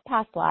 12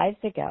 past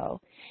lives ago.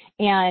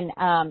 And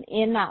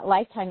in that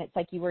lifetime, it's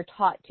like you were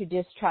taught to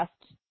distrust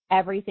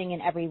everything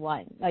and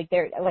everyone. Like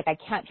I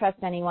can't trust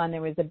anyone.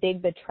 There was a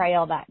big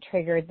betrayal that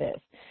triggered this.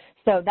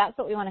 So that's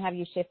what we want to have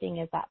you shifting,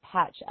 is that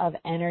patch of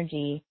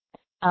energy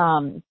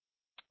in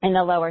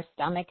the lower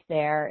stomach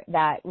there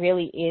that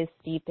really is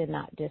steeped in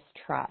that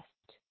distrust.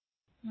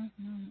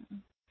 Mm-hmm.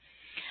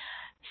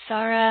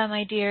 Sarah,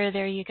 my dear,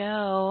 there you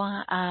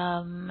go.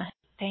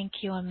 Thank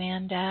you,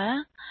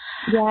 Amanda.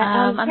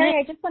 Yeah,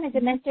 Carrie, I just wanted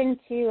to mention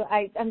too,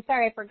 I'm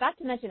sorry, I forgot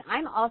to mention,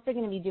 I'm also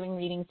going to be doing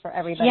readings for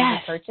everybody who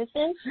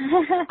purchases.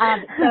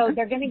 So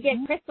they're going to get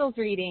Crystal's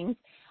readings,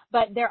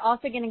 but they're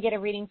also going to get a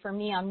reading from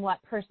me on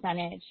what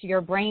percentage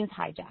your brain's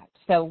hijacked.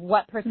 So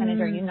what percentage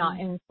are you not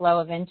in flow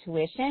of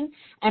intuition?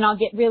 And I'll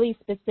get really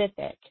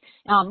specific,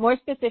 more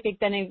specific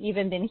than I've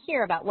even been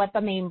here about what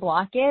the main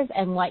block is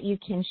and what you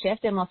can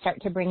shift. And we'll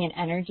start to bring in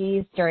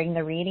energies during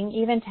the reading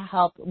even to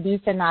help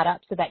loosen that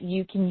up so that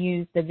you can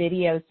use the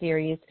video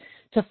series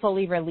to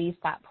fully release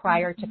that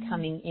prior to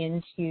coming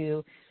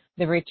into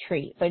the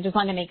retreat. So I just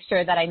want to make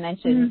sure that I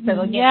mentioned. So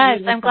they'll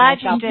get I'm glad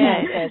you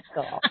did.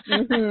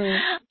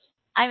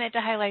 I meant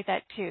to highlight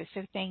that too,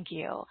 so thank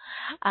you.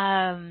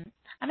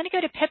 I'm going to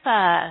go to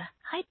Pippa.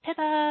 Hi,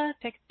 Pippa.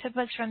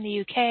 Pippa's from the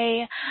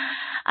UK.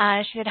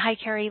 She said, hi,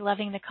 Carrie,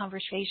 loving the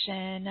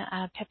conversation.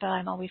 Pippa,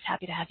 I'm always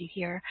happy to have you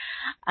here.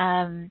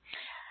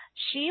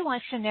 She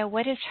wants to know,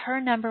 what is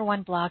her number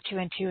one block to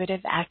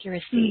intuitive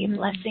accuracy?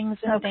 Blessings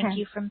and thank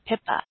you from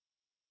Pippa.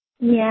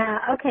 Yeah,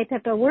 okay,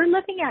 Pippa. We're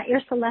looking at your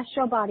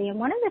celestial body, and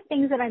one of the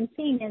things that I'm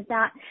seeing is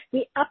that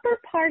the upper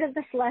part of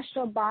the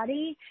celestial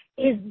body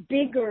is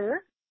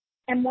bigger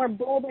and more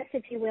bulbous,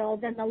 if you will,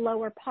 than the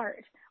lower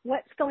part.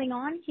 What's going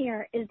on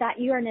here is that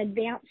you're an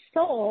advanced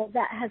soul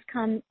that has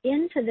come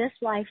into this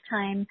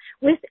lifetime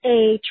with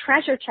a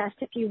treasure chest,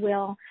 if you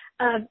will,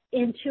 of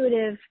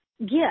intuitive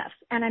gifts.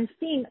 And I'm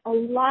seeing a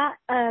lot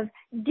of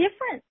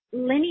different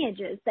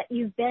lineages that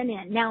you've been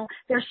in. Now,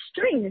 there's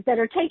strings that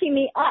are taking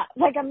me up.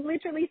 Like, I'm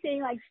literally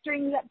seeing like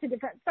strings up to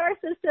different star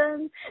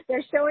systems.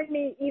 They're showing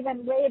me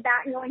even way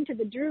back going to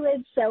the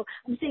Druids. So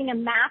I'm seeing a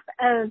map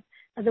of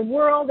the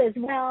world as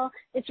well.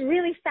 It's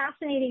really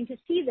fascinating to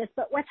see this,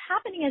 but what's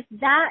happening is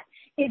that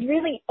is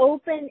really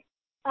open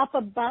up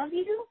above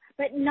you,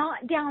 but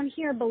not down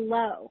here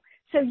below.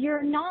 So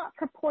you're not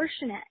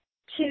proportionate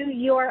to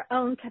your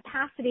own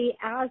capacity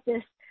as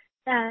this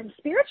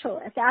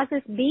spiritualist, as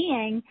this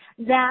being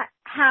that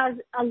has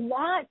a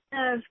lot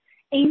of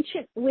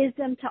ancient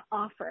wisdom to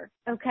offer,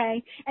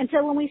 okay? And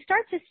so when we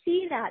start to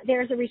see that,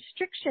 there's a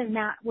restriction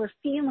that we're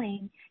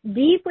feeling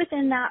deep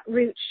within that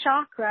root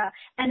chakra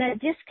and a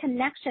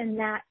disconnection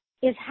that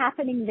is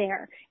happening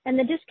there, and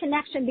the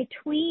disconnection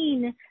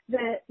between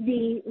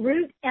the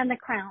root and the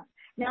crown.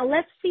 Now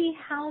let's see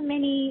how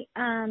many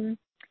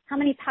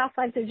past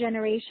lives or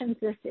generations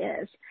this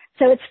is.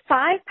 So it's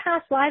 5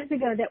 past lives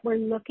ago that we're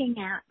looking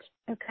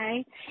at,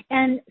 okay?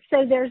 And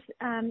so there's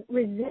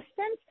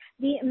resistance.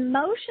 The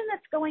emotion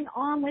that's going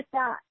on with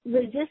that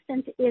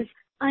resistance is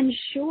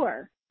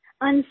unsure,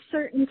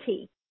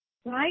 uncertainty,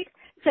 right?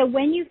 So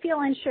when you feel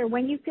unsure,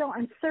 when you feel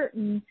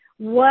uncertain,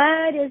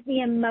 what is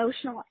the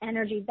emotional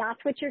energy? That's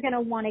what you're going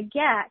to want to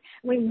get.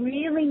 We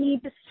really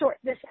need to sort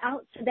this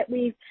out so that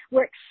we're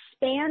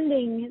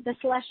expanding the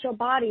celestial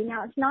body.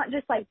 Now, it's not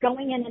just like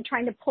going in and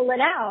trying to pull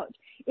it out.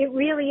 It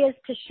really is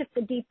to shift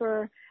the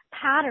deeper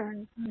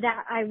pattern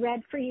that I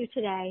read for you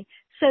today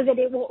so that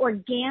it will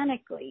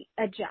organically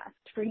adjust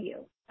for you,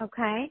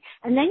 okay?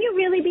 And then you'll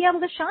really be able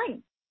to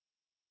shine.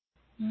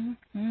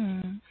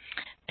 Mm-hmm.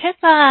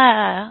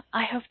 Pippa,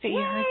 I hope that you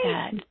heard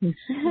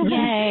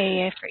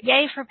that.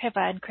 Yay for Pippa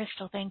and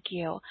Crystal. Thank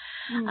you.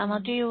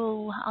 I'll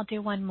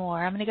do one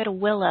more. I'm going to go to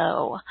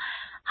Willow.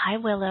 Hi,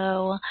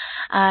 Willow.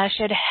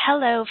 Said,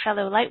 hello,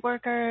 fellow light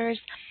workers.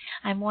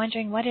 I'm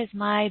wondering what is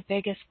my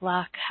biggest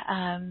block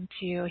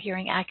to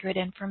hearing accurate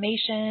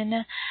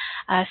information.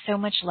 So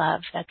much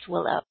love. That's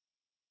Willow.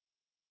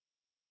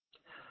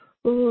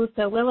 Ooh,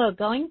 so Willow,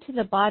 going to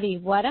the body,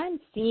 what I'm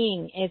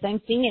seeing is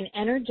I'm seeing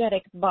an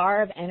energetic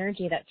bar of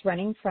energy that's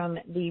running from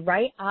the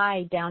right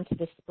eye down to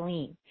the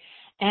spleen.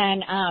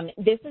 And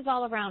this is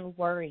all around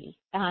worry.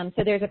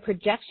 So there's a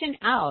projection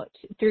out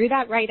through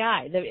that right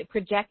eye,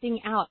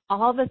 projecting out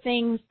all the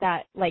things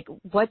that, like,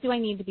 what do I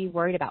need to be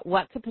worried about?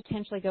 What could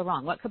potentially go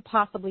wrong? What could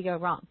possibly go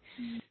wrong?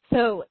 Mm-hmm.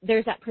 So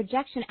there's that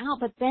projection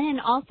out, but then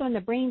also in the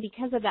brain,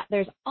 because of that,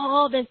 there's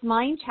all this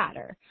mind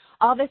chatter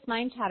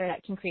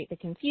that can create the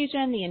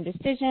confusion, the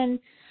indecision,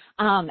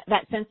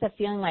 that sense of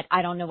feeling like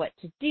I don't know what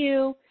to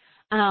do.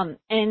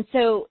 And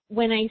so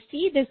when I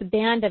see this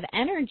band of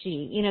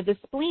energy, you know, the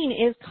spleen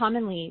is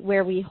commonly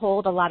where we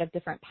hold a lot of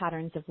different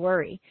patterns of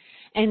worry.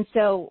 And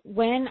so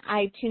when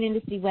I tune in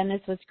to see when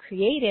this was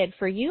created,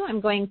 for you, I'm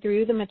going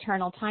through the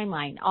maternal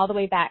timeline all the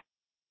way back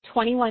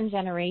 21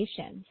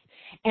 generations.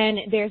 And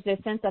there's this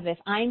sense of if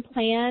I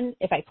plan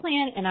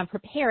and I'm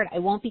prepared, I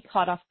won't be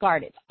caught off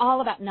guard. It's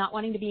all about not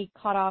wanting to be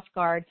caught off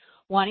guard,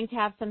 wanting to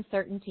have some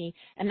certainty.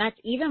 And that's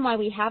even why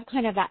we have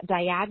kind of that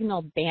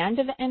diagonal band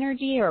of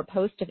energy or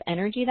post of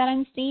energy that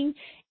I'm seeing.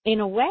 In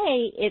a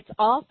way, it's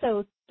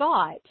also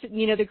thought,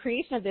 you know, the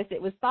creation of this,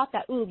 it was thought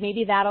that,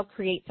 maybe that'll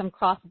create some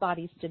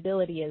cross-body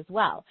stability as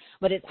well.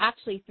 But it's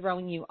actually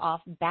throwing you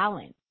off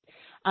balance.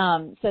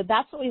 So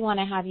that's what we want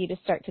to have you to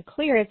start to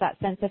clear, is that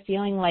sense of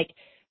feeling like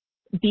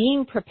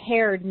being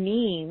prepared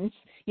means,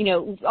 you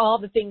know, all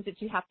the things that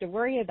you have to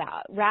worry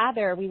about.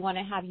 Rather, we want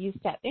to have you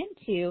step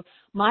into,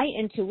 my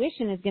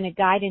intuition is going to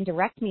guide and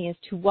direct me as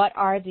to what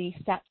are the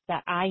steps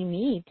that I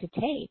need to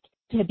take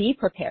to be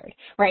prepared,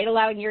 right?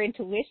 Allowing your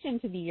intuition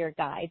to be your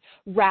guide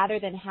rather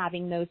than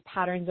having those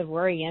patterns of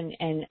worry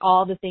and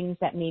all the things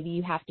that maybe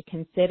you have to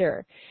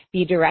consider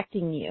be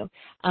directing you,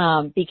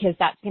 because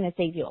that's going to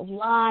save you a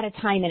lot of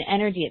time and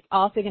energy. It's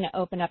also going to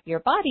open up your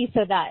body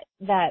so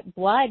that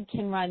blood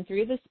can run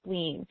through the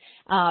spleen,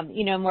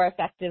 more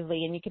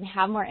effectively, and you can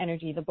have more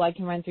energy. The blood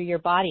can run through your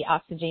body,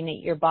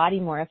 oxygenate your body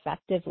more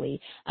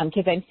effectively,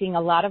 because I'm seeing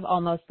a lot of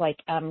almost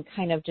like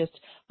kind of just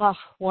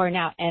worn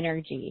out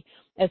energy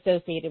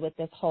associated with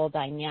this whole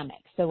dynamic.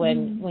 So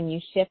when you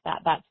shift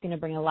that, that's going to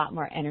bring a lot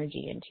more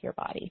energy into your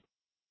body.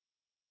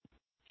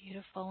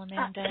 Beautiful,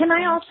 Amanda. Can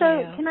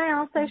I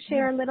also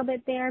share a little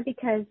bit there,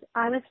 because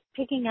I was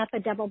picking up a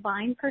double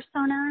bind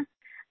persona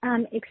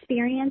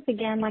experience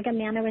again, like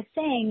Amanda was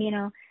saying, you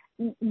know,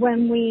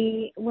 when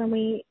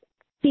we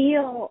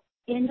feel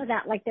into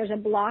that, like there's a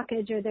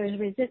blockage or there's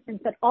resistance,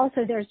 but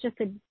also there's just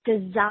a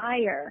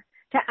desire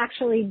to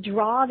actually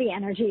draw the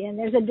energy in.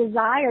 There's a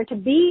desire to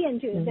be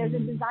into it. There's a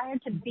desire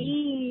to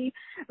be,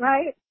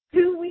 right,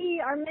 who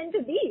we are meant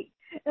to be.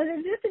 And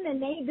there's just an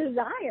innate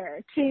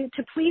desire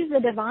to please the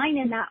divine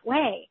in that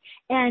way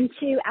and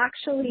to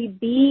actually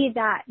be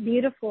that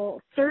beautiful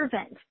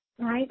servant,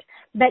 right?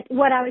 But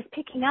what I was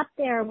picking up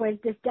there was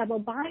this double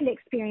bind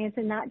experience,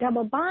 and that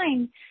double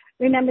bind,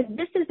 remember,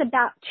 this is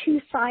about two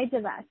sides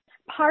of us.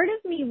 Part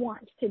of me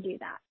wants to do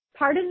that.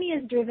 Part of me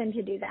is driven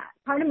to do that.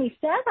 Part of me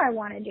says I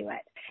want to do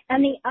it.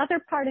 And the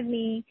other part of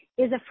me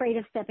is afraid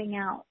of stepping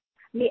out.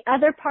 The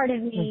other part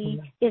of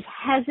me is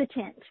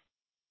hesitant,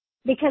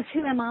 because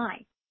who am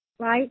I,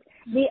 right?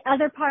 The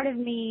other part of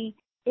me,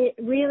 it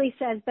really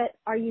says, but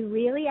are you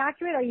really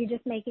accurate, or are you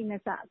just making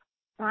this up,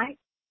 right?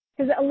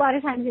 Because a lot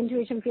of times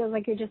intuition feels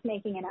like you're just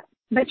making it up,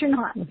 but you're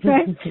not,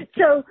 right?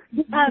 So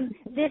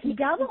this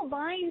double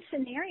bind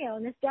scenario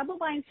and this double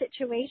bind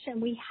situation,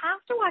 we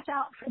have to watch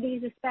out for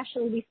these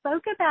especially. We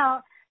spoke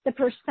about the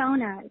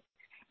personas,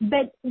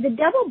 but the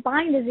double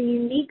bind is a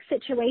unique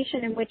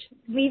situation in which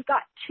we've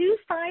got two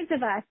sides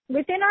of us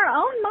within our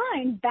own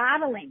mind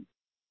battling,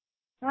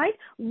 right?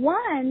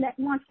 One that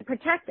wants to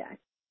protect us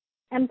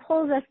and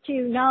pulls us to,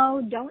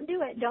 no, don't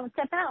do it, don't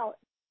step out.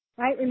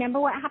 Right? Remember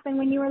what happened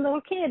when you were a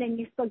little kid and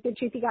you spoke the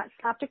truth, you got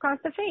slapped across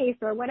the face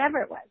or whatever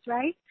it was,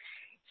 right?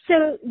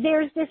 So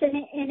there's this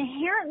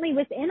inherently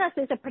within us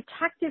is a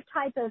protective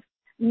type of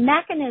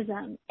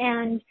mechanism,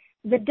 and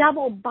the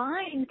double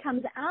bind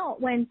comes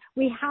out when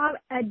we have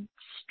a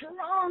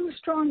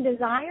strong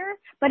desire,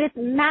 but it's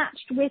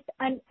matched with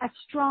a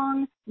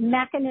strong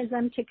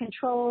mechanism to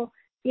control,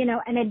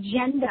 an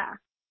agenda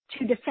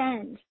to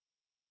defend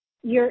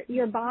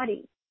your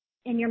body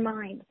and your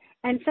mind.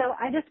 And so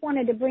I just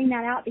wanted to bring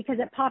that out because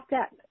it popped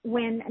up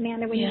when,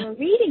 Amanda, when you were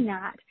reading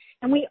that.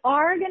 And we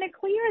are going to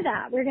clear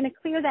that. We're going to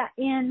clear that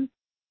in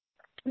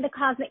the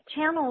Cosmic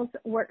Channels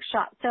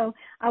workshop. So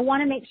I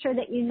want to make sure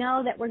that you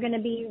know that we're going to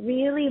be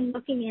really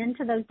looking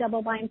into those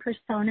double bind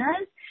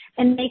personas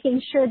and making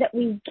sure that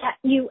we get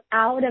you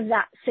out of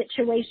that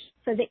situation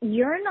so that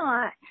you're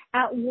not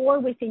at war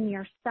within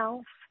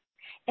yourself.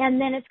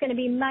 And then it's going to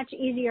be much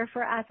easier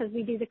for us as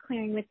we do the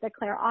clearing with the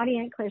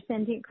clairaudient,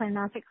 clairsentient,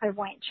 clairgnostic,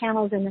 clairvoyant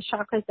channels and the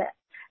chakras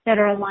that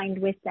are aligned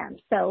with them.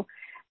 So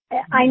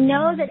I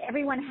know that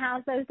everyone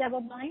has those double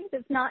binds.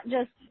 It's not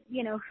just,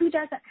 who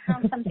doesn't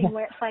have something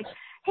where it's like,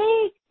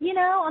 hey,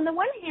 on the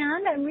one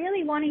hand, I'm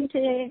really wanting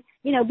to,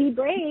 be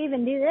brave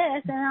and do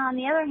this. And on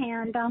the other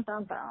hand,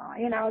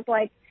 it's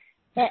like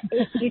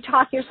you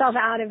talk yourself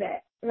out of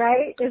it,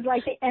 right? It's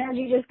like the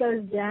energy just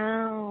goes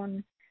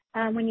down.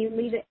 When you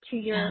leave it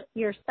to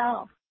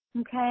yourself,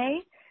 okay?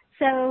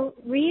 So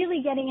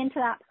really getting into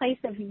that place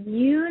of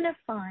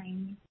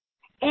unifying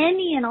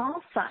any and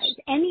all sides,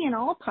 any and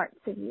all parts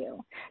of you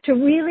to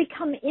really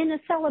come in a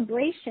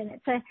celebration.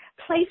 It's a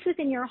place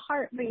within your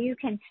heart where you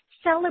can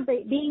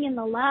celebrate being in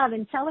the love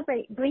and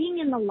celebrate bringing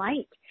in the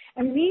light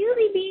and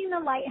really being the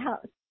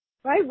lighthouse,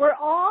 right? We're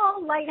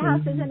all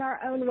lighthouses in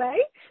our own way.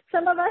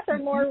 Some of us are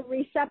more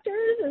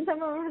receptors and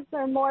some of us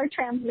are more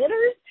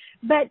transmitters,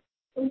 but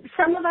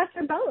some of us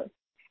are both.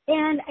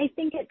 And I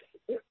think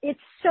it's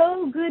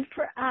so good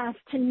for us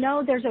to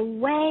know there's a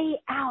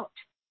way out.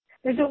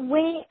 There's a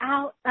way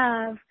out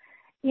of,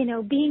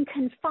 being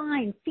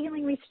confined,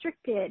 feeling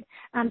restricted,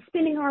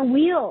 spinning our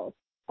wheels,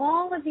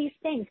 all of these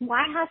things.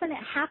 Why hasn't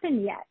it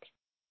happened yet?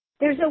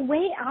 There's a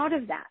way out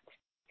of that.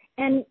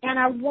 And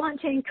I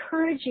want to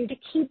encourage you to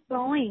keep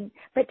going,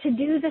 but to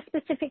do the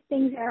specific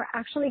things that are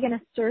actually going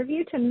to serve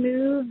you to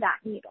move that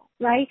needle,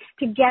 right?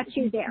 To get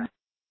you there.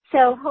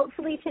 So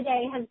hopefully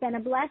today has been a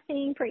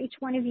blessing for each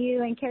one of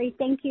you. And Carrie,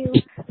 thank you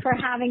for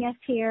having us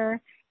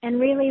here and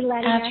really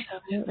letting us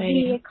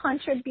be a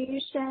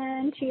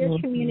contribution to your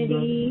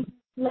community.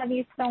 Love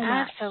you so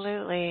much.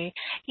 Absolutely.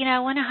 I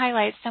want to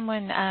highlight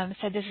someone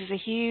said this is a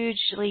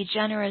hugely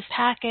generous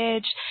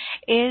package.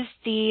 Is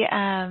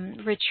the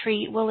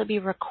retreat, will it be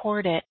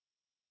recorded?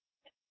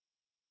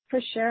 For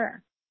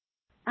sure.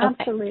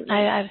 Absolutely.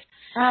 Okay.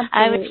 Absolutely.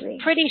 I was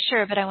pretty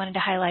sure, but I wanted to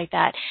highlight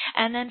that.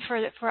 And then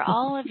for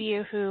all of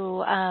you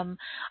who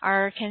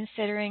are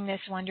considering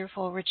this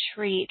wonderful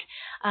retreat,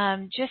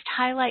 just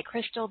highlight,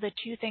 Crystal, the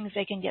two things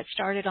they can get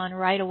started on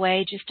right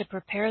away just to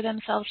prepare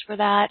themselves for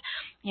that.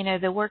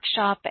 The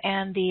workshop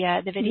and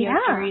the video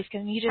series.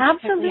 Can you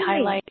just quickly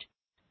highlight?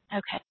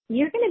 Okay.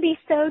 You're going to be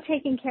so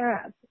taken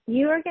care of.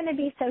 You are going to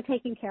be so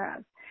taken care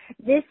of.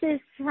 This is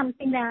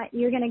something that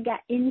you're going to get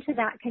into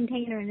that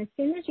container. And as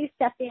soon as you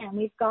step in,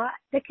 we've got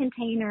the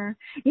container,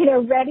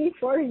 ready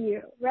for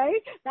you,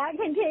 right? That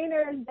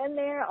container has been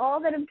there. All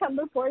that have come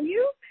before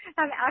you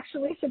have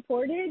actually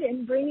supported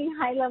in bringing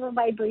high level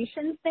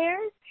vibrations there.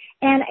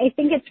 And I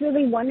think it's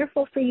really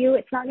wonderful for you.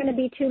 It's not going to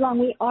be too long.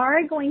 We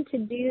are going to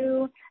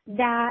do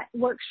that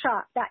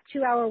workshop, that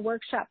 2-hour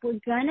workshop. We're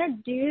going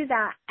to do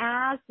that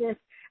as this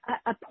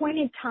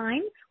appointed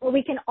time where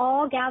we can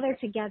all gather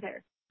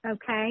together.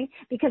 Okay,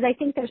 because I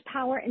think there's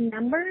power in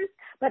numbers,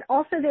 but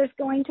also there's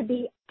going to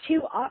be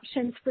 2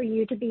 options for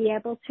you to be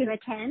able to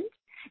attend.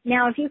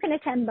 Now, if you can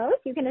attend both,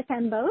 you can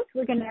attend both.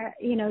 We're going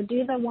to,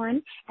 do the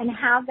one and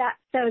have that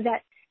so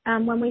that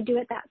when we do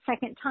it that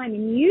second time.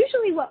 And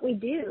usually what we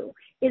do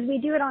is we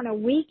do it on a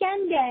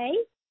weekend day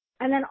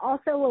and then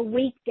also a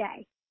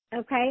weekday.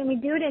 Okay, and we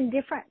do it in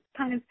different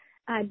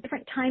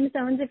different time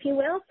zones, if you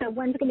will. So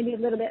one's going to be a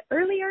little bit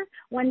earlier,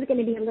 one's going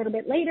to be a little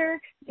bit later.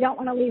 We don't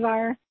want to leave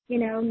our,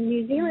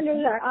 New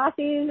Zealanders, our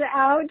Aussies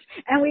out,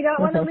 and we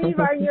don't want to leave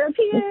our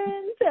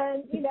Europeans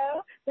and,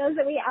 those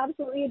that we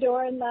absolutely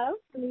adore and love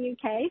from the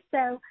UK.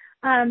 So,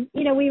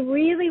 we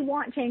really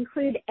want to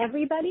include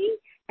everybody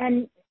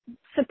and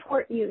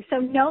support you. So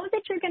know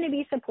that you're going to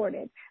be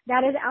supported.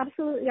 That is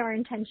absolutely our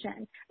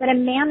intention. But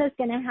Amanda's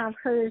going to have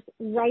hers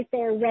right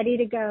there ready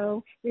to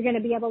go. You're going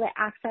to be able to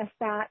access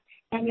that.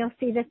 and you'll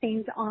see the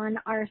things on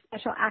our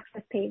special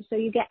access page. So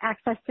you get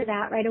access to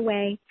that right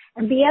away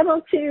and be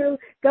able to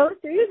go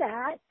through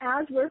that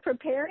as we're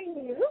preparing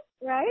you,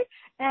 right?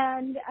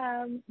 And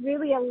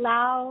really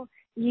allow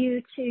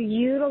you to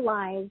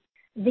utilize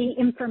the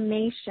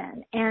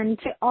information and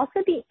to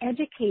also be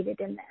educated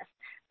in this.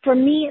 For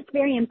me, it's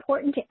very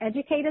important to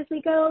educate as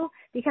we go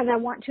because I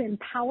want to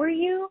empower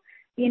you.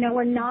 You know,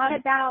 we're not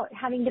about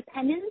having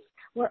dependence.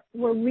 We're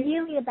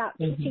really about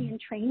teaching and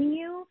training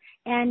you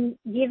and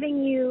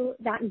giving you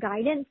that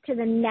guidance to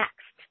the next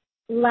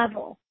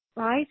level,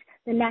 right?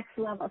 The next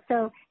level.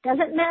 So it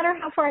doesn't matter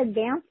how far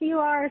advanced you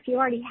are, if you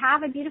already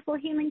have a beautiful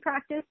healing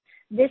practice,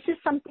 this is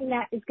something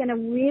that is going to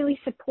really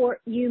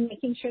support you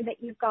making sure that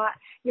you've got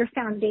your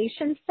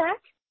foundation set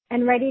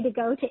and ready to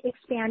go to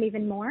expand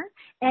even more.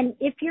 And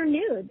if you're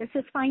new, this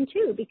is fine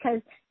too, because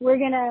we're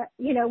going to,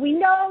 you know, we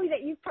know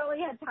that you've probably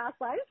had past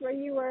lives where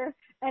you were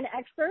an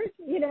expert,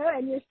 you know,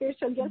 and your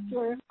spiritual gifts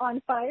were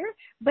on fire,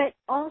 but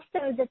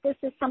also that this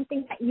is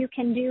something that you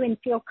can do and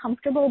feel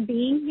comfortable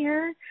being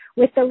here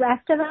with the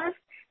rest of us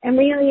and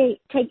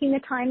really taking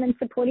the time and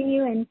supporting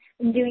you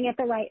and doing it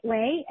the right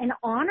way and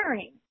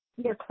honoring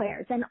your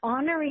clairs and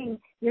honoring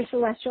your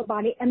celestial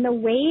body and the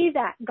way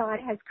that God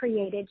has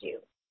created you.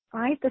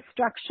 Right? The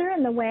structure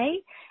and the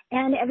way.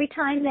 And every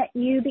time that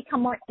you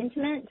become more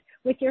intimate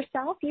with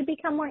yourself, you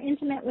become more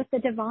intimate with the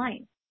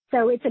divine.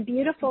 So it's a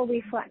beautiful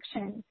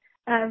reflection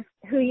of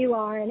who you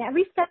are. And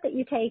every step that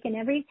you take and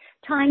every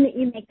time that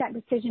you make that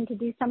decision to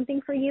do something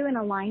for you in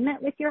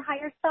alignment with your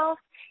higher self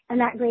and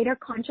that greater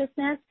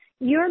consciousness,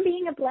 you're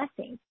being a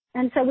blessing.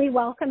 And so we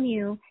welcome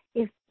you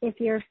if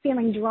you're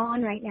feeling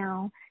drawn right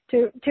now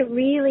to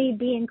really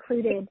be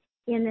included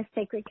in this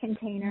sacred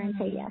container and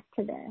say yes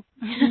to this.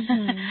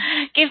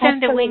 Give them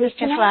the wings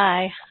to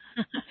fly.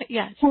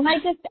 Yes. Can I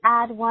just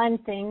add one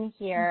thing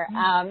here?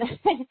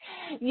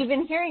 You've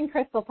been hearing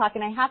Crystal talk,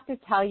 and I have to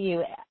tell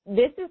you,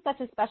 this is such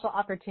a special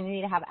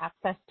opportunity to have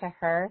access to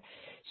her.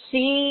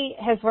 She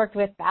has worked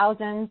with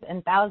thousands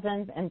and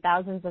thousands and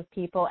thousands of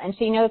people, and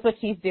she knows what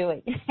she's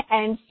doing.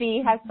 And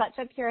she has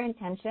such a pure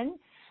intention.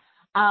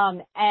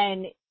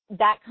 And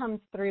that comes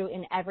through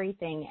in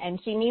everything. And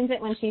she means it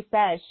when she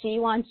says she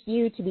wants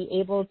you to be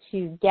able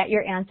to get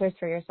your answers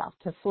for yourself,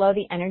 to flow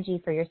the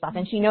energy for yourself.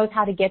 And she knows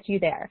how to get you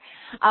there.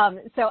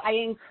 So I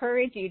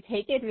encourage you,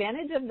 take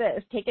advantage of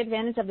this. Take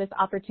advantage of this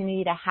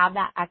opportunity to have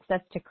that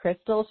access to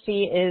Crystal.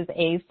 She is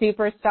a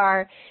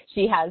superstar.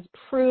 She has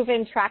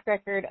proven track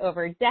record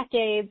over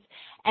decades.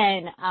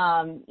 And,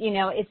 you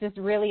know, it's just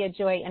really a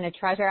joy and a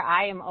treasure.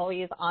 I am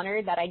always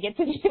honored that I get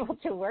to be able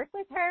to work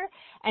with her.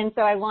 And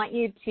so I want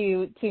you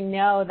to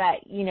know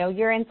that, you know,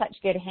 you're in such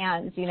good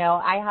hands. You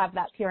know, I have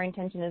that pure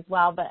intention as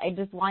well, but I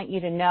just want you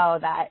to know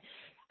that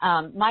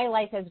my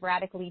life has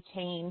radically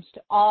changed,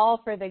 all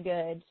for the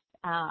good,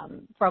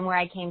 from where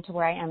I came to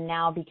where I am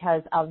now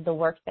because of the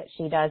work that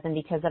she does and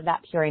because of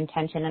that pure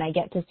intention. And I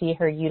get to see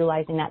her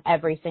utilizing that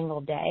every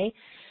single day.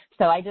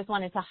 So I just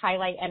wanted to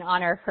highlight and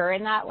honor her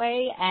in that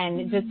way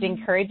and just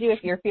encourage you, if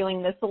you're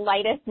feeling the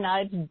slightest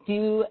nudge,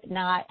 do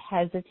not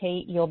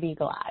hesitate. You'll be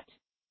glad.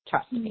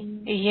 Trust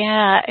me.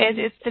 Yeah,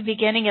 it's the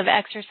beginning of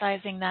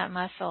exercising that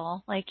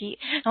muscle. Like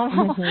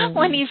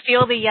when you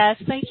feel the yes,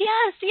 like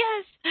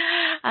yes.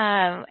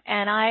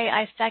 And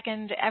I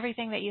second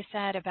everything that you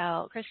said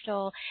about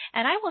Crystal,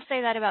 and I will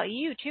say that about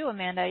you too,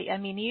 Amanda. I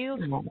mean,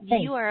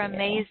 you are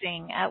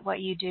amazing at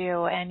what you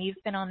do, and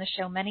you've been on the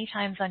show many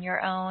times on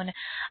your own.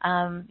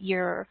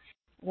 You're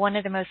one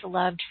of the most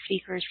loved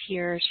speakers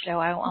here, so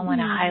I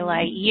want to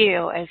highlight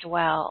you as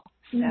well.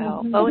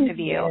 So both of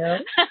you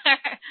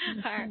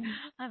are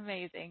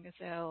amazing.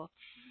 So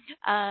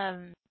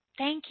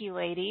thank you,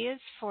 ladies,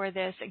 for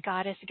this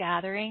goddess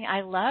gathering.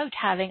 I loved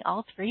having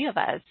all three of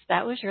us.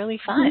 That was really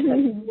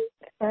fun.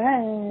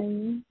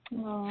 Fun.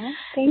 Aww,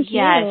 thank you.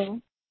 Yes.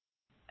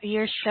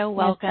 You're so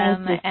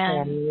welcome. Thank you,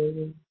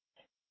 and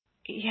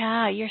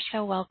yeah, you're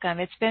so welcome.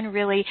 It's been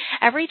really,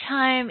 every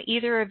time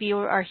either of you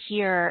are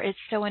here, it's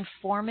so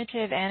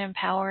informative and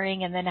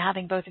empowering, and then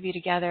having both of you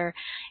together,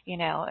 you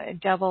know,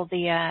 double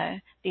the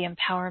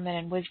empowerment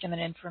and wisdom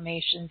and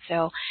information.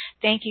 So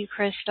thank you,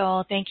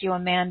 Crystal. Thank you,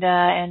 Amanda,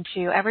 and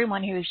to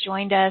everyone who has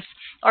joined us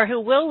or who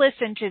will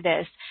listen to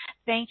this.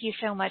 Thank you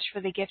so much for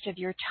the gift of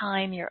your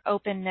time, your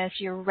openness,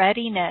 your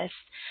readiness,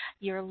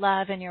 your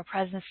love, and your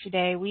presence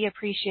today. We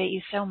appreciate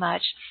you so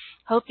much.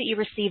 Hope that you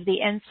receive the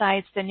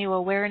insights, the new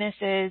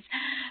awarenesses,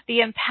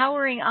 the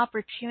empowering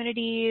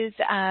opportunities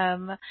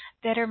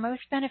that are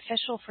most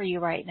beneficial for you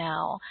right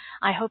now.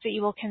 I hope that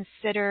you will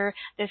consider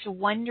this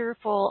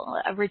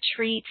wonderful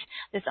retreat,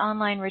 this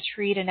online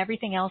retreat, and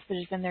everything else that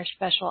is in their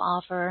special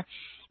offer.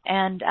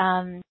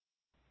 And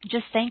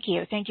just thank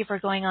you. Thank you for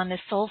going on this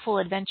soulful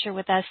adventure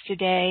with us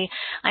today.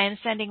 I am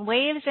sending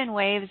waves and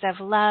waves of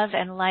love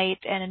and light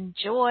and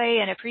joy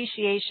and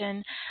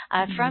appreciation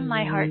from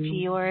my heart to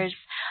yours.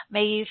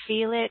 May you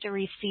feel it,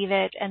 receive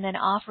it, and then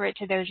offer it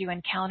to those you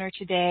encounter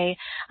today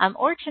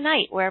or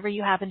tonight, wherever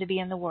you happen to be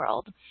in the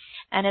world.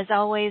 And as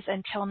always,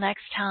 until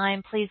next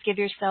time, please give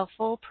yourself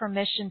full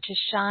permission to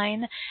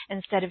shine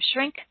instead of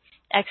shrink,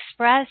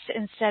 express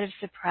instead of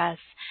suppress,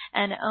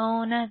 and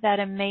own that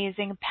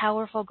amazing,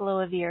 powerful glow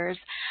of yours.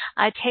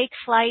 Take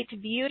flight,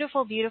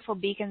 beautiful, beautiful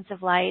beacons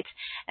of light,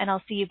 and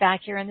I'll see you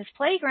back here in this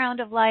playground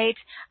of light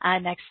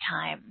next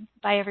time.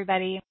 Bye,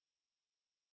 everybody.